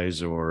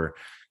guys or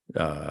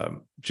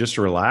just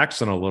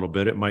relaxing a little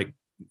bit,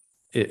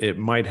 it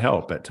might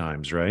help at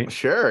times, right?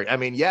 Sure. I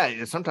mean,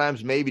 yeah,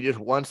 sometimes maybe just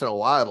once in a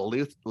while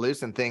to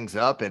loosen things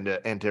up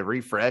and to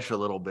refresh a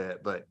little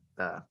bit. But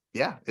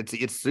yeah,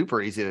 it's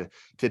super easy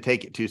to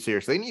take it too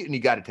seriously, and you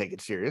got to take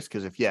it serious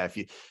because if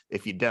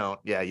you don't,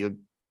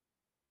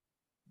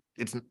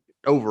 it's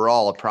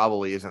overall it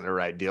probably isn't the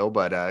right deal.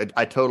 But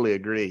I totally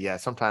agree. Yeah,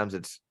 sometimes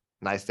it's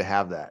nice to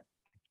have that.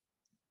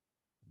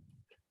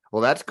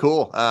 Well, that's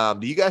cool.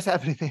 Do you guys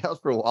have anything else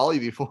for Wally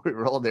before we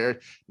roll there?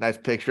 Nice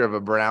picture of a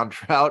brown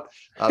trout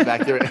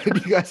back there. Do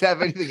you guys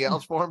have anything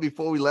else for him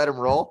before we let him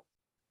roll?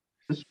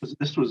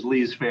 This was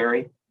Lee's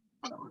Ferry.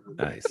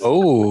 Nice.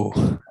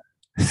 Oh,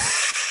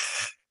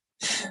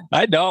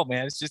 I know,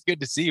 man. It's just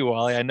good to see you,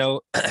 Wally. I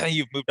know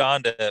you've moved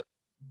on to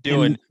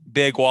doing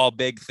big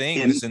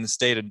things in the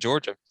state of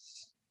Georgia.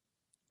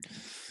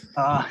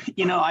 I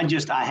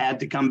had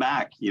to come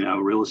back.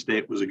 Real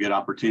estate was a good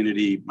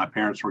opportunity. My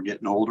parents were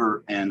getting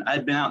older, and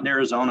I'd been out in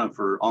Arizona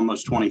for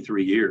almost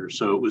 23 years.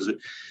 So it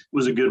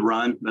was a good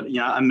run, but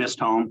I missed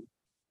home.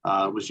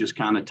 It was just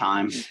kind of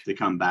time to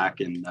come back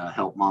and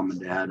help mom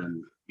and dad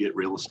and get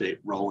real estate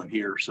rolling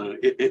here. So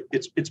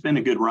it's been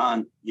a good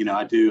run.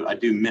 I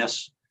do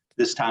miss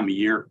this time of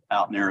year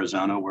out in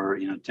Arizona where,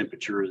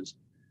 temperature is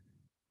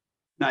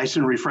nice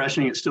and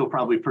refreshing. It's still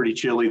probably pretty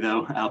chilly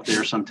though out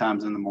there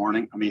sometimes in the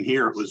morning. I mean,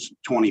 here it was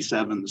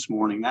 27 this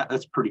morning.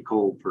 That's pretty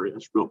cold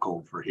it's real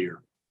cold for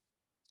here.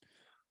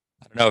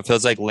 I don't know. It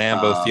feels like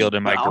Lambeau Field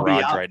in my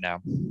garage right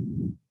now.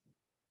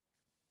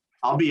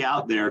 I'll be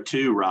out there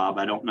too, Rob.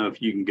 I don't know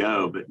if you can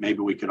go, but maybe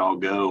we could all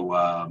go.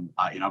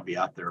 I'll be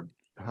out there.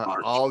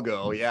 March. I'll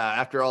go. Yeah.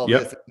 After all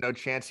this, no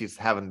chance he's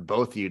having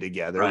both of you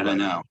together. Right. I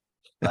know.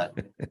 But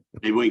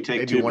maybe we can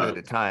take two one at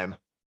a time.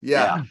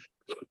 Yeah.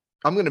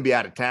 I'm going to be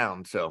out of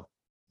town, so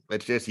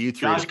it's just you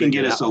three. Josh can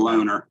get us a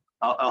loaner.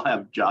 I'll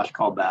have Josh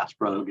call Bass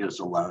Pro, get us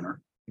a loaner.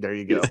 There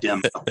you go.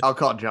 I'll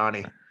call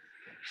Johnny.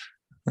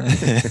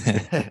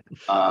 Well,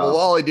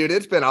 Wally, dude,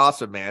 it's been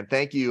awesome, man.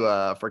 Thank you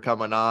for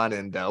coming on,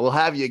 and we'll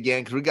have you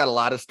again because we got a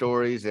lot of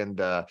stories, and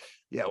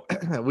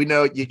we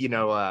know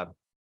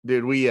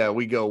dude,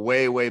 we go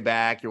way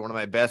back. You're one of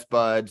my best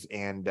buds,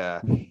 and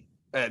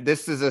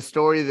this is a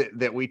story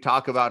that we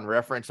talk about and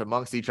reference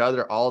amongst each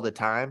other all the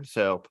time.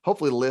 So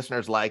hopefully the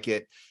listeners like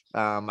it.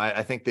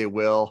 I think they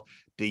will.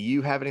 Do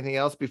you have anything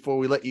else before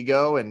we let you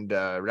go and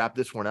wrap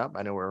this one up?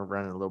 I know we're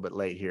running a little bit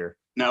late here.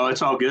 No,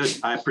 it's all good.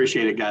 I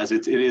appreciate it, guys.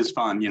 It is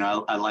fun.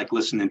 I like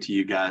listening to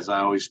you guys. I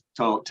always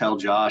tell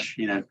Josh,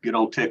 good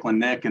old Tickling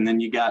Nick. And then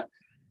you got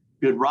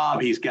good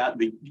Rob.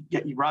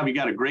 Rob, you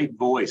got a great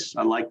voice.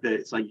 I like that.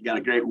 It's like you got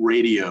a great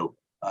radio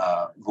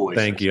voice.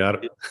 Thank you.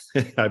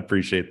 I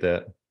appreciate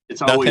that. It's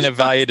nothing of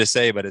value to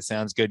say, but it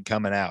sounds good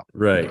coming out.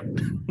 Right.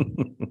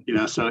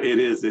 So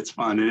it's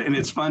fun. And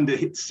it's fun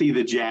to see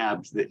the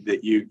jabs that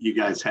you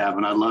guys have.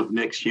 And I love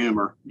Nick's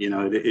humor.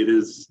 It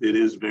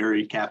is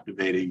very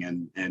captivating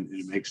and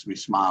it makes me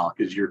smile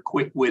because you're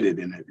quick-witted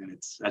in it. And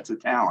that's a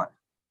talent.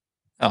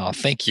 Oh,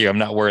 thank you. I'm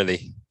not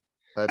worthy.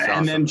 That's awesome.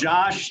 And then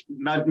Josh,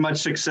 not much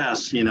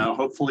success,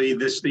 hopefully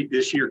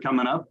this year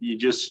coming up, you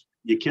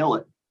kill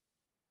it.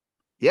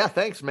 Yeah,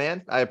 thanks,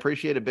 man. I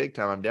appreciate it big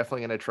time. I'm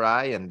definitely going to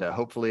try, and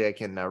hopefully I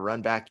can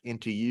run back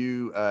into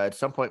you at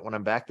some point when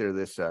I'm back there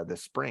this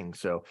spring.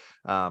 So,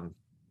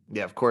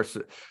 of course,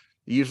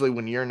 usually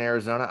when you're in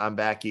Arizona, I'm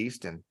back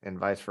east and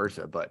vice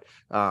versa. But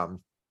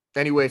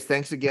anyways,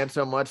 thanks again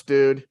so much,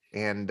 dude.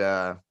 And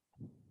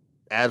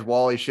as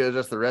Wally shows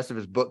us the rest of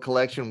his book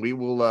collection,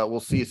 we'll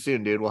see you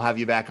soon, dude. We'll have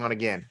you back on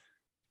again.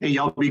 Hey,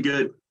 y'all be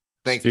good.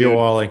 Thanks, See dude. you,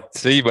 Wally.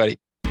 See you, buddy.